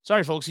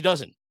 Sorry, folks, he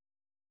doesn't.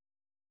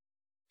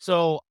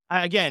 So,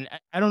 I don't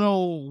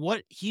know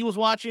what he was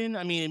watching.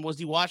 I mean, was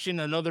he watching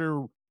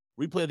another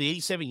replay of the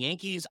 87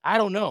 Yankees? I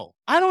don't know.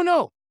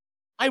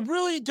 I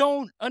really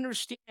don't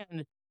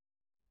understand.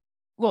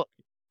 Look,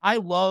 I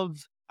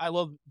love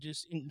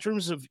just in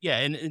terms of,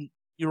 and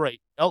you're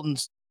right.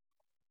 Elton's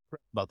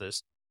about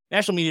this.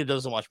 National media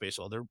doesn't watch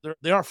baseball.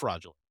 They are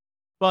fraudulent.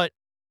 But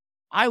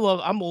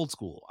I'm old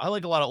school. I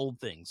like a lot of old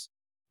things.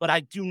 But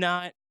I do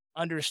not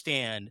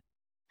understand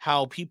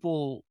how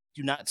people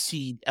do not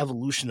see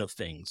evolution of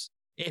things.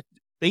 If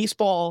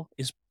baseball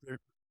is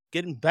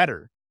getting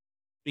better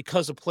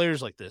because of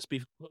players like this,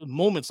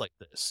 moments like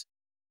this,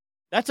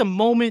 that's a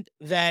moment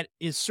that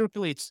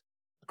circulates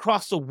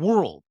across the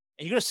world.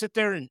 And you're going to sit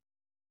there and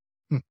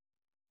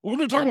we're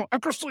going to talk about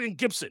Eckersley and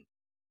Gibson.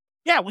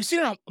 Yeah, we've seen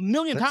it a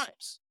million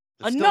times.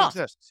 Enough.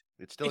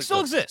 It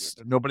still exists.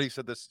 Nobody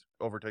said this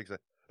overtakes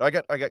it. I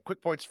got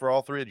quick points for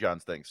all three of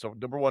John's things. So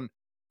number one,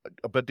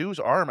 Badu's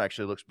arm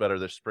actually looks better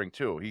this spring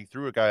too. He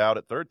threw a guy out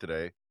at third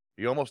today.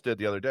 He almost did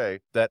the other day.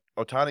 That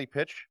Ohtani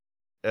pitch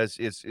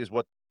is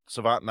what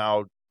Savant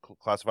now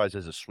classifies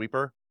as a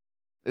sweeper.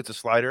 It's a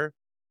slider,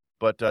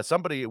 but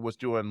somebody was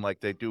doing like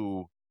they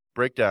do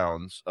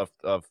breakdowns of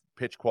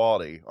pitch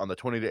quality on the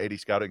 20 to 80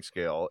 scouting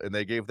scale, and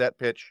they gave that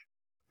pitch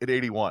an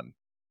 81.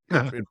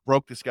 It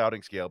broke the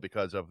scouting scale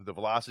because of the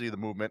velocity of the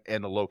movement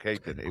and the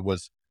location. It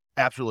was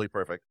absolutely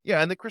perfect.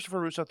 Yeah, and the Christopher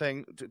Russo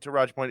thing, to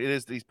Raj's point,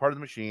 he's part of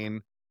the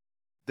machine.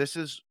 This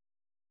is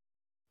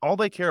all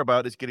they care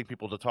about is getting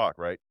people to talk,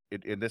 right?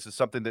 And this is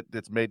something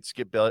that's made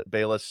Skip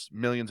Bayless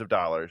millions of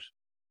dollars.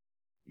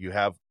 You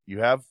have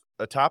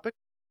a topic,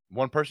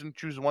 one person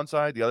chooses one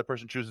side, the other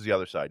person chooses the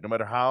other side. No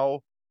matter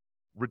how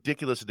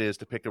ridiculous it is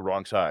to pick the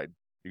wrong side.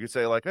 You could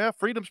say like,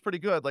 freedom's pretty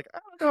good. Like, I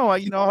don't know,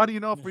 how do you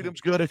know freedom's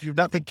good if you've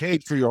not been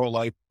caged for your whole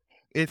life?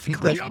 Yeah,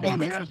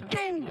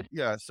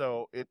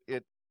 so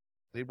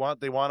they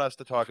want us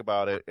to talk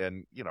about it,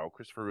 and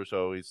Christopher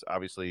Russo, he's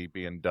obviously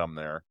being dumb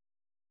there.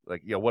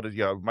 Like,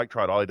 Mike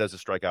Trout, all he does is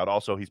strike out.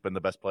 Also, he's been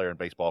the best player in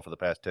baseball for the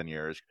past 10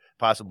 years,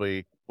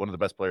 possibly one of the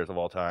best players of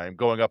all time,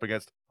 going up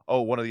against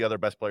one of the other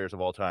best players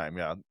of all time.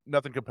 Yeah,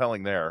 nothing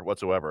compelling there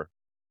whatsoever.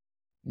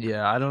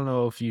 Yeah, I don't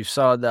know if you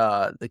saw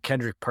the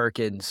Kendrick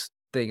Perkins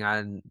thing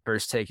on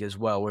First Take as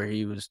well, where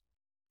he was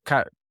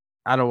I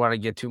don't want to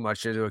get too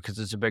much into it because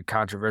it's a bit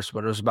controversial,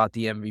 but it was about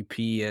the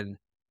MVP and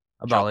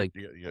about like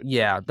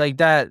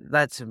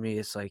that to me,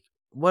 it's like,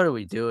 what are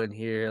we doing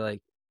here?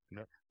 Like,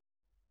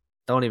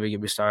 don't even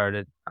get me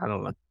started. I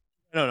don't know.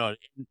 No.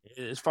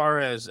 As far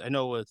as I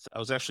know, I'm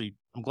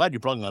glad you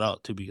brought that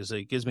out too, because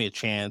it gives me a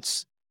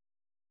chance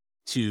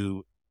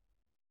to.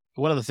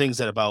 One of the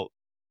things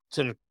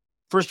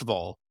first of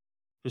all,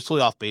 he was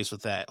totally off base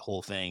with that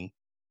whole thing,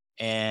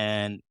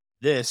 and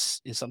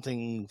this is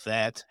something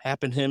that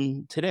happened to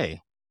him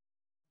today.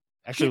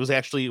 Maybe it was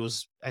yesterday.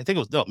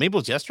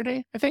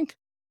 I think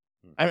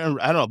I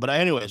don't know, but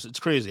anyways, it's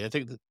crazy. I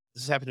think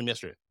this happened to him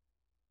yesterday.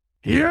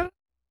 Here.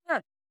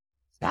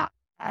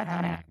 I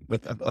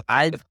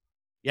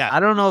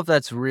don't know if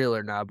that's real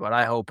or not, but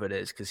I hope it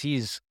is, because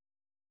he's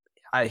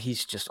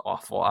just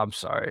awful. I'm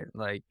sorry.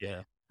 Like,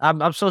 yeah,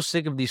 I'm so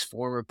sick of these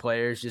former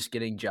players just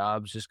getting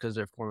jobs just because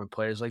they're former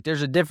players. Like,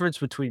 there's a difference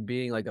between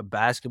being like a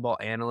basketball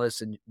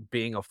analyst and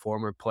being a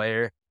former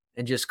player,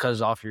 and just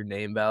because off your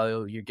name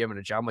value, you're given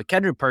a job. Like,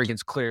 Kendrick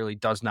Perkins clearly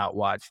does not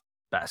watch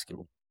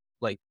basketball.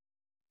 Like,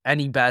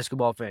 any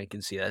basketball fan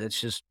can see that.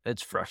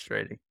 It's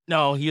frustrating.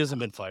 No, he hasn't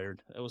been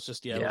fired. It was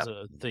just, it was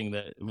a thing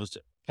that it was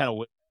kind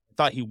of, I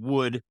thought he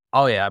would.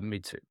 Oh yeah, me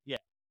too. Yeah.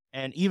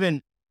 And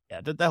even,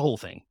 that whole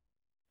thing.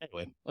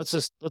 Anyway,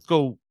 let's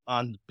go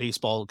on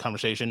baseball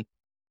conversation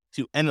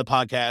to end the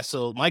podcast.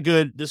 So my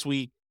good this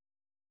week,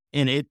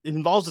 and it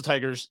involves the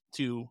Tigers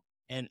too.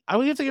 And I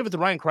would have to give it to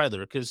Ryan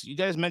Kreidler, because you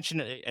guys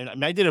mentioned it,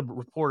 and I did a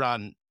report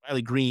on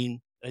Riley Green.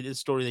 I did a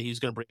story that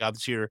he's going to bring out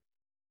this year.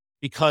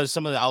 because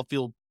some of the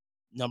outfield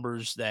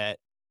numbers that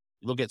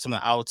you look at some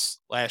of the outs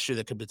last year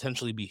that could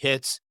potentially be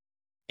hits,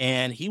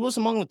 and he was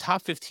among the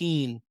top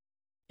 15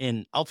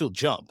 in outfield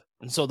jump.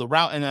 And so the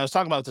route, and I was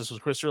talking about this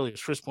with Chris earlier,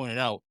 as Chris pointed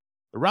out,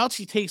 the routes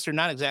he takes are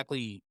not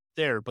exactly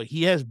there, but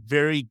he has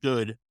very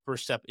good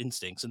first step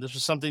instincts. And this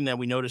was something that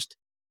we noticed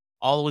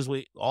all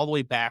the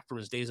way back from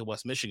his days at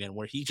West Michigan,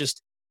 where he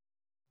just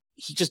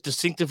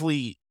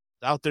distinctively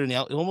out there in the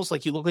out, almost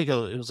like he looked like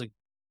it was like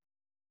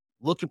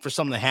looking for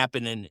something to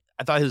happen. And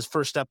I thought his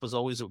first step was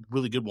always a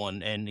really good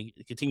one, and he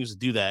continues to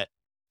do that.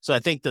 So I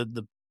think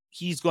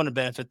he's going to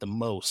benefit the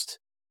most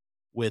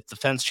with the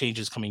fence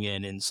changes coming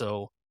in. And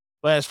so,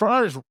 but as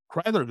far as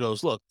Kreidler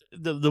goes, look,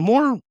 the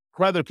more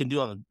Kreidler can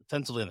do on the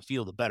defensively on the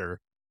field, the better.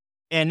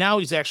 And now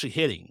he's actually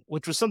hitting,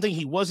 which was something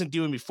he wasn't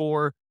doing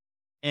before.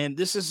 And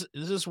this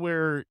is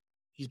where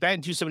he's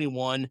batting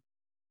 271.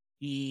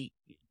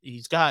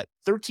 He's got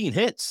 13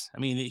 hits. I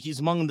mean, he's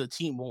among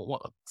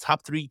the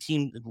top 3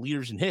 team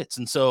leaders in hits.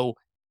 And so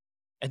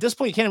at this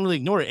point, you can't really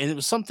ignore it. And it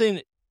was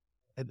something,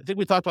 I think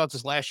we talked about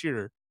this last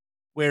year,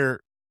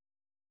 where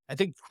I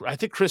think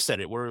Chris said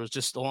it, where it was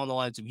just along the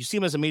lines of, you see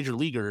him as a major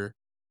leaguer,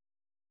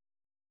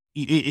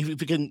 if you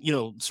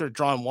can, start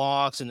drawing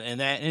walks and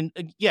that, and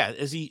yeah,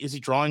 is he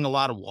drawing a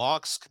lot of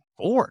walks?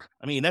 4.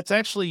 I mean, that's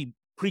actually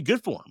pretty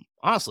good for him,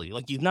 honestly.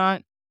 Like, you're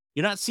not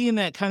seeing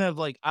that kind of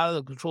like out of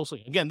the control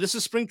swing. Again, this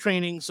is spring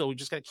training, so we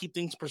just got to keep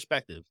things in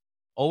perspective.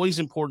 Always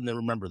important to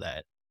remember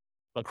that.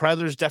 But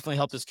Kreidler's definitely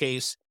helped his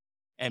case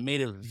and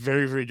made it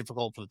very, very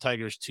difficult for the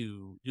Tigers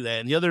to do that.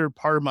 And the other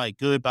part of my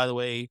good, by the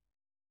way,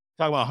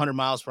 talking about 100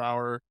 miles per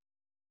hour,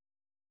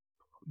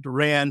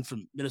 Duran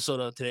from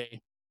Minnesota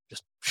today,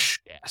 just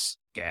gas.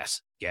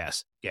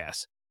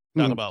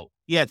 Talking about,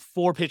 he had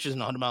 4 pitches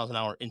and 100 miles an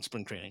hour in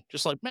spring training.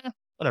 Just like, man,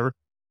 whatever.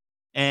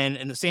 And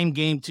in the same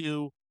game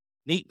too,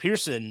 Nate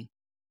Pearson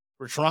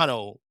for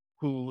Toronto,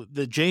 who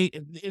the Jays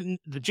can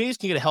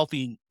get a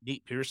healthy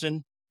Nate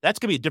Pearson. That's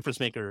going to be a difference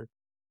maker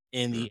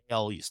in the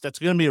AL East. That's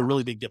going to be a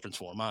really big difference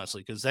for him,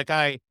 honestly, because that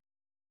guy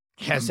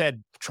has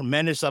had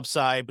tremendous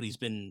upside, but he's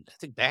been, I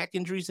think, back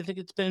injuries. I think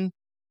it's been.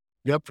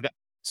 Yep.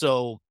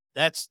 So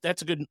that's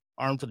a good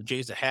arm for the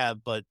Jays to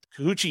have. But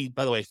Kikuchi,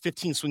 by the way,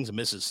 15 swings and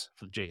misses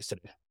for the Jays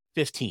today.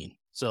 15.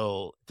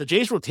 So if the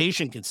Jays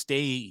rotation can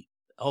stay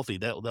healthy,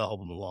 that'll help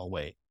them a long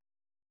way.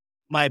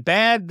 My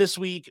bad this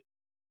week,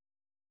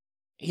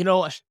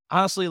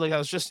 honestly, like, I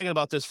was just thinking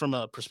about this from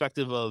a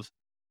perspective of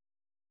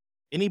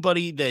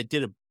anybody that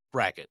did a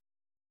bracket.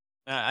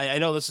 I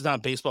know this is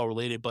not baseball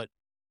related, but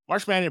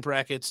March Madness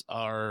brackets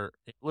are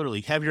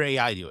literally, have your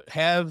AI do it.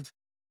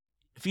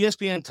 If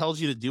ESPN tells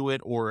you to do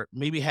it, or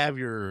maybe have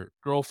your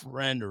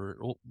girlfriend or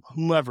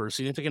whomever,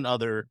 significant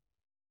other,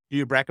 do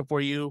your bracket for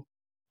you,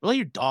 let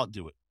your dog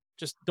do it.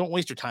 Just don't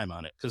waste your time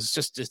on it, because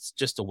it's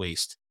just a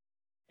waste.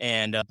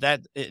 And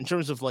that, in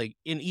terms of like,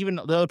 even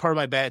the other part of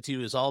my bad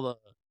too is all the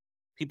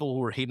people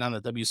who were hating on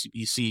the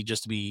WBC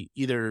just to be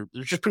they're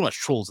just pretty much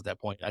trolls at that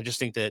point. I just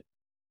think that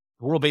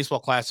the World Baseball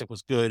Classic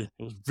was good.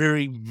 It was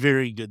very,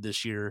 very good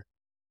this year.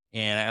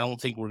 And I don't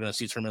think we're going to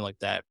see a tournament like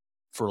that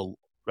it's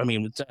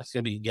going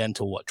to be again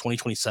till what,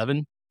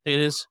 2027? It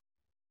is.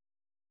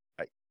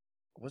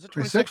 Was it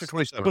 26 or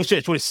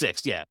 27?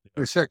 26, yeah.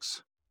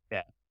 26.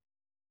 Yeah.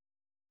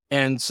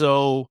 And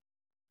so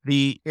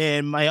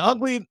my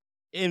ugly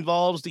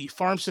involves the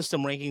farm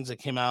system rankings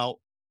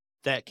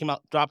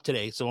that dropped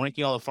today. So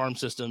ranking all the farm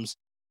systems.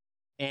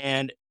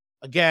 And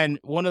again,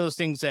 one of those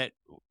things that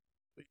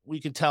we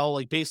could tell,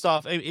 like, based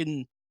off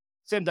in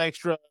Sam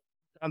Dykstra,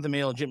 Jonathan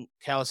Mail, and Jim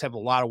Callis have a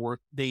lot of work.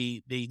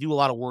 They do a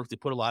lot of work. They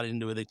put a lot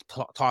into it. They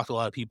talk to a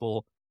lot of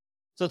people.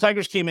 So the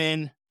Tigers came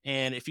in,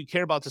 and if you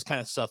care about this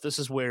kind of stuff, this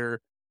is where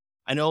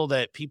I know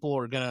that people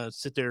are going to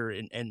sit there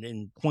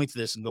and point to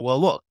this and go, well,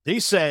 look, they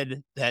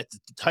said that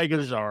the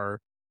Tigers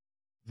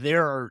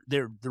they're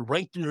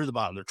ranked near the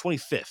bottom. They're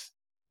 25th.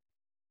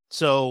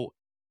 So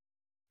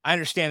I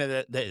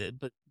understand that,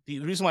 but the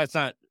reason why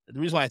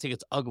I think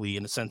it's ugly,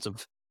 in the sense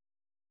of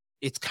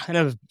it's kind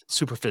of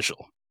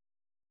superficial,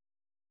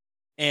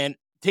 and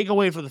take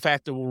away from the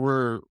fact that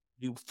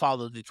you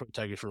follow the Detroit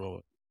Tigers for a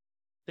moment.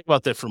 Think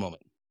about that for a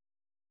moment.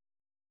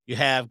 You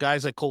have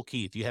guys like Cole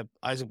Keith, you have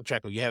Isaac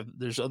Pacheco,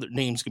 there's other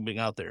names being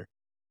out there.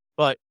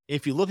 But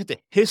if you look at the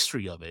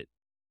history of it,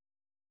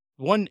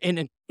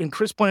 and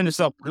Chris pointed this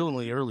out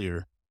brilliantly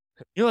earlier,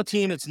 a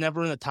team that's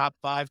never in the top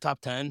 5, top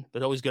 10,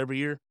 but always good every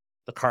year?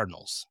 The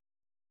Cardinals.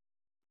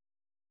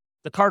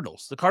 The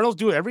Cardinals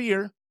do it every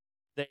year.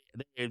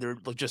 They're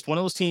just one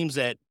of those teams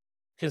that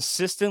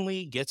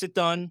consistently gets it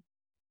done.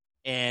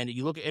 And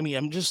you look,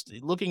 I'm just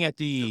looking at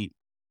the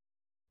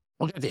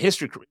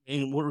history,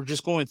 and we're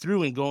just going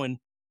through and going,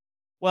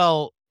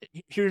 well,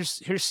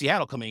 here's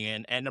Seattle coming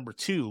in at number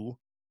 2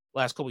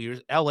 last couple of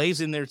years.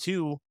 LA's in there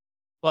too,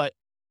 but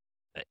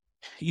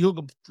you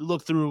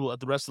look through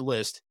the rest of the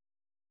list.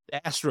 The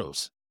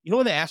Astros. You know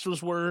where the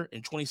Astros were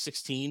in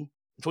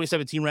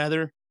 2017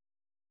 rather?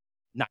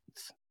 9th.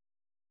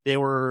 They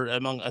were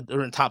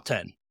they're in top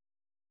 10.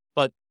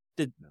 But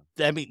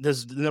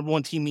does the number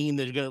 1 team mean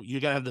that you're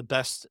gonna have the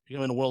best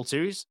in the World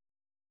Series?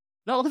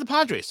 No, look at the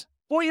Padres.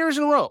 4 years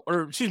in a row,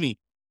 or excuse me,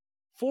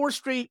 4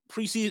 straight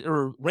preseason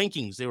or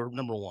rankings. They were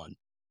number one.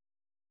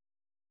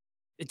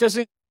 It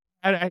doesn't.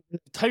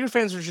 Tiger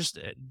fans are just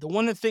the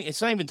one thing.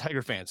 It's not even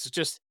Tiger fans. It's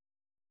just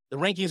the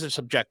rankings are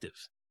subjective,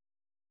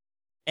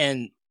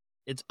 and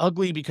it's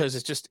ugly because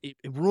it's just it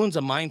ruins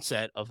a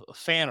mindset of a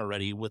fan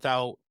already.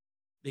 Without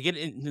they get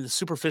into the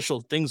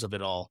superficial things of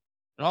it all.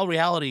 In all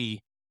reality,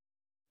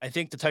 I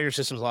think the Tiger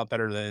system is a lot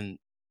better than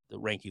the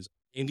rankings,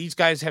 and these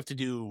guys have to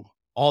do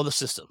all the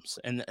systems,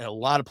 and a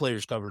lot of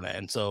players cover that.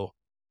 And so,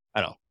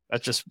 I don't know.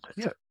 That's just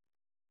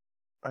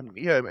and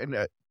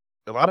a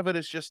lot of it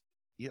is just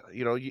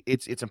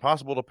it's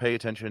impossible to pay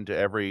attention to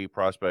every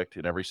prospect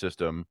in every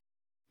system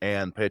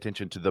and pay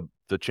attention to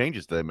the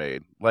changes they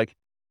made. Like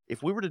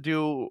if we were to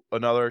do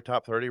another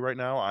top 30 right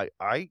now,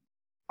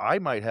 I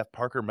might have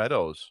Parker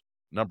Meadows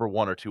number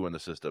 1 or 2 in the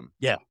system.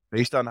 Yeah,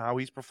 based on how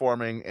he's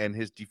performing and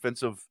his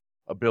defensive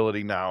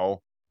ability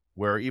now,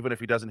 where even if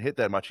he doesn't hit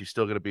that much, he's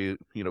still going to be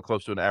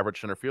close to an average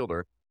center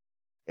fielder.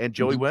 And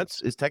Joey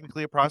Wentz is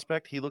technically a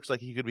prospect. He looks like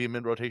he could be a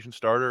mid-rotation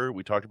starter.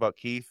 We talked about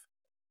Keith.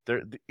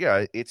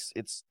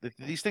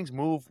 These things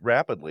move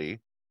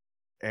rapidly,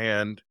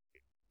 and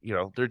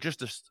they're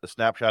just a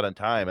snapshot in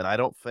time. And I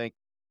don't think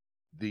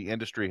the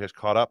industry has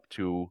caught up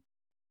to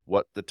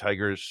what the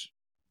Tigers'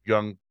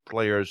 young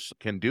players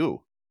can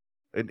do.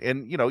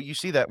 And you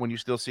see that when you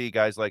still see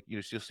guys like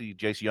you still see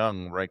Jace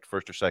Young ranked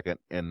first or second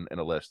in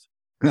a list.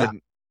 Yeah.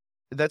 And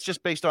that's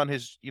just based on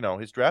his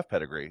his draft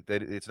pedigree.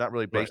 It's not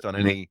really based on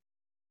any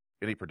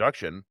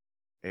production.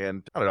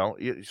 And I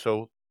don't know.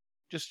 So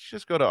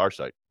just go to our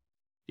site.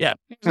 Yeah,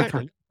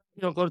 exactly.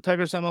 Go to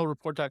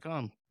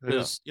tigersmlreport.com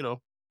because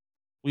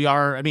we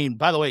are. I mean,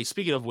 by the way,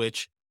 speaking of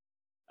which,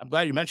 I'm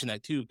glad you mentioned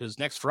that too, because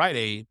next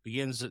Friday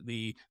begins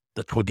the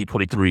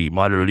 2023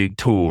 Minor League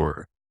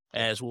Tour,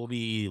 as we'll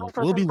be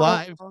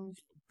live.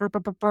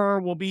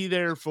 We'll be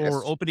there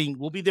for opening.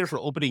 We'll be there for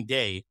opening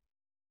day.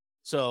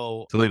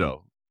 So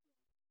Toledo,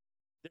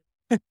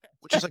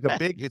 which is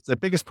like it's the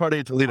biggest party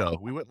in Toledo.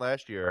 We went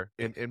last year,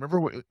 and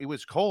remember it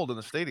was cold in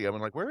the stadium.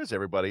 And like, where is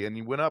everybody? And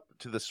you went up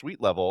to the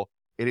suite level,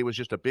 and it was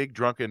just a big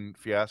drunken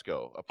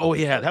fiasco. Oh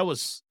yeah, that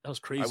was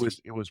crazy.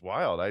 It was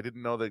wild. I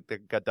didn't know that they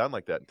got done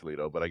like that in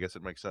Toledo, but I guess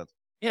it makes sense.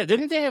 Yeah,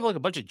 didn't they have like a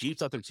bunch of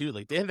Jeeps out there too?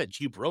 Like they have that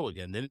Jeep Row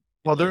again, didn't?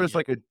 Well, there's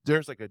like a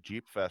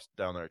Jeep Fest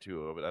down there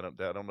too, but I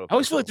don't know. I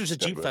always feel like there's a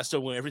Jeep Fest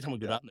every time we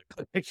go down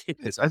there.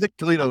 I think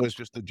Toledo is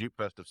just the Jeep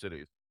Fest of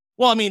cities.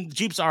 Well, I mean,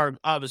 Jeeps are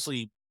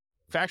obviously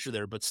manufactured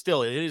there, but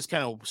still, it is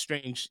kind of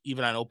strange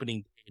even on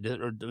opening day,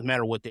 or no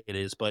matter what day it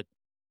is. But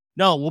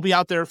no, we'll be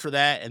out there for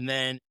that, and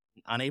then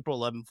on April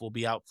 11th, we'll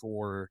be out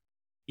for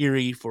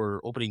Erie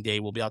for opening day.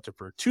 We'll be out there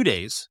for 2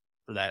 days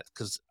for that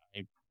because,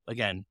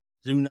 again,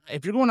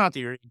 if you're going out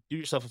there, do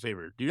yourself a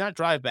favor. Do not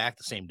drive back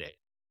the same day.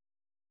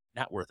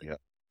 Not worth it. Yeah.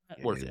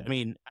 Not worth it. I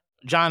mean,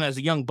 John, as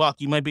a young buck,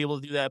 you might be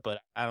able to do that, but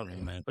I don't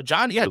know, man. But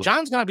John's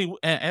gonna be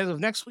as of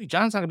next week.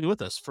 John's not gonna be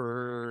with us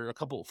for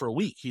a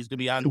week. He's gonna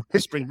be on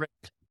spring break.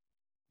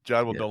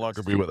 John will no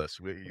longer be with us.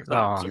 I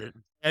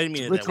didn't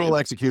mean ritual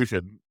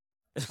execution.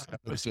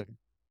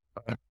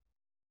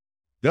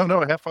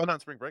 No, have fun on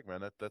spring break,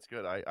 man. That's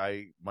good.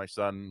 My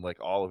son, like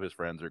all of his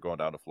friends, are going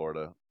down to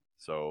Florida,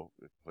 so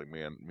it's like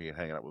me and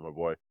hanging out with my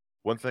boy.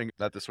 One thing,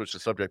 not to switch the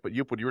subject, but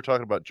when you were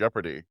talking about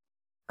Jeopardy,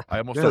 I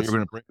almost thought you were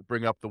going to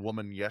bring up the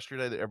woman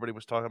yesterday that everybody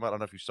was talking about. I don't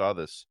know if you saw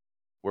this,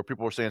 where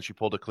people were saying she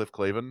pulled a Cliff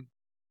Clavin.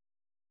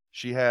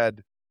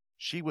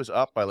 She was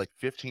up by like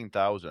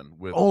 15,000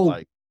 with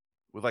like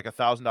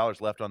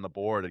 $1,000 left on the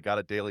board and got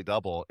a daily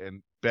double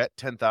and bet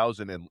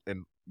 10,000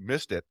 and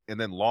missed it and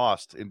then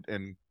lost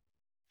and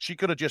she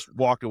could have just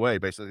walked away.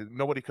 Basically,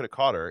 nobody could have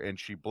caught her, and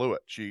she blew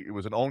it. It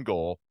was an own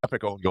goal,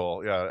 epic own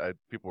goal. Yeah,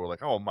 people were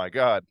like, "Oh my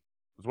god!"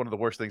 It was one of the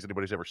worst things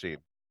anybody's ever seen.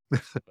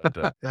 But,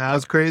 yeah, that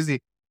was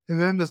crazy.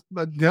 And then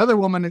the other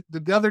woman,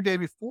 the other day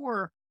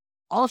before,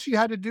 all she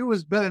had to do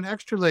was bet an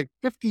extra like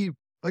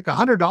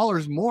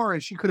 $100 more,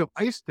 and she could have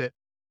iced it.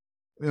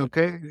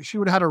 Okay, she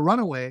would have had a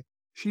runaway.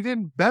 She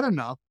didn't bet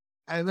enough,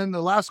 and then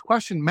the last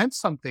question meant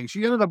something.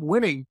 She ended up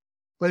winning,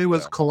 but it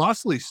was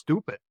colossally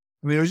stupid.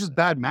 I mean, it was just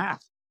bad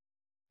math.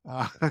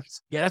 Yeah,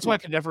 that's why I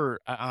could never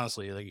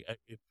honestly like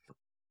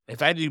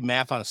if I had to do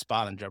math on a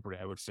spot on Jeopardy,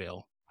 I would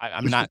fail.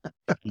 I'm not.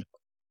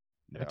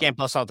 I can't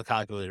bust out the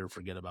calculator.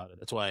 Forget about it.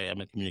 That's why I'm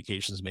a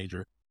communications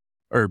major,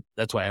 or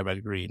that's why I have my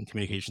degree in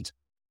communications.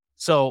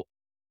 So,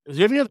 do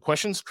you have any other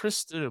questions,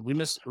 Chris? Did we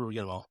miss or we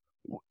get them all?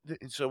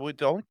 So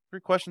the only 3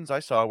 questions I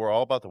saw were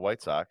all about the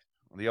White Sox.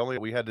 We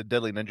had the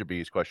Deadly Ninja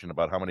Bees question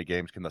about how many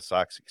games can the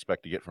Sox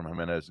expect to get from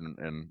Jimenez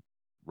and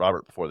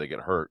Robert before they get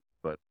hurt.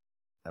 But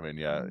I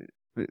mean,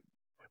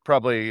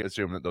 probably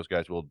assume that those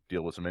guys will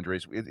deal with some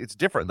injuries. It's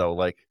different though.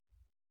 Like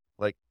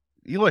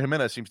Eloy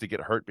Jimenez seems to get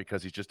hurt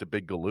because he's just a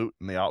big galoot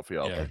in the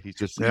outfield. Yeah.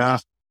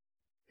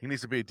 He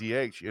needs to be a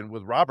DH. And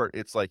with Robert,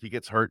 it's like he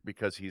gets hurt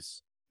because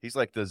he's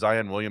like the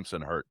Zion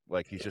Williamson hurt.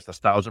 Like he's just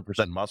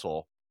 1,000%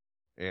 muscle.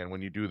 And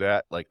when you do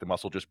that, like the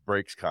muscle just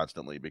breaks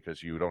constantly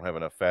because you don't have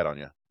enough fat on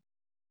you.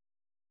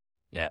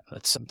 Yeah,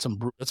 that's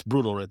that's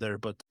brutal right there.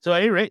 But so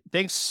anyway,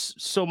 thanks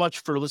so much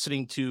for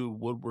listening to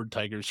Woodward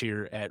Tigers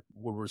here at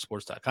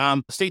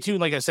woodwardsports.com. Stay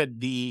tuned. Like I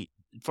said,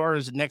 as far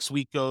as next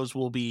week goes,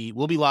 we'll be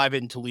live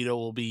in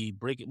Toledo.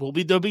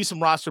 There'll be some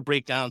roster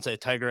breakdowns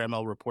at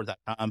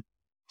tigermlreport.com.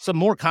 Some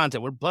more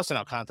content. We're busting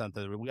out content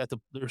there.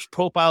 There's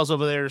profiles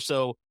over there.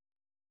 So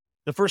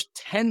the first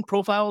 10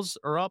 profiles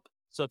are up.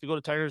 So if you go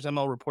to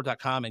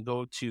tigersmlreport.com and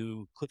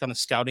click on the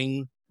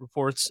scouting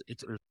reports,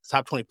 it's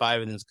top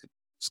 25 and then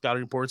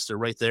scouting reports, they're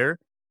right there.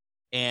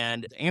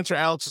 And to answer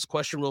Alex's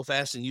question real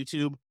fast on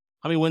YouTube,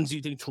 how many wins do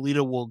you think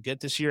Toledo will get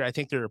this year? I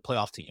think they're a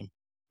playoff team.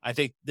 I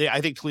think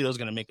Toledo's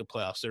going to make the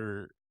playoffs.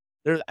 I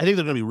think they're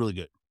going to be really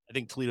good. I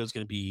think Toledo's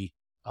going to be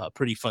a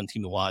pretty fun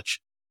team to watch.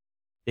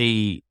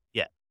 I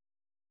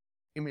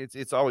mean,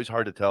 it's always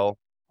hard to tell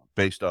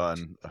based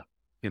on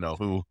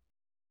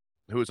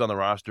who's on the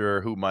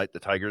roster, who might the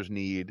Tigers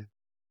need.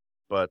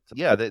 But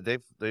yeah,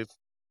 they've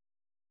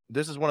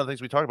this is one of the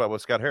things we talked about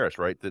with Scott Harris,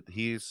 right? That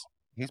he's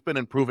been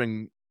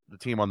improving the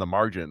team on the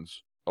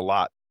margins a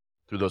lot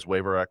through those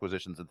waiver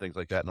acquisitions and things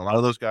like that. And a lot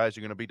of those guys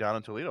are going to be down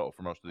in Toledo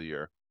for most of the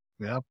year.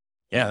 Yeah.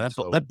 Yeah,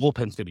 that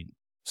bullpen's going to be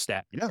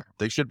stacked. Yeah,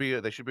 they should be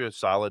a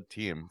solid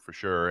team for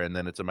sure. And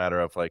then it's a matter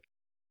of like,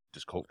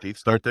 does Colt Keith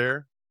start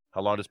there? How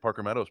long does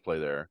Parker Meadows play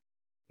there?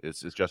 Is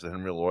Justin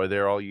Henry Loy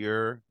there all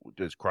year?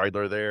 Is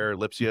Kreidler there?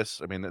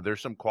 Lipsius? I mean, there's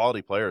some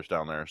quality players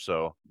down there.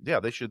 So yeah,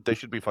 they should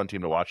be a fun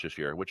team to watch this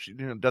year, which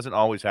doesn't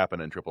always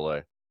happen in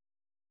AAA.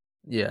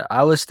 Yeah,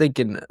 I was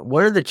thinking,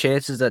 what are the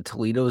chances that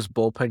Toledo's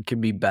bullpen can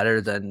be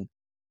better than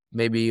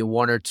maybe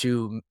one or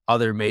two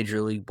other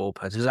major league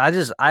bullpens?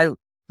 Because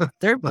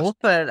their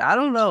bullpen, I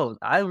don't know.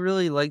 I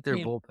really like their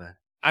bullpen.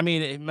 I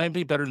mean, it might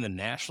be better than the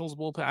Nationals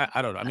bullpen.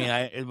 I don't know. I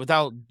mean,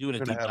 without doing a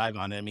deep dive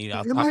on it, I mean,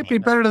 it might be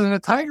better than the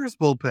Tigers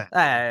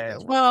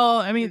bullpen. Well,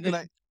 I mean,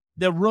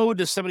 the road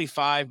to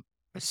 75.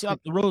 The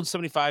road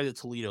 75 to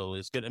Toledo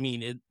is good. I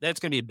mean, that's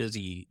going to be a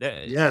busy.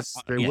 Yes,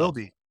 they will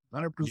be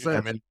 100%.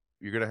 I mean,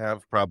 you're going to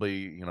have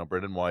probably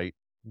Brendan White,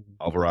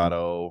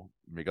 Alvarado,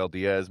 Miguel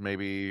Diaz,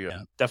 maybe.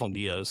 Yeah,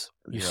 definitely Diaz.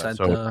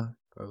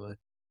 Probably.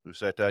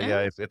 Uceta,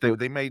 yeah. If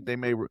they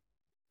may.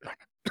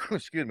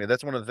 Excuse me.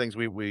 That's one of the things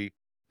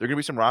there are going to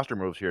be some roster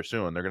moves here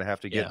soon. They're going to have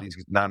to get these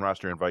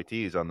non-roster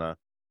invitees on the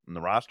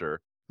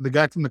roster. The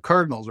guy from the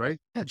Cardinals, right?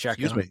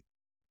 Excuse me.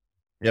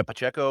 Yeah,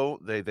 Pacheco.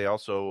 They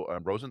also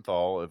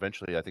Rosenthal.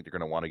 Eventually, I think they're going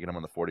to want to get him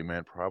on the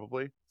 40-man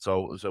probably.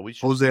 So we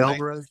should. Jose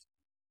Alvarez.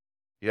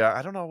 Yeah,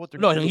 I don't know what they're.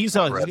 No, he's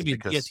going to be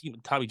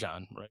Tommy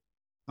John, right?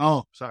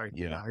 Oh, sorry.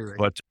 Yeah, you're right.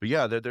 But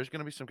yeah, there's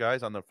going to be some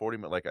guys on the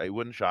 40-man. Like, it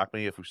wouldn't shock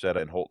me if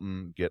Uceta and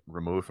Holton get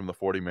removed from the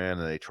 40-man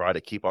and they try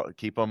to keep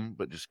them,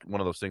 but just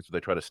one of those things where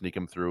they try to sneak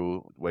them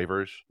through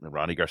waivers. And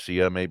Ronnie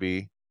Garcia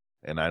maybe.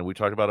 And we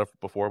talked about it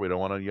before. We don't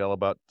want to yell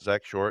about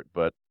Zach Short,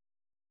 but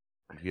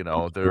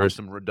there is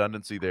some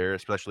redundancy there,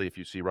 especially if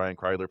you see Ryan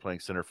Kreidler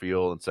playing center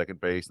field and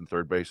second base and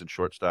third base and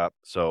shortstop.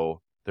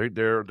 So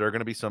there are going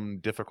to be some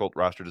difficult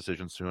roster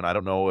decisions soon. I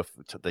don't know if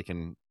they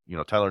can.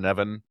 Tyler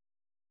Nevin,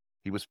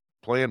 he was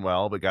playing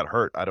well but got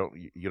hurt.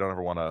 You don't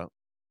ever want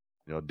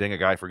to ding a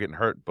guy for getting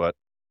hurt, but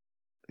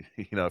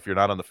if you're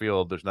not on the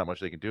field, there's not much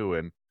they can do,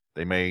 and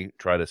they may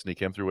try to sneak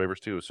him through waivers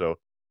too. So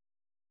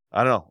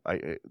I don't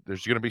know.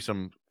 There's going to be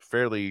some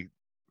fairly,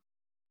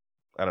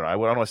 I don't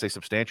want to say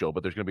substantial,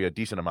 but there's going to be a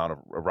decent amount of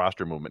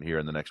roster movement here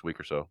in the next week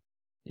or so.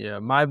 Yeah,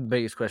 my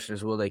biggest question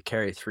is, will they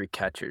carry 3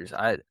 catchers?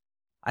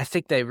 I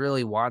think they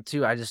really want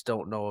to. I just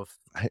don't know if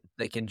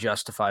they can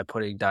justify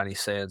putting Donnie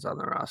Sands on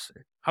the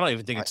roster. I don't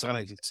even think it's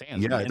Donnie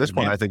Sands. Yeah, at this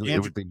point, I think it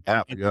would be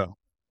Knapp. Yeah,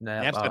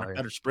 Knapp's got a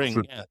better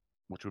spring.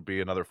 Which would be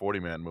another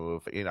 40-man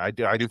move. And I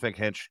do think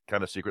Hinch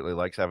kind of secretly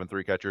likes having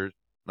 3 catchers.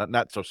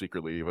 Not so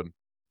secretly even.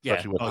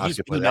 Yeah,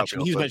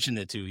 he's mentioned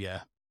it too.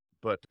 Yeah,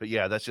 but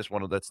yeah, that's just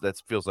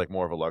that feels like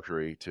more of a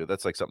luxury too.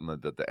 That's like something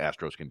that the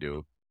Astros can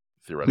do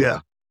theoretically. Yeah,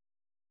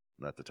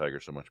 not the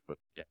Tigers so much, but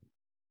yeah.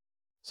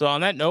 So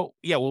on that note,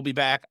 we'll be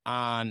back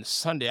on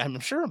Sunday. I'm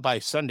sure by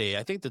Sunday,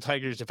 I think the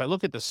Tigers, if I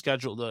look at the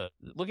schedule,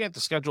 looking at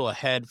the schedule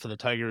ahead for the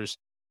Tigers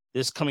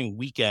this coming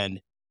weekend,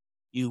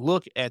 you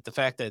look at the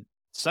fact that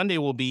Sunday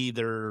will be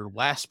their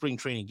last spring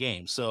training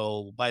game.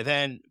 So by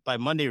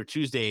Monday or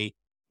Tuesday,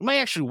 we might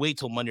actually wait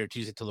till Monday or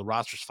Tuesday till the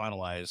roster's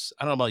finalized.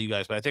 I don't know about you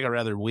guys, but I think I'd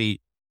rather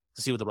wait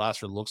to see what the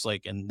roster looks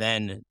like and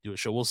then do a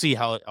show. We'll see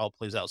how it all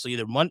plays out. So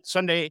either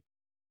Sunday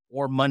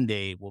or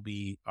Monday will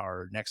be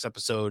our next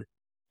episode.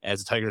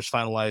 As the Tigers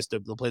finalize,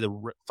 they'll play the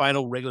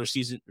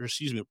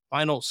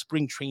final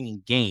spring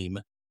training game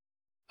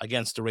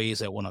against the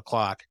Rays at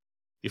 1:00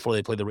 before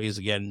they play the Rays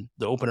again.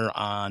 The opener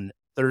on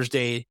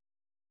Thursday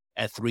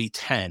at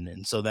 3:10,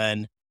 and so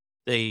then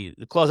they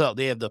close out.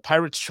 They have the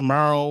Pirates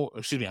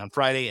on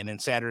Friday, and then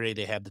Saturday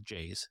they have the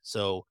Jays.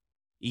 So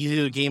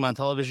either game on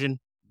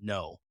television,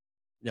 no.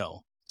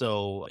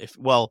 So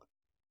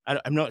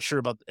I'm not sure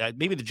about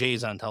maybe the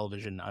Jays on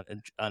television on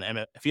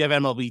if you have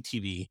MLB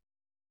TV.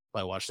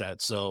 I watch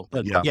that. So,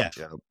 but yeah.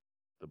 To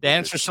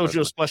answer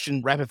Sojo's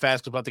question, rapid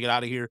fast, about to get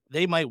out of here.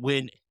 They might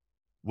win.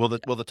 Will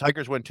the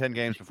Tigers win 10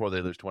 games before they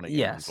lose 20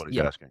 games? Is what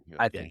he's asking.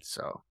 I think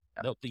so.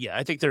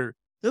 I think they're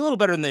they're a little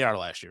better than they are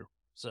last year.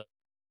 So,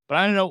 but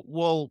I don't know.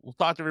 We'll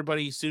talk to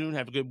everybody soon.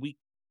 Have a good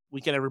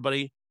weekend,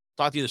 everybody.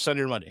 Talk to you either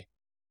Sunday or Monday.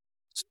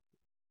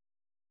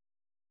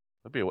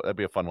 That'd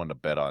be a fun one to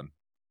bet on.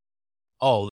 Oh,